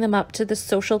chalking them up to the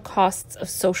social costs of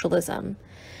socialism.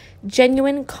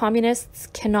 Genuine communists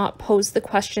cannot pose the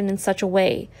question in such a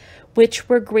way, which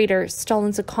were greater,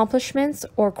 Stalin's accomplishments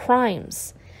or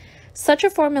crimes? Such a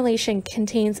formulation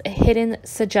contains a hidden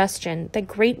suggestion that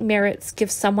great merits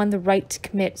give someone the right to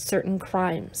commit certain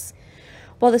crimes.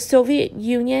 While the Soviet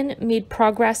Union made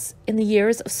progress in the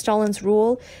years of Stalin's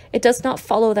rule, it does not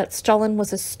follow that Stalin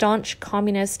was a staunch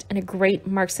communist and a great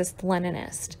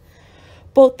Marxist-Leninist.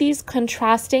 Both these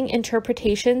contrasting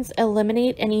interpretations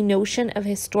eliminate any notion of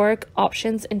historic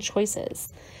options and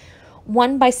choices.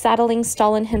 One by saddling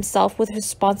Stalin himself with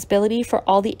responsibility for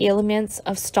all the ailments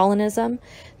of Stalinism,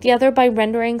 the other by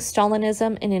rendering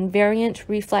Stalinism an invariant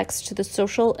reflex to the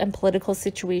social and political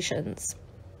situations.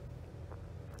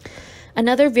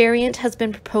 Another variant has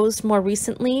been proposed more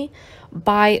recently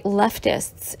by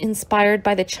leftists inspired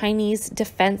by the Chinese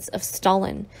defense of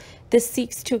Stalin. This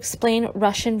seeks to explain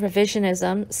Russian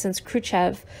revisionism since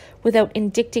Khrushchev without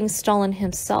indicting Stalin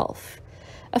himself.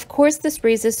 Of course, this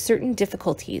raises certain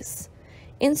difficulties.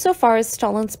 Insofar as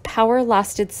Stalin's power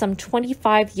lasted some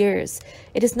 25 years,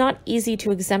 it is not easy to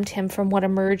exempt him from what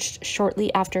emerged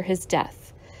shortly after his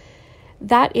death.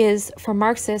 That is, for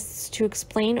Marxists to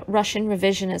explain Russian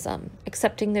revisionism,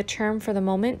 accepting the term for the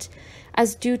moment,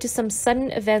 as due to some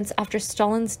sudden events after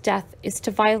Stalin's death is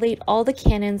to violate all the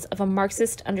canons of a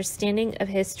Marxist understanding of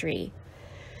history.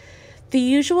 The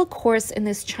usual course in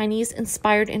this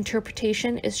Chinese-inspired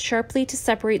interpretation is sharply to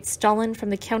separate Stalin from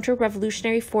the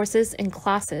counter-revolutionary forces and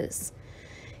classes.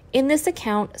 In this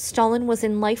account, Stalin was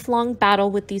in lifelong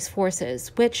battle with these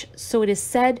forces, which, so it is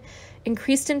said,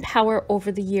 increased in power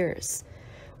over the years.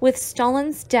 With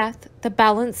Stalin's death, the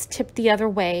balance tipped the other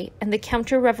way, and the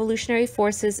counter-revolutionary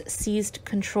forces seized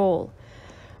control.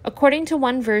 According to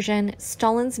one version,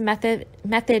 Stalin's method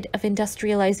of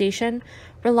industrialization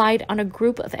relied on a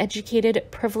group of educated,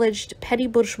 privileged, petty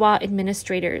bourgeois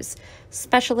administrators,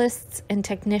 specialists, and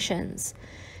technicians.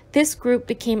 This group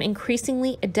became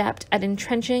increasingly adept at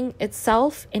entrenching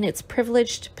itself in its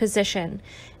privileged position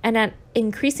and at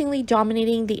increasingly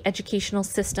dominating the educational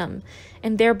system,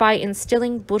 and thereby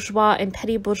instilling bourgeois and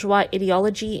petty bourgeois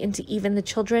ideology into even the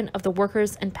children of the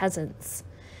workers and peasants.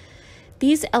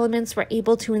 These elements were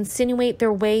able to insinuate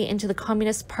their way into the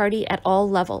Communist Party at all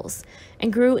levels,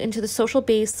 and grew into the social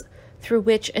base through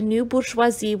which a new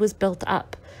bourgeoisie was built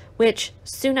up, which,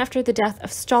 soon after the death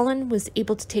of Stalin, was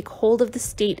able to take hold of the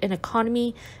state and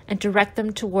economy and direct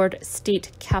them toward state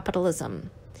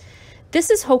capitalism. This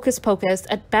is hocus pocus,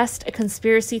 at best a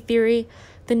conspiracy theory,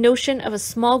 the notion of a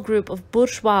small group of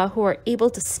bourgeois who are able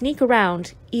to sneak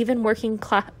around, even working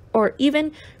class, or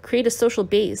even create a social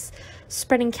base,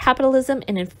 spreading capitalism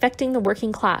and infecting the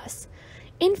working class.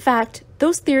 In fact,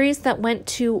 those theories that want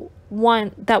to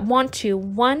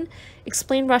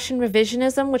explain Russian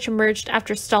revisionism, which emerged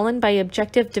after Stalin by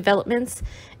objective developments,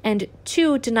 and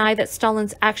 2, deny that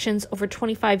Stalin's actions over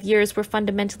 25 years were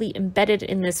fundamentally embedded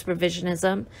in this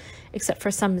revisionism, except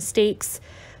for some mistakes,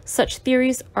 such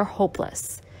theories are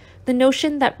hopeless. The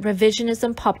notion that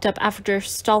revisionism popped up after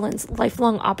Stalin's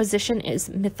lifelong opposition is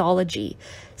mythology,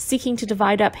 seeking to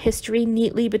divide up history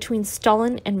neatly between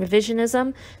Stalin and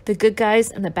revisionism, the good guys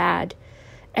and the bad.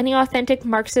 Any authentic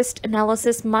Marxist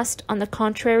analysis must, on the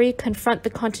contrary, confront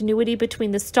the continuity between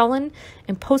the Stalin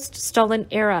and post-Stalin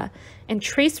era and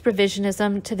trace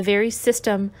revisionism to the very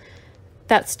system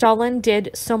that Stalin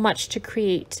did so much to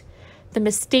create. The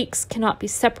mistakes cannot be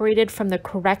separated from the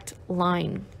correct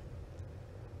line.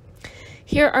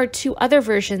 Here are 2 other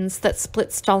versions that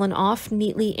split Stalin off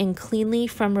neatly and cleanly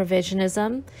from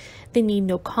revisionism. They need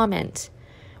no comment.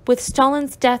 With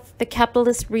Stalin's death, the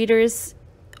capitalist rotors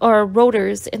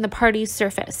in the party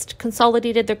surfaced,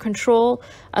 consolidated their control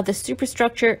of the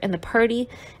superstructure in the party,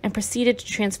 and proceeded to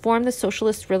transform the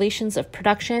socialist relations of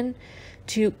production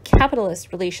to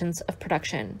capitalist relations of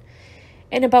production.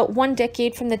 In about 1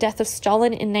 decade from the death of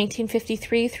Stalin in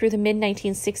 1953 through the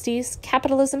mid-1960s,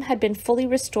 capitalism had been fully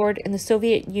restored in the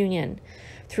Soviet Union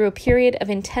through a period of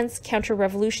intense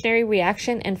counter-revolutionary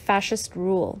reaction and fascist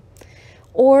rule.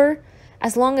 Or,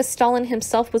 as long as Stalin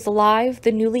himself was alive,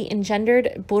 the newly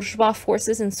engendered bourgeois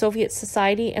forces in Soviet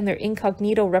society and their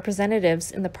incognito representatives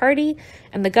in the party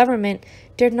and the government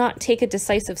dared not take a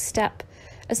decisive step.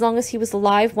 As long as he was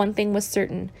alive, one thing was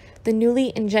certain. The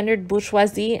newly engendered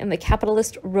bourgeoisie and the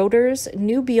capitalist rotors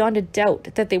knew beyond a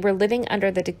doubt that they were living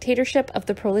under the dictatorship of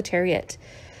the proletariat.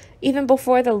 Even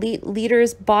before the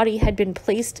leader's body had been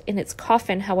placed in its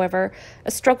coffin, however,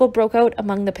 a struggle broke out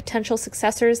among the potential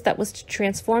successors that was to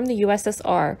transform the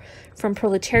USSR from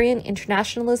proletarian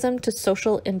internationalism to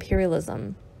social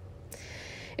imperialism.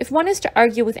 If one is to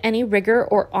argue with any rigor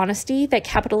or honesty that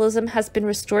capitalism has been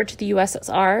restored to the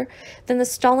USSR, then the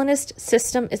Stalinist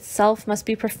system itself must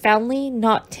be profoundly,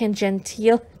 not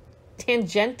tangentially,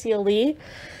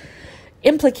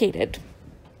 implicated.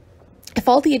 If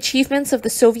all the achievements of the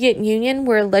Soviet Union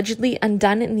were allegedly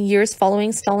undone in the years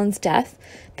following Stalin's death,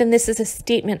 then this is a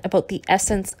statement about the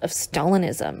essence of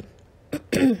Stalinism.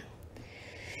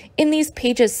 In these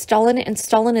pages, Stalin and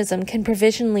Stalinism can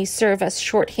provisionally serve as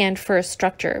shorthand for a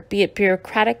structure, be it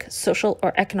bureaucratic, social,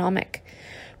 or economic.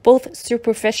 Both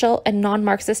superficial and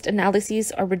non-Marxist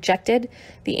analyses are rejected.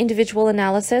 The individual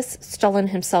analysis, Stalin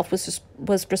himself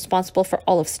was responsible for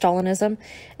all of Stalinism,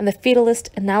 and the fatalist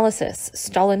analysis,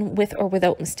 Stalin with or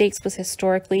without mistakes, was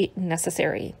historically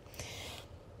necessary.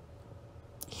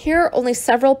 Here, only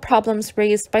several problems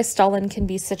raised by Stalin can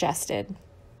be suggested.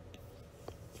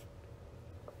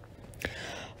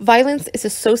 Violence is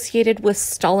associated with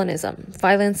Stalinism,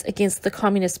 violence against the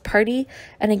Communist Party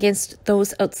and against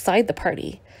those outside the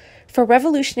party. For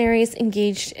revolutionaries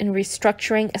engaged in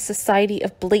restructuring a society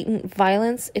of blatant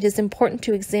violence, it is important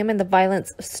to examine the violence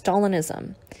of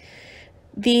Stalinism.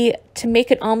 The "to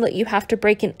make an omelet you have to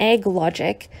break an egg"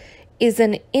 logic is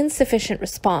an insufficient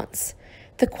response.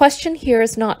 The question here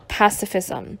is not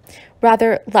pacifism.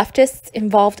 Rather, leftists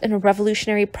involved in a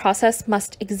revolutionary process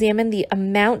must examine the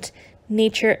amount,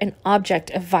 nature, and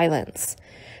object of violence.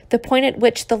 The point at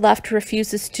which the left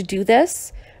refuses to do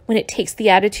this, when it takes the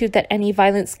attitude that any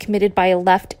violence committed by a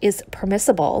left is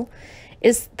permissible,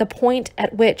 is the point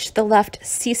at which the left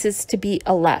ceases to be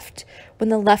a left, when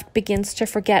the left begins to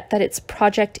forget that its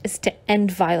project is to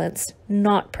end violence,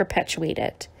 not perpetuate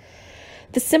it.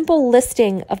 The simple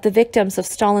listing of the victims of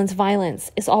Stalin's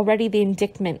violence is already the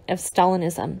indictment of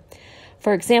Stalinism.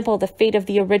 For example, the fate of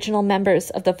the original members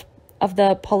of the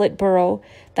Politburo,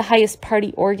 the highest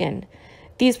party organ.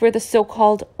 These were the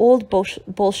so-called old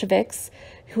Bolsheviks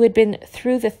who had been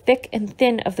through the thick and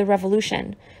thin of the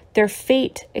revolution. Their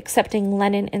fate, excepting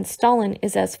Lenin and Stalin,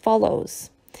 is as follows.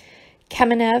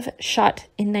 Kamenev, shot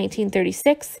in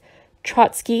 1936,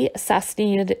 Trotsky,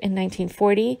 assassinated in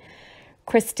 1940,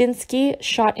 Kristinsky,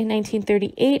 shot in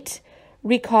 1938,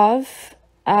 Rykov,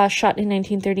 shot in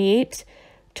 1938,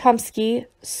 Tomsky,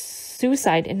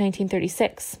 suicide in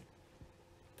 1936.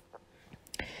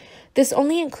 This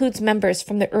only includes members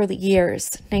from the early years,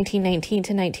 1919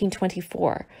 to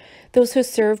 1924, those who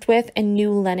served with and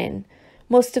knew Lenin.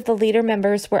 Most of the later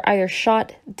members were either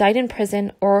shot, died in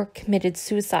prison, or committed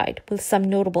suicide, with some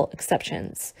notable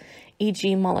exceptions,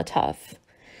 e.g. Molotov.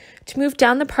 To move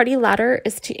down the party ladder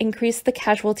is to increase the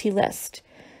casualty list.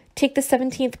 Take the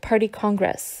 17th Party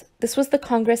Congress. This was the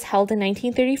Congress held in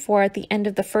 1934 at the end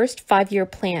of the first 5-year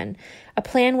plan, a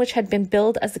plan which had been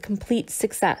billed as a complete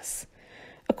success.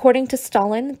 According to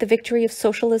Stalin, the victory of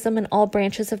socialism in all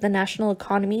branches of the national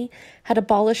economy had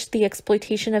abolished the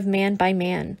exploitation of man by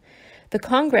man. The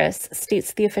Congress,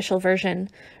 states the official version,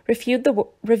 reviewed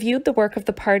the work of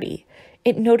the party.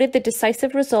 It noted the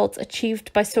decisive results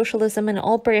achieved by socialism in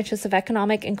all branches of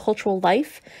economic and cultural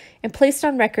life, and placed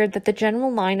on record that the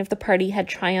general line of the party had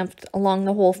triumphed along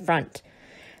the whole front.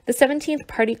 The 17th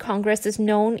Party Congress is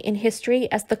known in history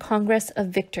as the Congress of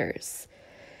Victors.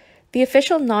 The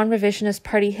official non-revisionist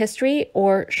party history,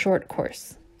 or short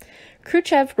course.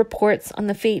 Khrushchev reports on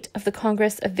the fate of the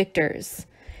Congress of Victors.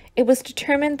 It was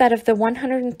determined that of the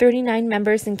 139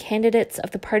 members and candidates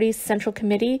of the party's Central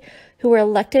Committee who were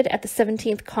elected at the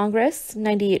 17th Congress,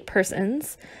 98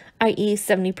 persons, i.e.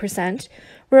 70%,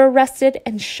 were arrested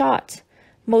and shot,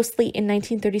 mostly in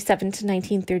 1937 to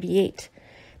 1938.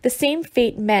 The same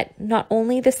fate met not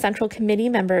only the Central Committee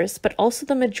members, but also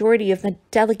the majority of the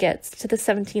delegates to the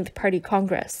 17th Party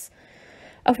Congress.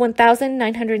 Of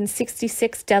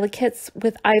 1,966 delegates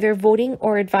with either voting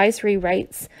or advisory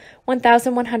rights,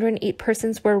 1,108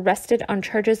 persons were arrested on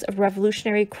charges of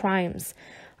revolutionary crimes,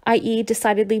 i.e.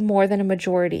 decidedly more than a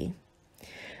majority.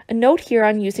 A note here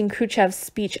on using Khrushchev's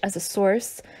speech as a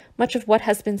source: much of what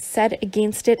has been said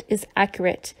against it is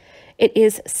accurate. It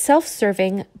is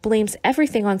self-serving, blames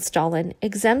everything on Stalin,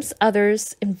 exempts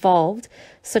others involved,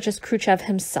 such as Khrushchev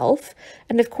himself,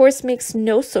 and of course makes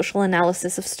no social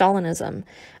analysis of Stalinism.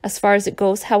 As far as it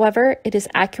goes, however, it is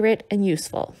accurate and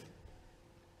useful.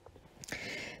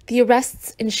 The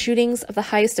arrests and shootings of the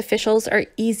highest officials are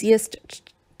easiest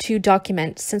to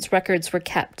document since records were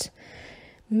kept.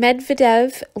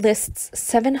 Medvedev lists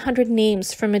 700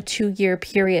 names from a 2-year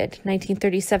period,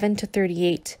 1937 to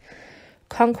 38.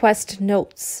 Conquest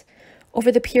notes.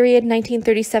 Over the period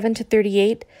 1937 to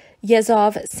 38,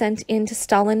 Yezhov sent in to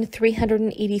Stalin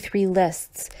 383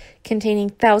 lists, containing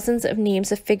thousands of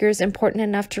names of figures important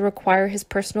enough to require his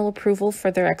personal approval for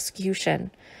their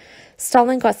execution.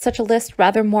 Stalin got such a list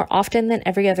rather more often than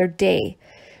every other day.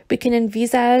 We can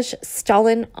envisage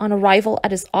Stalin on arrival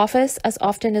at his office as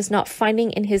often as not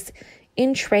finding in his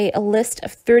in-tray a list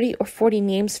of 30 or 40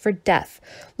 names for death,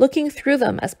 looking through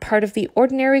them as part of the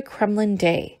ordinary Kremlin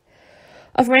day.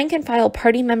 Of rank-and-file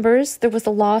party members, there was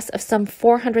a loss of some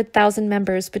 400,000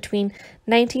 members between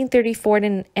 1934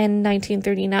 and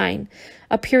 1939,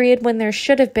 a period when there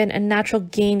should have been a natural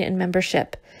gain in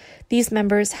membership. These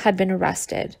members had been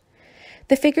arrested.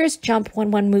 The figures jump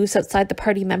when one moves outside the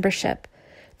party membership.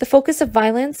 The focus of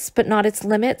violence, but not its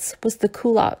limits, was the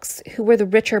kulaks, who were the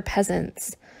richer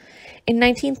peasants. In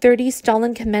 1930,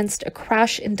 Stalin commenced a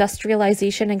crash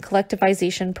industrialization and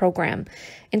collectivization program,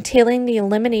 entailing the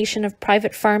elimination of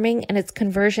private farming and its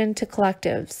conversion to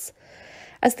collectives.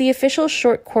 As the official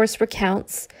short course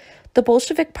recounts, the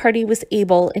Bolshevik Party was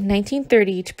able in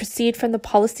 1930 to proceed from the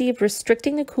policy of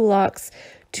restricting the kulaks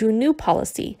to a new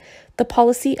policy, the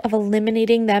policy of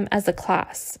eliminating them as a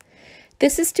class.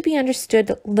 This is to be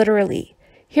understood literally.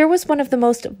 Here was one of the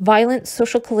most violent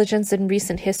social collisions in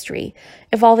recent history,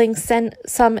 involving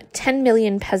some 10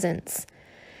 million peasants.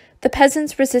 The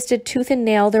peasants resisted tooth and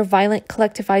nail their violent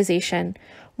collectivization.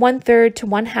 1/3 to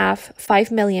 1/2,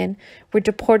 5 million, were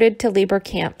deported to labor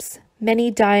camps, many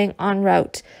dying en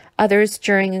route, others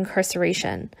during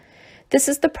incarceration. This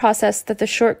is the process that the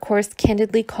short course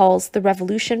candidly calls the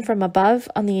revolution from above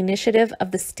on the initiative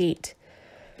of the state.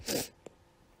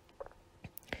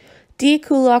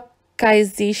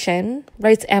 Dekulakization,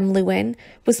 writes M. Lewin,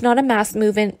 was not a mass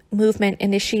movement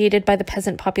initiated by the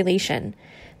peasant population.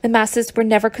 The masses were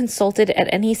never consulted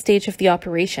at any stage of the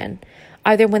operation,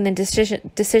 either when the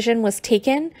decision was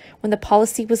taken, when the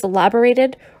policy was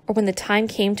elaborated, or when the time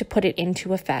came to put it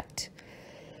into effect.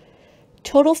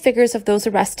 Total figures of those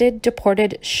arrested,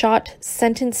 deported, shot,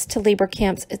 sentenced to labor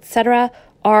camps, etc.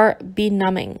 are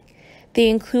benumbing. They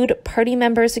include party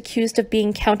members accused of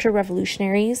being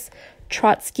counter-revolutionaries,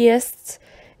 Trotskyists,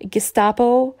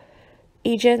 Gestapo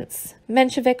agents,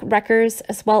 Menshevik wreckers,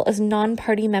 as well as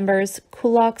non-party members,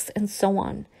 kulaks, and so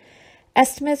on.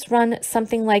 Estimates run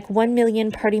something like 1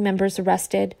 million party members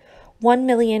arrested, 1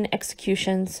 million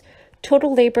executions,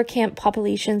 total labor camp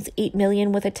populations 8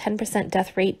 million with a 10%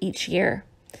 death rate each year.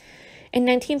 In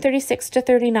 1936 to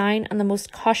 39, on the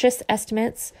most cautious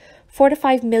estimates, 4 to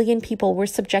 5 million people were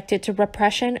subjected to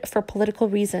repression for political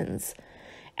reasons.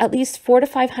 At least 400,000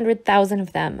 to 500,000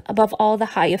 of them, above all the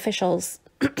high officials,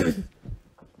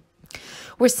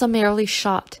 were summarily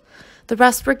shot. The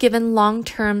rest were given long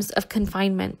terms of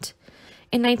confinement.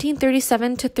 In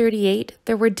 1937 to 38,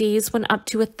 there were days when up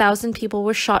to 1,000 people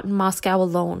were shot in Moscow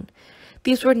alone.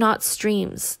 These were not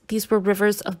streams. These were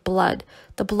rivers of blood,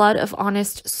 the blood of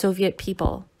honest Soviet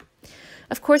people.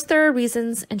 Of course, there are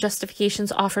reasons and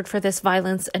justifications offered for this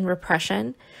violence and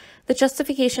repression. The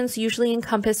justifications usually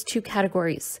encompass two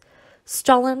categories.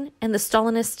 Stalin and the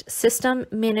Stalinist system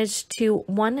managed to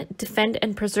 1. Defend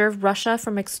and preserve Russia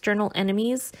from external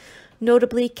enemies,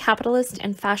 notably capitalist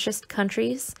and fascist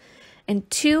countries, and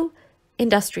 2.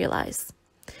 Industrialize.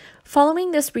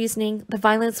 Following this reasoning, the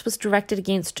violence was directed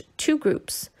against two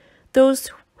groups, those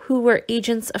who were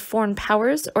agents of foreign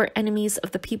powers or enemies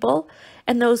of the people,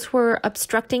 and those who were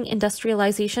obstructing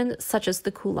industrialization, such as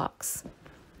the kulaks.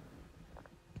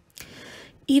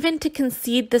 Even to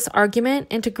concede this argument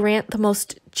and to grant the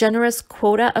most generous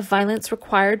quota of violence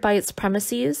required by its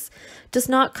premises does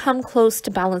not come close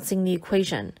to balancing the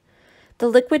equation. The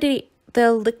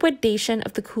liquidation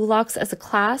of the kulaks as a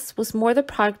class was more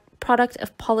the product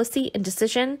of policy and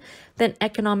decision than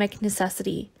economic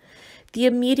necessity. The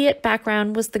immediate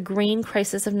background was the grain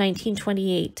crisis of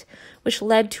 1928, which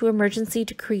led to emergency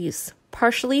decrees,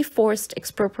 partially forced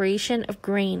expropriation of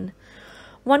grain.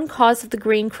 One cause of the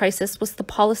grain crisis was the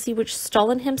policy which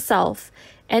Stalin himself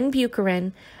and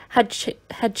Bukharin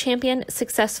had championed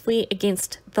successfully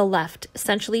against the left,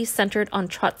 essentially centered on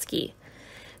Trotsky.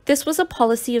 This was a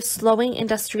policy of slowing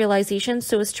industrialization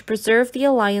so as to preserve the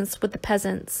alliance with the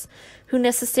peasants, who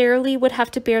necessarily would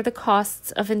have to bear the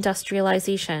costs of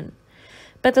industrialization.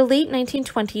 By the late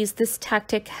 1920s, this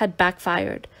tactic had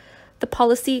backfired. The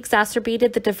policy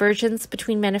exacerbated the divergence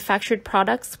between manufactured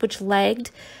products, which lagged,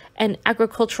 and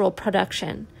agricultural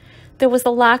production. There was a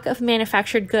lack of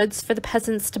manufactured goods for the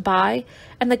peasants to buy,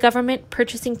 and the government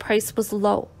purchasing price was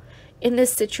low. In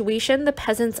this situation, the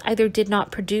peasants either did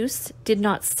not produce, did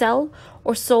not sell,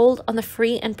 or sold on the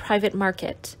free and private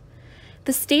market.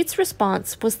 The state's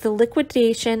response was the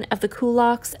liquidation of the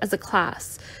kulaks as a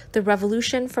class, the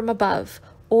revolution from above,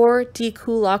 or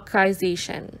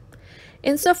dekulakization.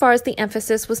 Insofar as the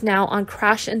emphasis was now on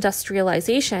crash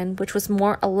industrialization, which was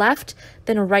more a left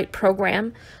than a right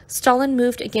program, Stalin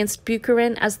moved against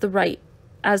Bukharin as the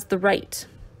right.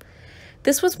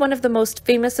 This was one of the most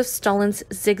famous of Stalin's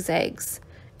zigzags.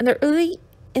 In the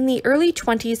early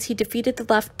 20s, he defeated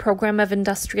the left program of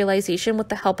industrialization with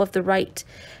the help of the right,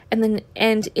 and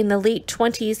in the late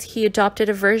 20s, he adopted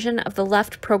a version of the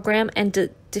left program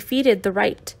and defeated the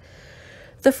right.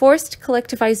 The forced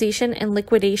collectivization and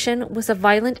liquidation was a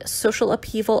violent social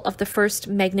upheaval of the first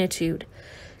magnitude.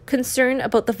 Concern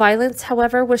about the violence,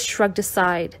 however, was shrugged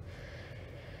aside.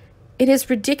 It is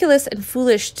ridiculous and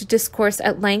foolish to discourse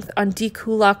at length on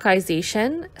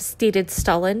dekulakization, stated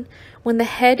Stalin. When the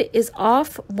head is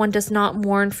off, one does not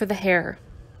mourn for the hair.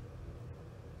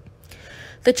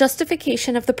 The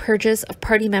justification of the purges of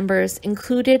party members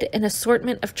included an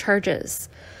assortment of charges.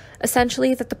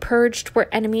 Essentially, that the purged were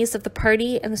enemies of the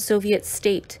party and the Soviet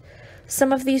state.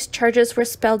 Some of these charges were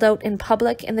spelled out in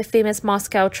public in the famous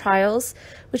Moscow trials,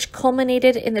 which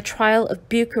culminated in the trial of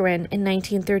Bukharin in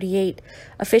 1938,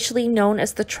 officially known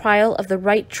as the trial of the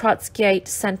Right Trotskyite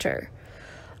Center.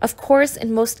 Of course,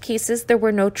 in most cases, there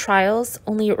were no trials,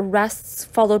 only arrests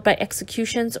followed by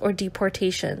executions or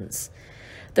deportations.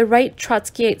 The Right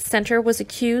Trotskyite Center was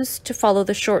accused, to follow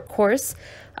the short course,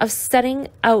 of setting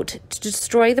out to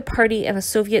destroy the party and the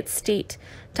Soviet state,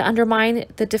 to undermine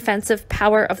the defensive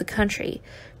power of the country,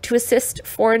 to assist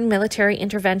foreign military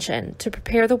intervention, to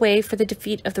prepare the way for the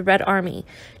defeat of the Red Army,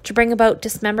 to bring about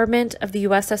dismemberment of the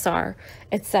USSR,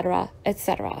 etc.,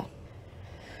 etc.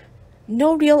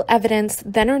 No real evidence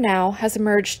then or now has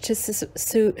emerged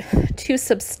to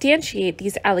substantiate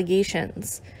these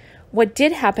allegations. What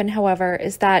did happen, however,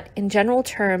 is that, in general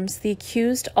terms, the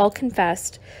accused all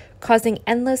confessed, causing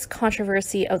endless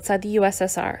controversy outside the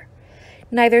USSR.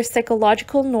 Neither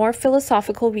psychological nor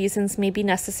philosophical reasons may be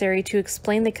necessary to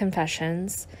explain the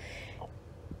confessions.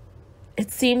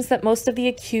 It seems that most of the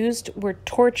accused were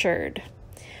tortured,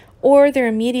 or their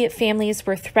immediate families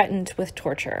were threatened with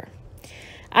torture.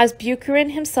 As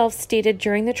Bucharin himself stated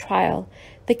during the trial,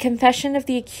 the confession of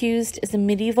the accused is a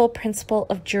medieval principle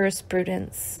of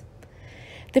jurisprudence.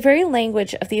 The very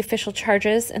language of the official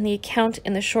charges and the account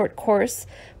in the short course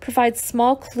provides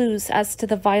small clues as to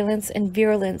the violence and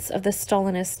virulence of the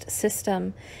Stalinist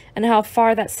system and how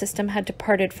far that system had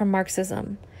departed from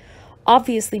Marxism.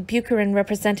 Obviously, Bucharin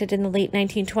represented in the late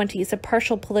 1920s a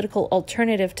partial political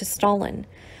alternative to Stalin.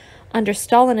 Under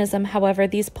Stalinism, however,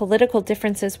 these political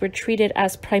differences were treated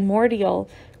as primordial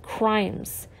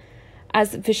crimes.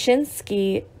 As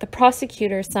Vyshinsky, the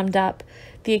prosecutor, summed up,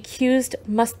 the accused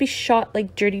must be shot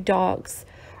like dirty dogs.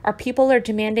 Our people are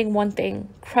demanding one thing: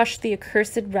 crush the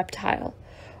accursed reptile.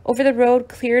 Over the road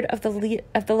cleared of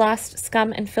the last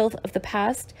scum and filth of the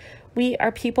past, we,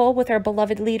 our people, with our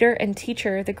beloved leader and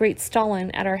teacher, the great Stalin,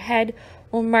 at our head,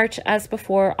 will march as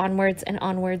before onwards and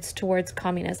onwards towards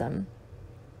communism.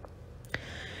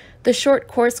 The short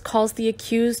course calls the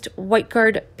accused white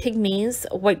guard pygmies,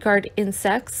 white guard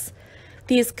insects,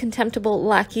 these contemptible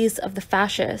lackeys of the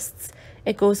fascists.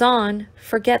 It goes on,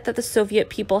 forget that the Soviet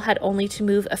people had only to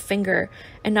move a finger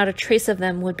and not a trace of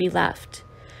them would be left.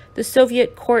 The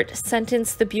Soviet court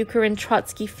sentenced the Bucharin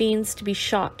Trotsky fiends to be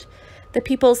shot. The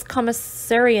People's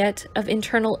Commissariat of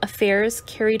Internal Affairs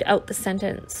carried out the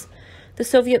sentence. The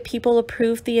Soviet people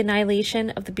approved the annihilation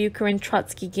of the Bucharin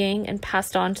Trotsky gang and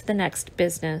passed on to the next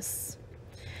business.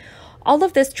 All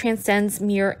of this transcends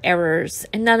mere errors,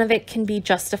 and none of it can be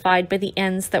justified by the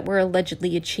ends that were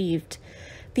allegedly achieved: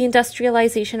 the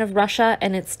industrialization of Russia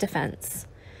and its defense.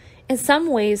 In some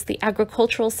ways, the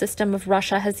agricultural system of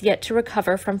Russia has yet to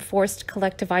recover from forced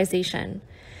collectivization.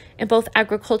 In both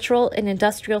agricultural and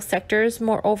industrial sectors,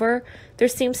 moreover, there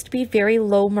seems to be very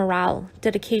low morale,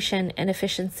 dedication, and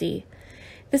efficiency.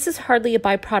 This is hardly a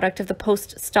byproduct of the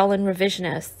post-Stalin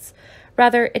revisionists.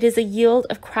 Rather, it is a yield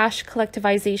of crash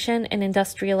collectivization and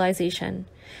industrialization.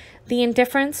 The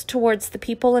indifference towards the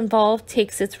people involved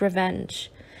takes its revenge.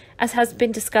 As has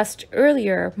been discussed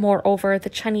earlier, moreover, the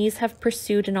Chinese have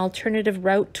pursued an alternative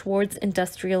route towards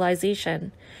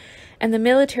industrialization, and the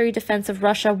military defense of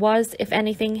Russia was, if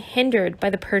anything, hindered by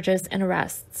the purges and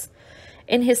arrests.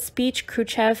 In his speech,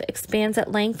 Khrushchev expands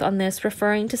at length on this,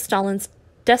 referring to Stalin's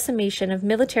decimation of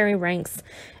military ranks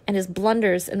and his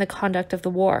blunders in the conduct of the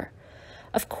war.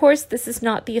 Of course, this is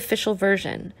not the official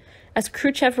version. As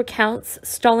Khrushchev recounts,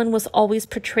 Stalin was always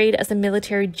portrayed as a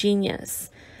military genius.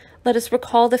 Let us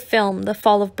recall the film, The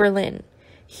Fall of Berlin.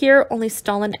 Here only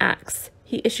Stalin acts.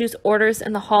 He issues orders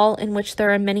in the hall in which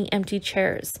there are many empty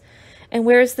chairs. And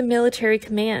where is the military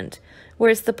command? Where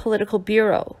is the political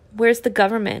bureau? Where is the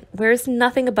government? Where is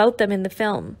nothing about them in the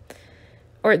film?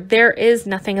 Or there is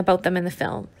nothing about them in the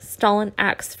film. Stalin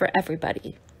acts for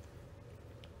everybody.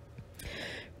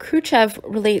 Khrushchev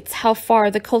relates how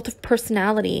far the cult of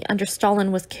personality under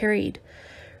Stalin was carried.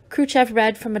 Khrushchev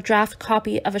read from a draft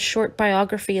copy of a short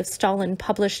biography of Stalin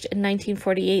published in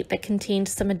 1948 that contained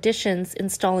some additions in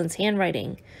Stalin's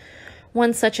handwriting.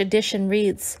 One such addition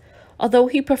reads, "Although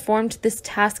he performed this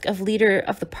task of leader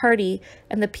of the party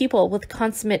and the people with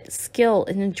consummate skill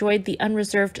and enjoyed the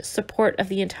unreserved support of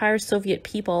the entire Soviet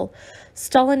people,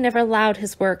 Stalin never allowed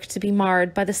his work to be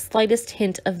marred by the slightest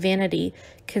hint of vanity,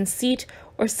 conceit,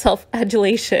 or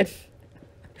self-adulation."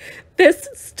 This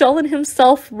Stalin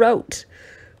himself wrote.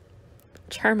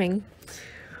 Charming.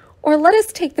 Or let us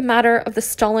take the matter of the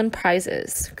Stalin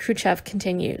prizes, Khrushchev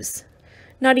continues.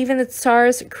 Not even the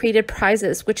Tsars created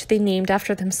prizes which they named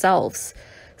after themselves.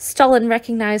 Stalin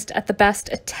recognized at the best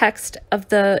a text of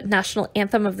the national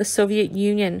anthem of the Soviet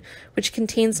Union, which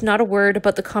contains not a word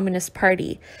about the Communist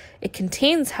Party. It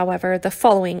contains, however, the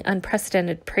following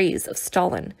unprecedented praise of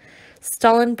Stalin.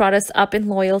 Stalin brought us up in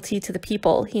loyalty to the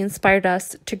people. He inspired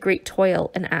us to great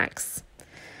toil and acts.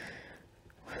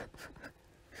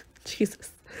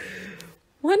 Jesus.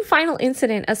 One final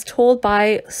incident, as told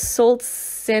by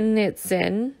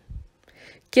Solzhenitsyn,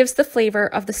 gives the flavor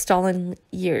of the Stalin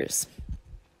years.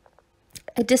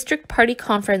 A district party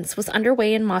conference was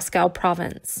underway in Moscow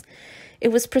province.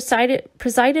 It was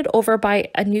presided over by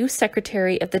a new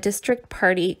secretary of the district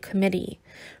party committee,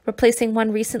 replacing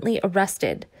one recently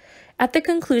arrested. At the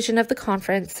conclusion of the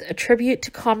conference, a tribute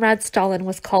to Comrade Stalin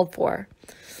was called for.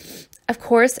 Of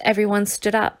course, everyone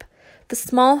stood up. The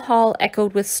small hall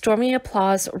echoed with stormy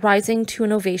applause rising to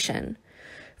an ovation.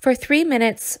 For 3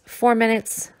 minutes, 4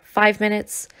 minutes, 5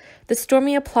 minutes, the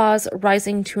stormy applause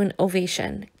rising to an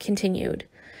ovation continued.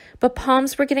 But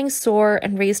palms were getting sore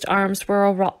and raised arms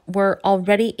were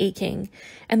already aching,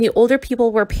 and the older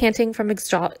people were panting from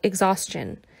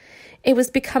exhaustion. It was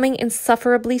becoming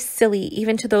insufferably silly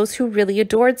even to those who really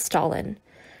adored Stalin.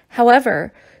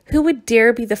 However, who would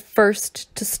dare be the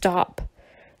first to stop?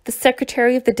 The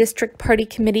secretary of the district party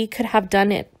committee could have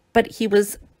done it, but he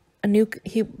was a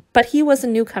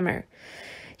newcomer.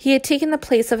 He had taken the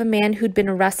place of a man who'd been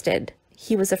arrested.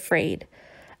 He was afraid.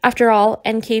 After all,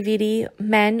 NKVD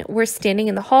men were standing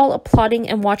in the hall applauding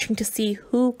and watching to see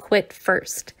who quit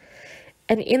first.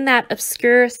 And in that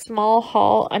obscure small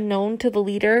hall unknown to the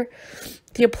leader,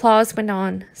 the applause went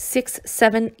on. 6,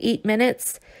 7, 8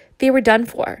 minutes. They were done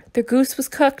for. Their goose was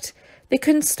cooked. They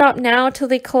couldn't stop now till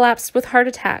they collapsed with heart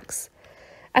attacks.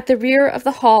 At the rear of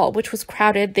the hall, which was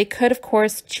crowded, they could, of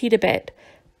course, cheat a bit.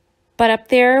 But up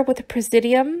there with the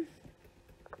presidium,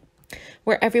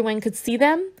 where everyone could see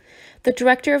them, the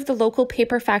director of the local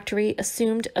paper factory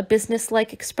assumed a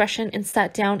businesslike expression and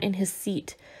sat down in his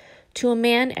seat. To a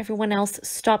man, everyone else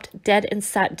stopped dead and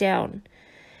sat down.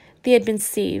 They had been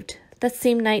saved. That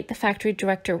same night, the factory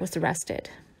director was arrested.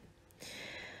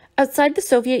 Outside the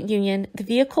Soviet Union, the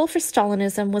vehicle for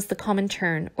Stalinism was the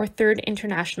Comintern, or Third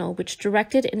International, which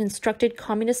directed and instructed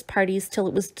communist parties till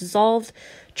it was dissolved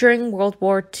during World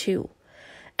War II.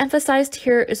 Emphasized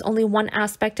here is only one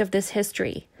aspect of this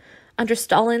history. Under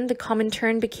Stalin, the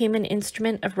Comintern became an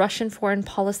instrument of Russian foreign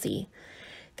policy.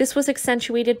 This was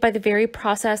accentuated by the very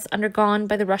process undergone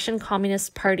by the Russian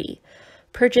Communist Party.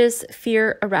 Purges,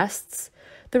 fear, arrests.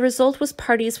 The result was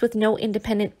parties with no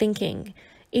independent thinking,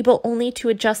 able only to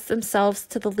adjust themselves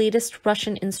to the latest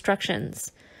Russian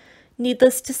instructions.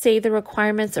 Needless to say, the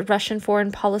requirements of Russian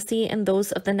foreign policy and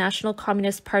those of the national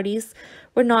communist parties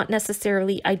were not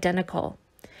necessarily identical.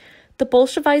 The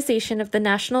Bolshevization of the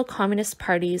national communist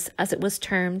parties, as it was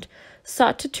termed,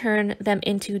 sought to turn them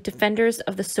into defenders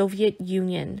of the Soviet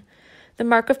Union. The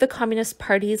mark of the communist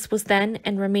parties was then,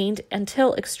 and remained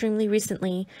until extremely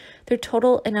recently, their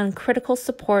total and uncritical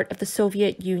support of the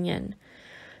Soviet Union.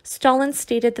 Stalin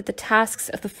stated that the tasks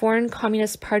of the foreign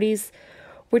communist parties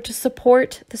were to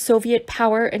support the Soviet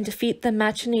power and defeat the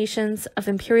machinations of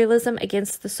imperialism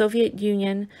against the Soviet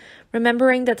Union,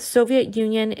 remembering that the Soviet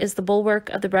Union is the bulwark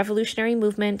of the revolutionary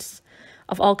movements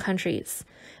of all countries,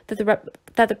 that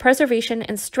the preservation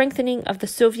and strengthening of the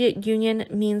Soviet Union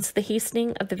means the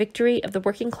hastening of the victory of the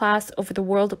working class over the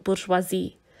world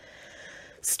bourgeoisie.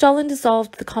 Stalin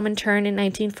dissolved the Comintern in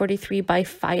 1943 by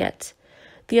fiat.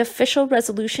 The official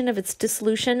resolution of its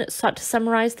dissolution sought to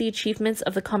summarize the achievements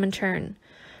of the Comintern.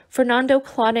 Fernando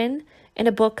Claudin, in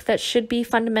a book that should be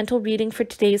fundamental reading for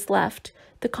today's left,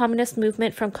 The Communist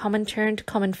Movement from Comintern to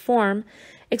Common Form,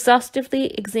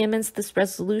 exhaustively examines this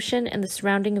resolution and the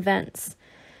surrounding events.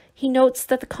 He notes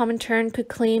that the Comintern could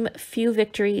claim few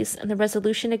victories, and the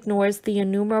resolution ignores the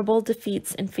innumerable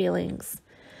defeats and failings.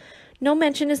 No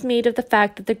mention is made of the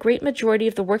fact that the great majority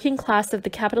of the working class of the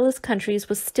capitalist countries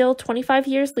was still 25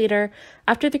 years later,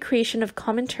 after the creation of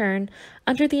Comintern,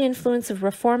 under the influence of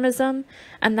reformism,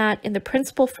 and that in the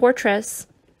principal fortress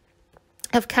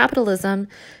of capitalism,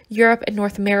 Europe and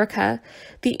North America,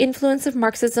 the influence of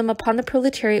Marxism upon the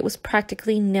proletariat was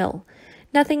practically nil.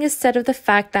 Nothing is said of the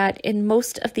fact that, in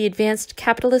most of the advanced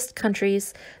capitalist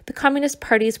countries, the communist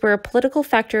parties were a political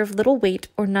factor of little weight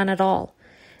or none at all.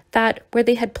 That, where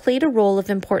they had played a role of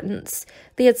importance,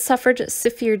 they had suffered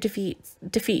severe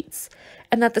defeats,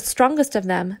 and that the strongest of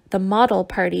them, the Model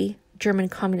Party, German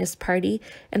Communist Party,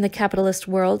 in the capitalist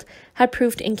world, had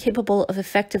proved incapable of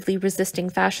effectively resisting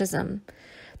fascism.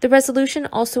 The resolution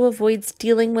also avoids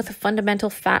dealing with a fundamental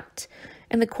fact.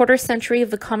 In the quarter century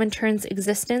of the Comintern's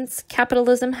existence,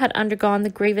 capitalism had undergone the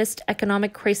gravest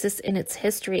economic crisis in its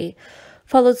history,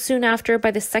 followed soon after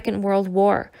by the Second World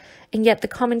War, and yet the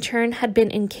Comintern had been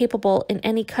incapable in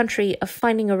any country of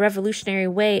finding a revolutionary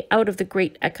way out of the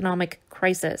great economic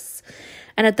crisis.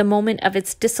 And at the moment of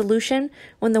its dissolution,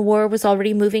 when the war was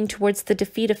already moving towards the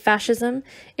defeat of fascism,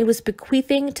 it was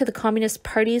bequeathing to the communist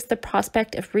parties the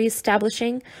prospect of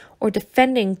re-establishing or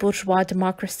defending bourgeois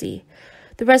democracy.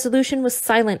 The resolution was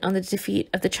silent on the defeat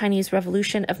of the Chinese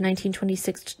Revolution of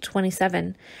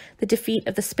 1926-27, the defeat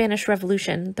of the Spanish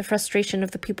Revolution, the frustration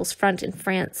of the People's Front in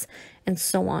France, and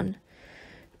so on.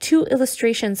 Two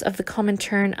illustrations of the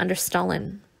Comintern under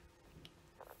Stalin.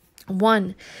 1.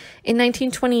 In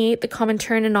 1928, the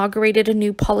Comintern inaugurated a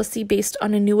new policy based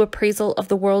on a new appraisal of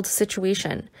the world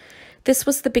situation. This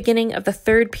was the beginning of the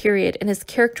third period and is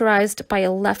characterized by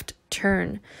a left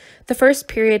turn. The first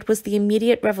period was the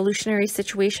immediate revolutionary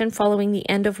situation following the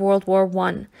end of World War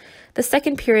I. The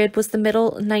second period was the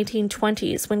middle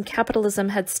 1920s, when capitalism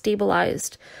had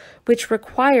stabilized, which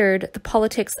required the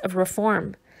politics of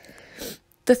reform.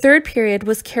 The third period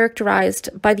was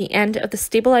characterized by the end of the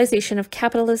stabilization of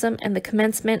capitalism and the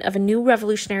commencement of a new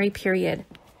revolutionary period.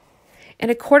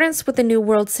 In accordance with the New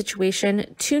World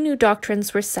situation, two new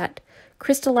doctrines were set,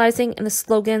 crystallizing in the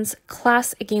slogans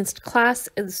class against class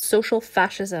and social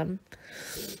fascism.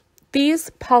 These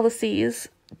policies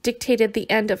dictated the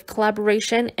end of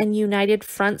collaboration and united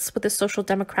fronts with the Social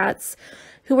Democrats,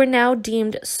 who were now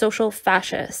deemed social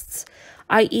fascists,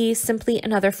 i.e., simply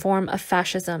another form of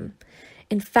fascism.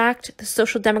 In fact, the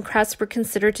Social Democrats were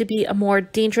considered to be a more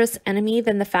dangerous enemy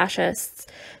than the fascists,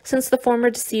 since the former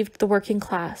deceived the working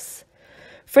class.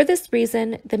 For this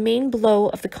reason, the main blow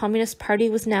of the Communist Party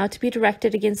was now to be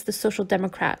directed against the Social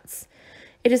Democrats.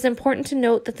 It is important to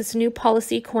note that this new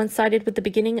policy coincided with the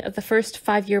beginning of the first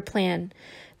five-year plan,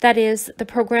 that is, the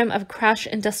program of crash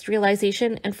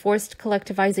industrialization and forced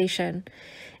collectivization,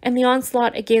 and the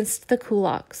onslaught against the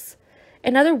kulaks.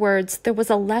 In other words, there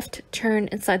was a left turn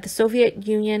inside the Soviet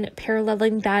Union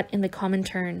paralleling that in the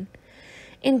Comintern.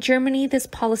 In Germany, this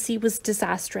policy was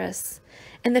disastrous.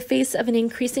 In the face of an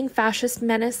increasing fascist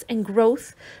menace and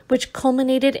growth, which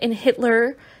culminated in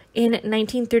Hitler in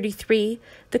 1933,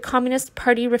 the Communist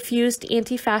Party refused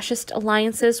anti-fascist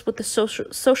alliances with the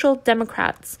Social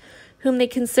Democrats, whom they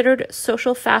considered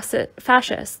social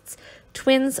fascists,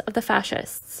 twins of the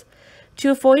fascists. To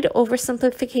avoid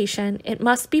oversimplification, it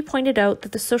must be pointed out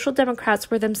that the Social Democrats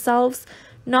were themselves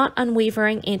not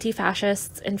unwavering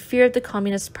anti-fascists and feared the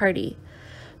Communist Party.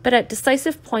 But at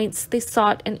decisive points, they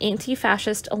sought an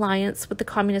anti-fascist alliance with the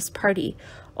Communist Party,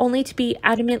 only to be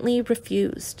adamantly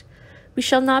refused. We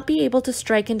shall not be able to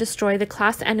strike and destroy the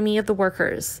class enemy of the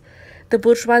workers, the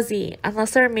bourgeoisie,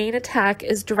 unless our main attack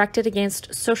is directed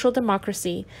against social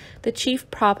democracy, the chief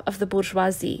prop of the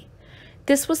bourgeoisie.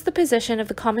 This was the position of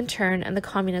the Comintern and the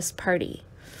Communist Party.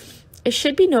 It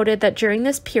should be noted that during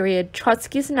this period,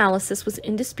 Trotsky's analysis was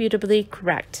indisputably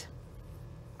correct.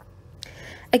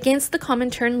 Against the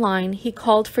Comintern line, he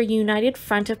called for a united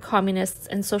front of communists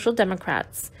and social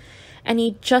democrats, and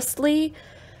he justly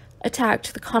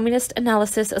attacked the communist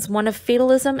analysis as one of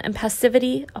fatalism and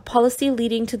passivity, a policy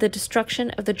leading to the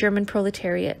destruction of the German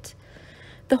proletariat.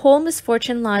 The whole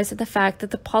misfortune lies in the fact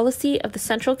that the policy of the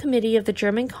Central Committee of the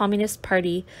German Communist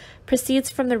Party proceeds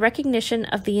from the recognition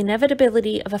of the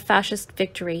inevitability of a fascist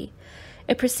victory.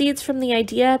 It proceeds from the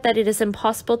idea that it is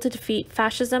impossible to defeat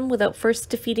fascism without first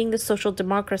defeating the social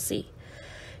democracy.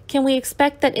 Can we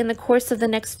expect that in the course of the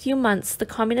next few months, the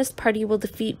Communist Party will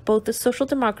defeat both the social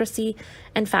democracy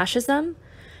and fascism?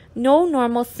 No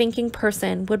normal thinking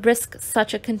person would risk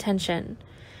such a contention.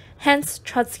 Hence,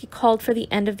 Trotsky called for the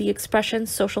end of the expression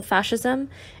social fascism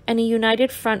and a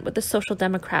united front with the Social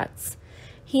Democrats.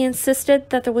 He insisted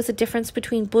that there was a difference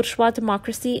between bourgeois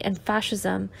democracy and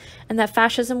fascism, and that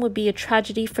fascism would be a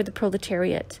tragedy for the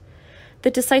proletariat.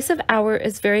 The decisive hour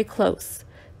is very close.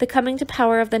 The coming to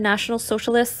power of the National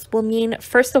Socialists will mean,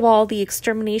 first of all, the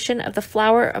extermination of the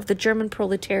flower of the German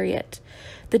proletariat,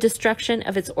 the destruction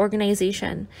of its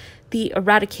organization, the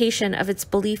eradication of its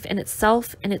belief in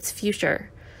itself and its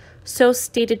future. So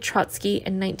stated Trotsky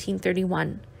in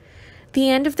 1931. The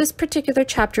end of this particular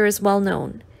chapter is well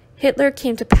known. Hitler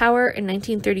came to power in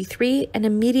 1933 and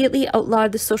immediately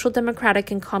outlawed the Social Democratic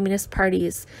and Communist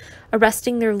parties,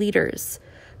 arresting their leaders.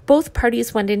 Both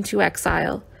parties went into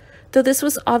exile. Though this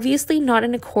was obviously not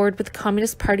in accord with the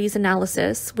Communist Party's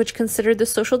analysis, which considered the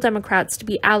Social Democrats to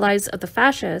be allies of the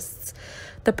fascists,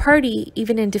 the party,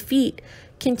 even in defeat,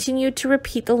 continued to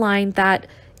repeat the line that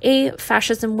A,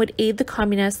 fascism would aid the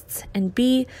communists, and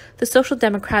B, the Social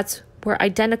Democrats were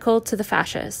identical to the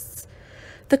fascists.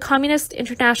 The Communist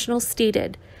International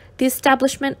stated, "The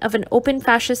establishment of an open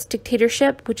fascist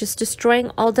dictatorship which is destroying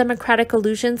all democratic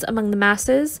illusions among the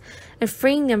masses and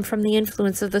freeing them from the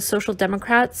influence of the Social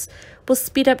Democrats will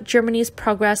speed up Germany's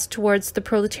progress towards the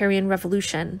proletarian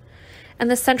revolution." And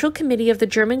the Central Committee of the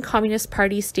German Communist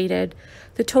Party stated,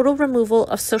 "The total removal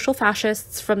of social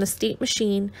fascists from the state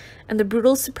machine and the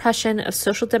brutal suppression of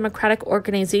social democratic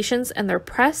organizations and their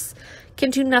press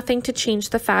can do nothing to change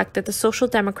the fact that the Social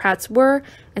Democrats were,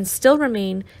 and still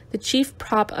remain, the chief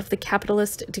prop of the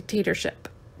capitalist dictatorship."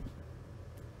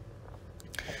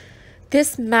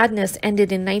 This madness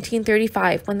ended in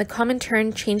 1935 when the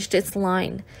Comintern changed its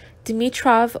line.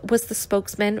 Dimitrov was the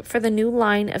spokesman for the new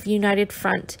line of United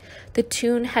Front. The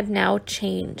tune had now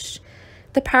changed.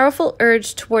 The powerful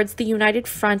urge towards the united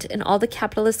front in all the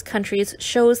capitalist countries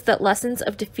shows that lessons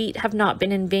of defeat have not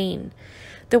been in vain.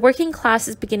 The working class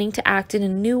is beginning to act in a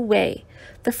new way.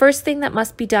 The first thing that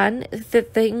must be done,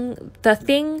 the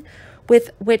thing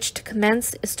with which to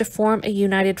commence, is to form a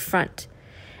united front.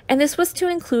 And this was to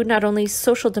include not only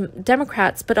social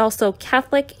democrats, but also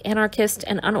Catholic, anarchist,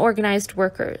 and unorganized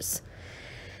workers.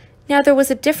 Now, there was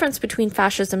a difference between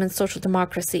fascism and social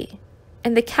democracy.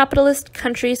 In the capitalist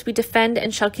countries, we defend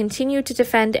and shall continue to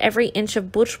defend every inch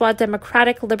of bourgeois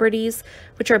democratic liberties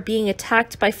which are being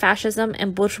attacked by fascism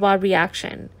and bourgeois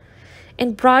reaction.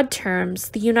 In broad terms,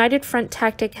 the United Front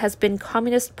tactic has been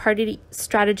Communist Party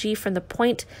strategy from this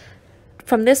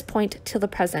point till the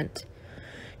present.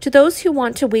 To those who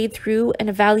want to wade through and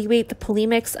evaluate the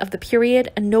polemics of the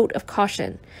period, a note of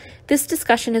caution. This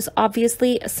discussion is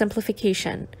obviously a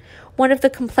simplification. One of the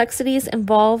complexities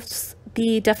involves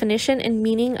the definition and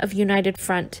meaning of United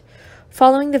Front.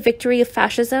 Following the victory of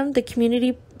fascism,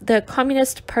 the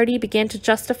Communist Party began to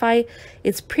justify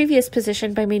its previous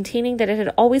position by maintaining that it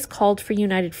had always called for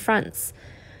united fronts,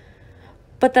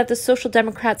 but that the Social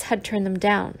Democrats had turned them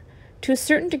down. To a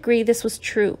certain degree, this was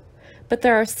true, but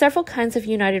there are several kinds of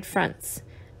united fronts.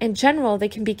 In general, they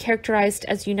can be characterized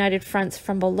as united fronts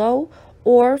from below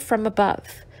or from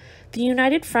above. The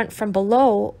United Front from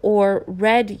below, or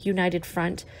Red United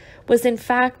Front, was in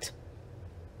fact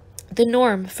the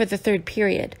norm for the third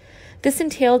period. This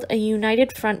entailed a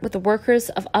united front with the workers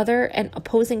of other and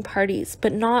opposing parties,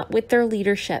 but not with their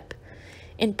leadership.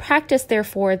 In practice,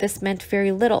 therefore, this meant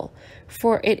very little,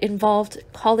 for it involved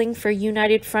calling for a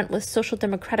united front with social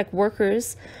democratic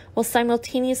workers while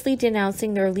simultaneously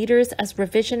denouncing their leaders as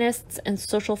revisionists and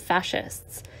social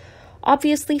fascists.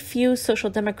 Obviously, few social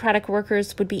democratic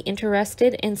workers would be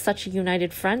interested in such a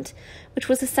united front, which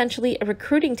was essentially a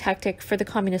recruiting tactic for the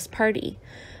Communist Party.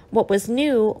 What was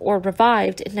new, or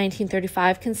revived, in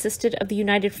 1935 consisted of the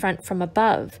united front from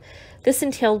above. This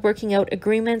entailed working out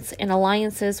agreements and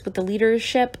alliances with the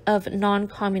leadership of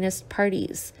non-communist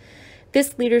parties.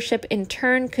 This leadership, in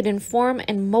turn, could inform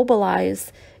and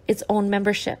mobilize its own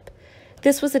membership.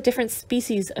 This was a different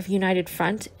species of united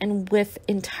front, and with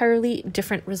entirely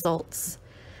different results.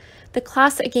 The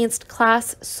class against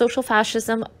class social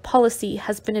fascism policy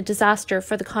has been a disaster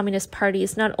for the communist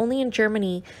parties not only in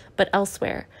Germany but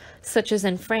elsewhere, such as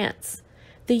in France.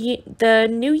 The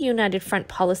new United Front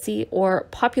policy, or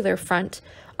Popular Front,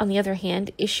 on the other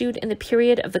hand, issued in the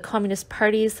period of the Communist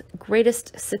Party's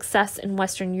greatest success in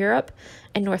Western Europe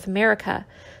and North America.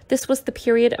 This was the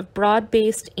period of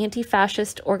broad-based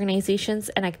anti-fascist organizations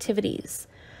and activities.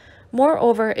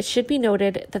 Moreover, it should be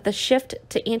noted that the shift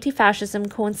to anti-fascism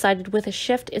coincided with a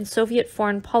shift in Soviet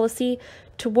foreign policy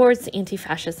towards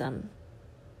anti-fascism.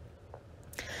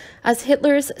 As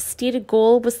Hitler's stated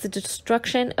goal was the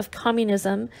destruction of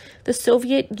communism, the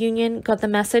Soviet Union got the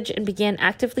message and began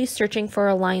actively searching for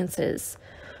alliances,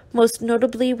 most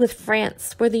notably with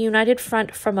France, where the United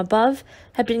Front from above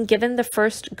had been given the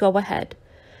first go-ahead.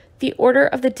 The order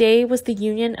of the day was the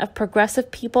union of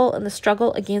progressive people in the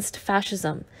struggle against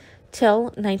fascism, till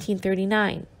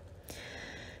 1939.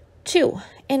 2.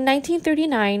 In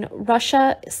 1939,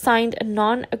 Russia signed a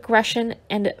non-aggression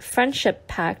and friendship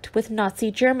pact with Nazi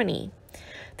Germany.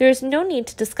 There is no need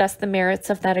to discuss the merits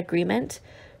of that agreement.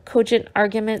 Cogent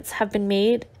arguments have been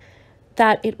made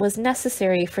that it was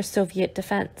necessary for Soviet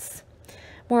defense.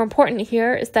 More important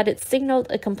here is that it signaled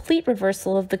a complete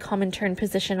reversal of the Comintern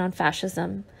position on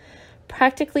fascism.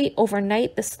 Practically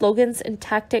overnight, the slogans and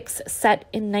tactics set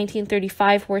in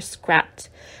 1935 were scrapped.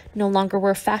 No longer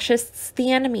were fascists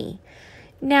the enemy.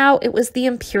 Now it was the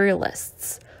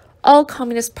imperialists. All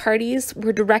communist parties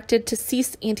were directed to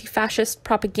cease anti-fascist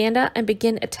propaganda and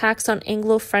begin attacks on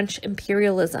Anglo-French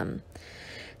imperialism.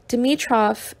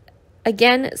 Dimitrov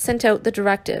again sent out the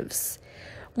directives.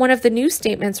 One of the new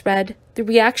statements read, "The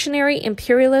reactionary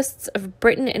imperialists of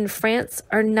Britain and France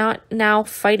are not now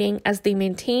fighting as they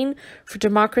maintain for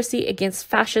democracy against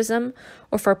fascism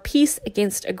or for peace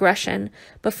against aggression,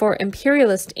 but for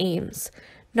imperialist aims.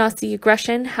 Nazi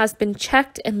aggression has been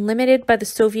checked and limited by the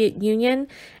Soviet Union,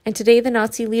 and today the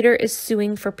Nazi leader is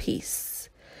suing for peace."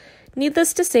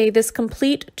 Needless to say, this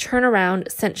complete turnaround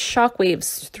sent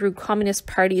shockwaves through communist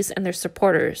parties and their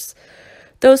supporters.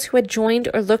 Those who had joined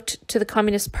or looked to the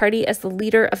Communist Party as the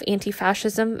leader of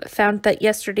anti-fascism found that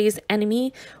yesterday's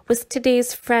enemy was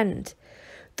today's friend.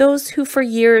 Those who for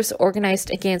years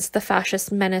organized against the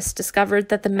fascist menace discovered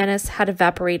that the menace had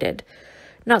evaporated.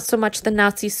 Not so much the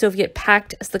Nazi-Soviet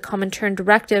pact as the Comintern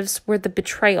directives were the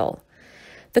betrayal.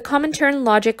 The Comintern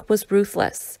logic was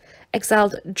ruthless.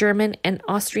 exiled German and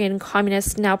Austrian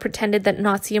communists now pretended that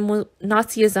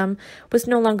Nazism was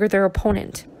no longer their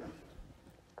opponent.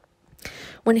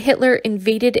 When Hitler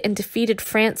invaded and defeated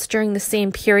France during the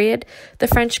same period, the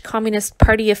French Communist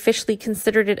Party officially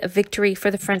considered it a victory for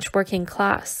the French working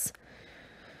class.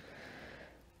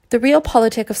 The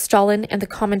realpolitik of Stalin and the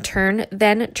Comintern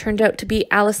then turned out to be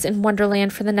Alice in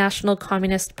Wonderland for the national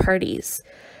communist parties.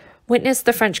 Witness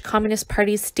the French Communist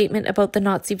Party's statement about the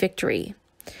Nazi victory.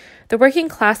 The working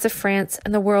class of France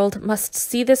and the world must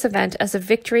see this event as a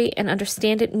victory and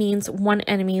understand it means one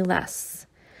enemy less.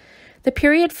 The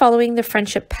period following the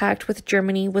Friendship Pact with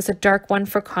Germany was a dark one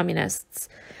for communists.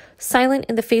 Silent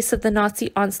in the face of the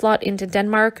Nazi onslaught into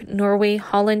Denmark, Norway,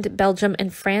 Holland, Belgium,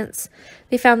 and France,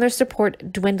 they found their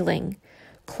support dwindling.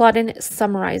 Claudin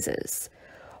summarizes.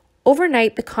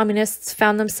 Overnight, the communists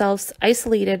found themselves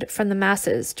isolated from the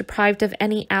masses, deprived of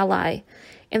any ally.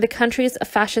 In the countries of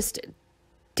fascist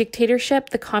dictatorship,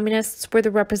 the communists were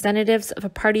the representatives of a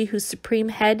party whose supreme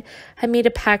head had made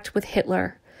a pact with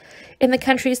Hitler. In the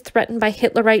countries threatened by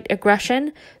Hitlerite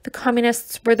aggression, the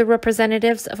communists were the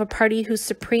representatives of a party whose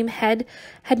supreme head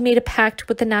had made a pact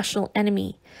with the national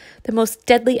enemy. The most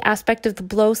deadly aspect of the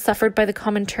blow suffered by the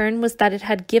Comintern was that it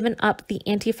had given up the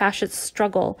anti-fascist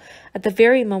struggle at the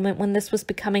very moment when this was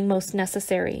becoming most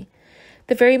necessary.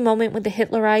 The very moment when the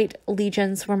Hitlerite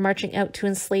legions were marching out to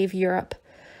enslave Europe.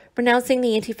 Renouncing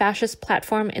the anti-fascist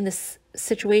platform in this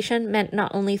situation meant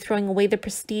not only throwing away the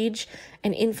prestige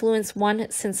and influence won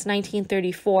since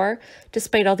 1934,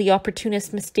 despite all the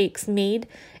opportunist mistakes made,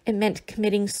 it meant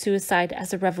committing suicide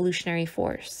as a revolutionary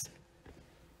force.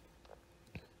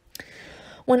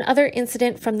 One other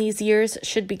incident from these years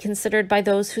should be considered by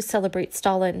those who celebrate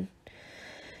Stalin.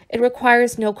 It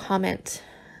requires no comment.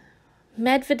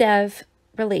 Medvedev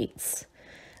relates,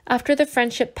 after the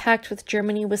Friendship Pact with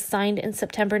Germany was signed in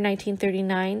September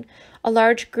 1939, a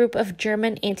large group of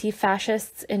German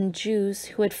anti-fascists and Jews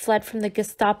who had fled from the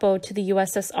Gestapo to the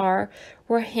USSR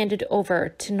were handed over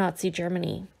to Nazi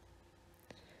Germany.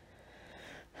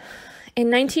 In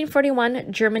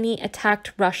 1941, Germany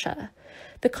attacked Russia.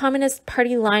 The Communist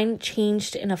Party line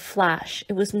changed in a flash.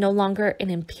 It was no longer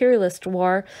an imperialist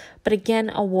war, but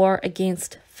again a war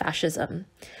against fascism.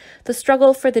 The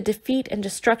struggle for the defeat and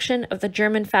destruction of the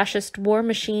German fascist war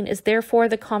machine is therefore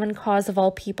the common cause of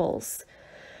all peoples.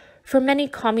 For many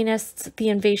communists, the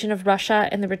invasion of Russia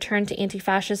and the return to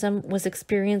anti-fascism was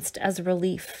experienced as a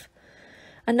relief.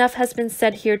 Enough has been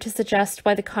said here to suggest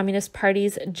why the communist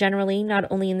parties generally, not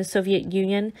only in the Soviet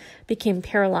Union, became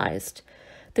paralyzed.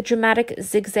 The dramatic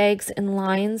zigzags and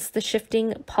lines, the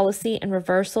shifting policy and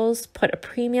reversals put a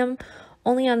premium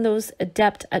only on those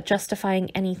adept at justifying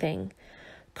anything.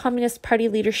 Communist Party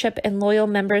leadership and loyal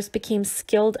members became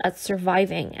skilled at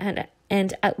surviving and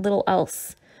at little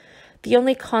else. The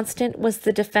only constant was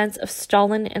the defense of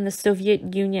Stalin and the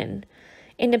Soviet Union.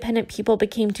 Independent people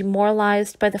became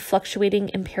demoralized by the fluctuating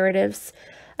imperatives.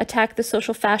 Attack the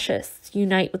social fascists,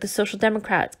 unite with the social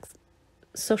democrats,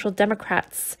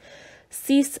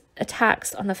 cease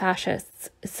attacks on the fascists,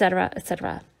 etc.,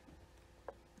 etc.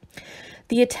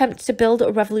 The attempt to build a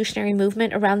revolutionary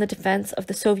movement around the defense of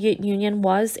the Soviet Union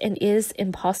was and is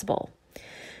impossible.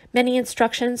 Many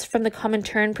instructions from the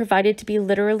Comintern provided to be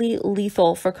literally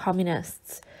lethal for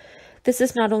communists. This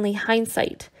is not only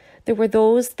hindsight. There were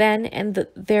those then and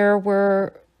there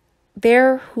were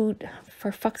who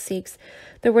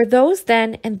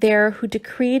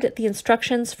decreed the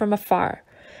instructions from afar.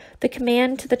 The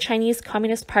command to the Chinese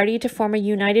Communist Party to form a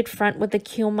united front with the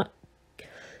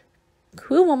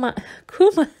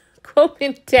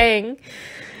Kuomintang,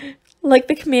 like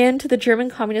the command to the German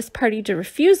Communist Party to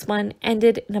refuse one,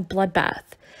 ended in a bloodbath.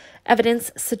 Evidence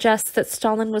suggests that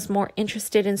Stalin was more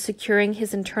interested in securing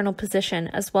his internal position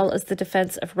as well as the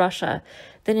defense of Russia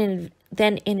than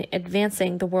in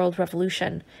advancing the world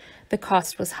revolution. The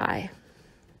cost was high.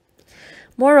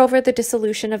 Moreover, the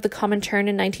dissolution of the Comintern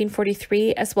in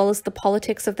 1943, as well as the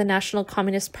politics of the national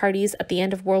communist parties at the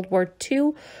end of World War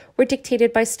II, were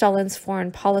dictated by Stalin's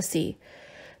foreign policy.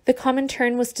 The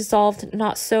Comintern was dissolved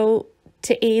not so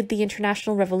to aid the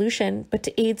international revolution, but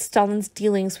to aid Stalin's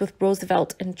dealings with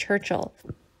Roosevelt and Churchill.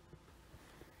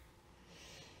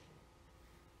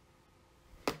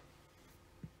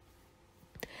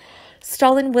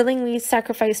 Stalin willingly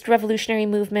sacrificed revolutionary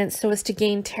movements so as to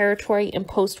gain territory in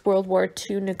post-World War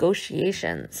II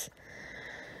negotiations.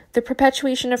 The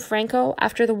perpetuation of Franco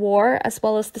after the war, as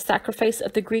well as the sacrifice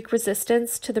of the Greek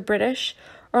resistance to the British,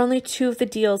 are only two of the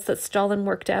deals that Stalin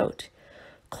worked out.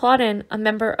 Claudin, a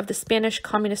member of the Spanish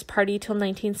Communist Party till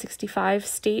 1965,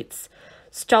 states,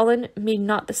 Stalin made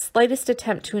not the slightest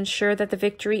attempt to ensure that the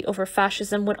victory over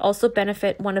fascism would also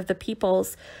benefit one of the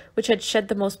peoples which had shed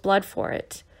the most blood for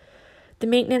it. The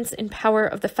maintenance in power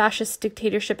of the fascist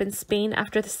dictatorship in Spain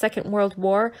after the Second World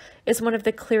War is one of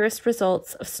the clearest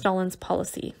results of Stalin's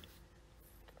policy.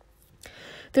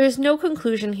 There is no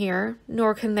conclusion here,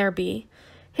 nor can there be.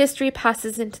 History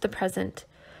passes into the present.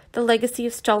 The legacy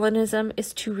of Stalinism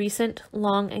is too recent,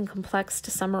 long, and complex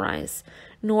to summarize,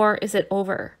 nor is it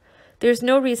over. There is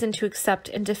no reason to accept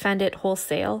and defend it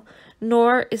wholesale,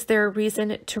 nor is there a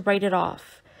reason to write it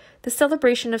off. The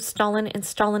celebration of Stalin and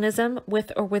Stalinism,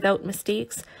 with or without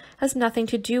mistakes, has nothing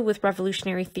to do with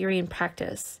revolutionary theory and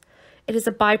practice. It is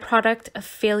a byproduct of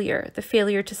failure, the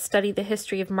failure to study the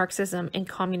history of Marxism and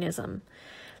communism.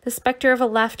 The specter of a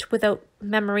left without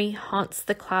memory haunts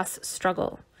the class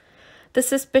struggle. The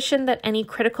suspicion that any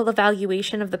critical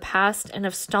evaluation of the past and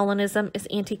of Stalinism is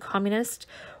anti-communist,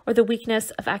 or the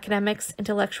weakness of academics,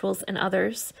 intellectuals, and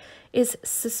others, is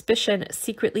suspicion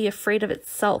secretly afraid of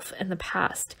itself and the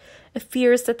past. It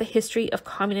fears that the history of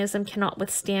communism cannot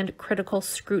withstand critical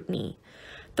scrutiny.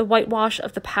 The whitewash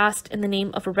of the past in the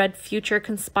name of a red future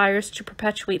conspires to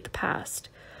perpetuate the past.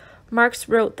 Marx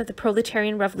wrote that the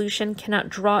proletarian revolution cannot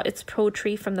draw its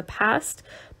poetry from the past,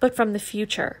 but from the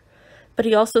future. But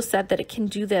he also said that it can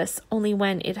do this only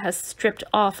when it has stripped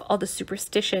off all the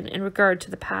superstition in regard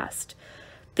to the past.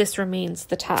 This remains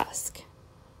the task.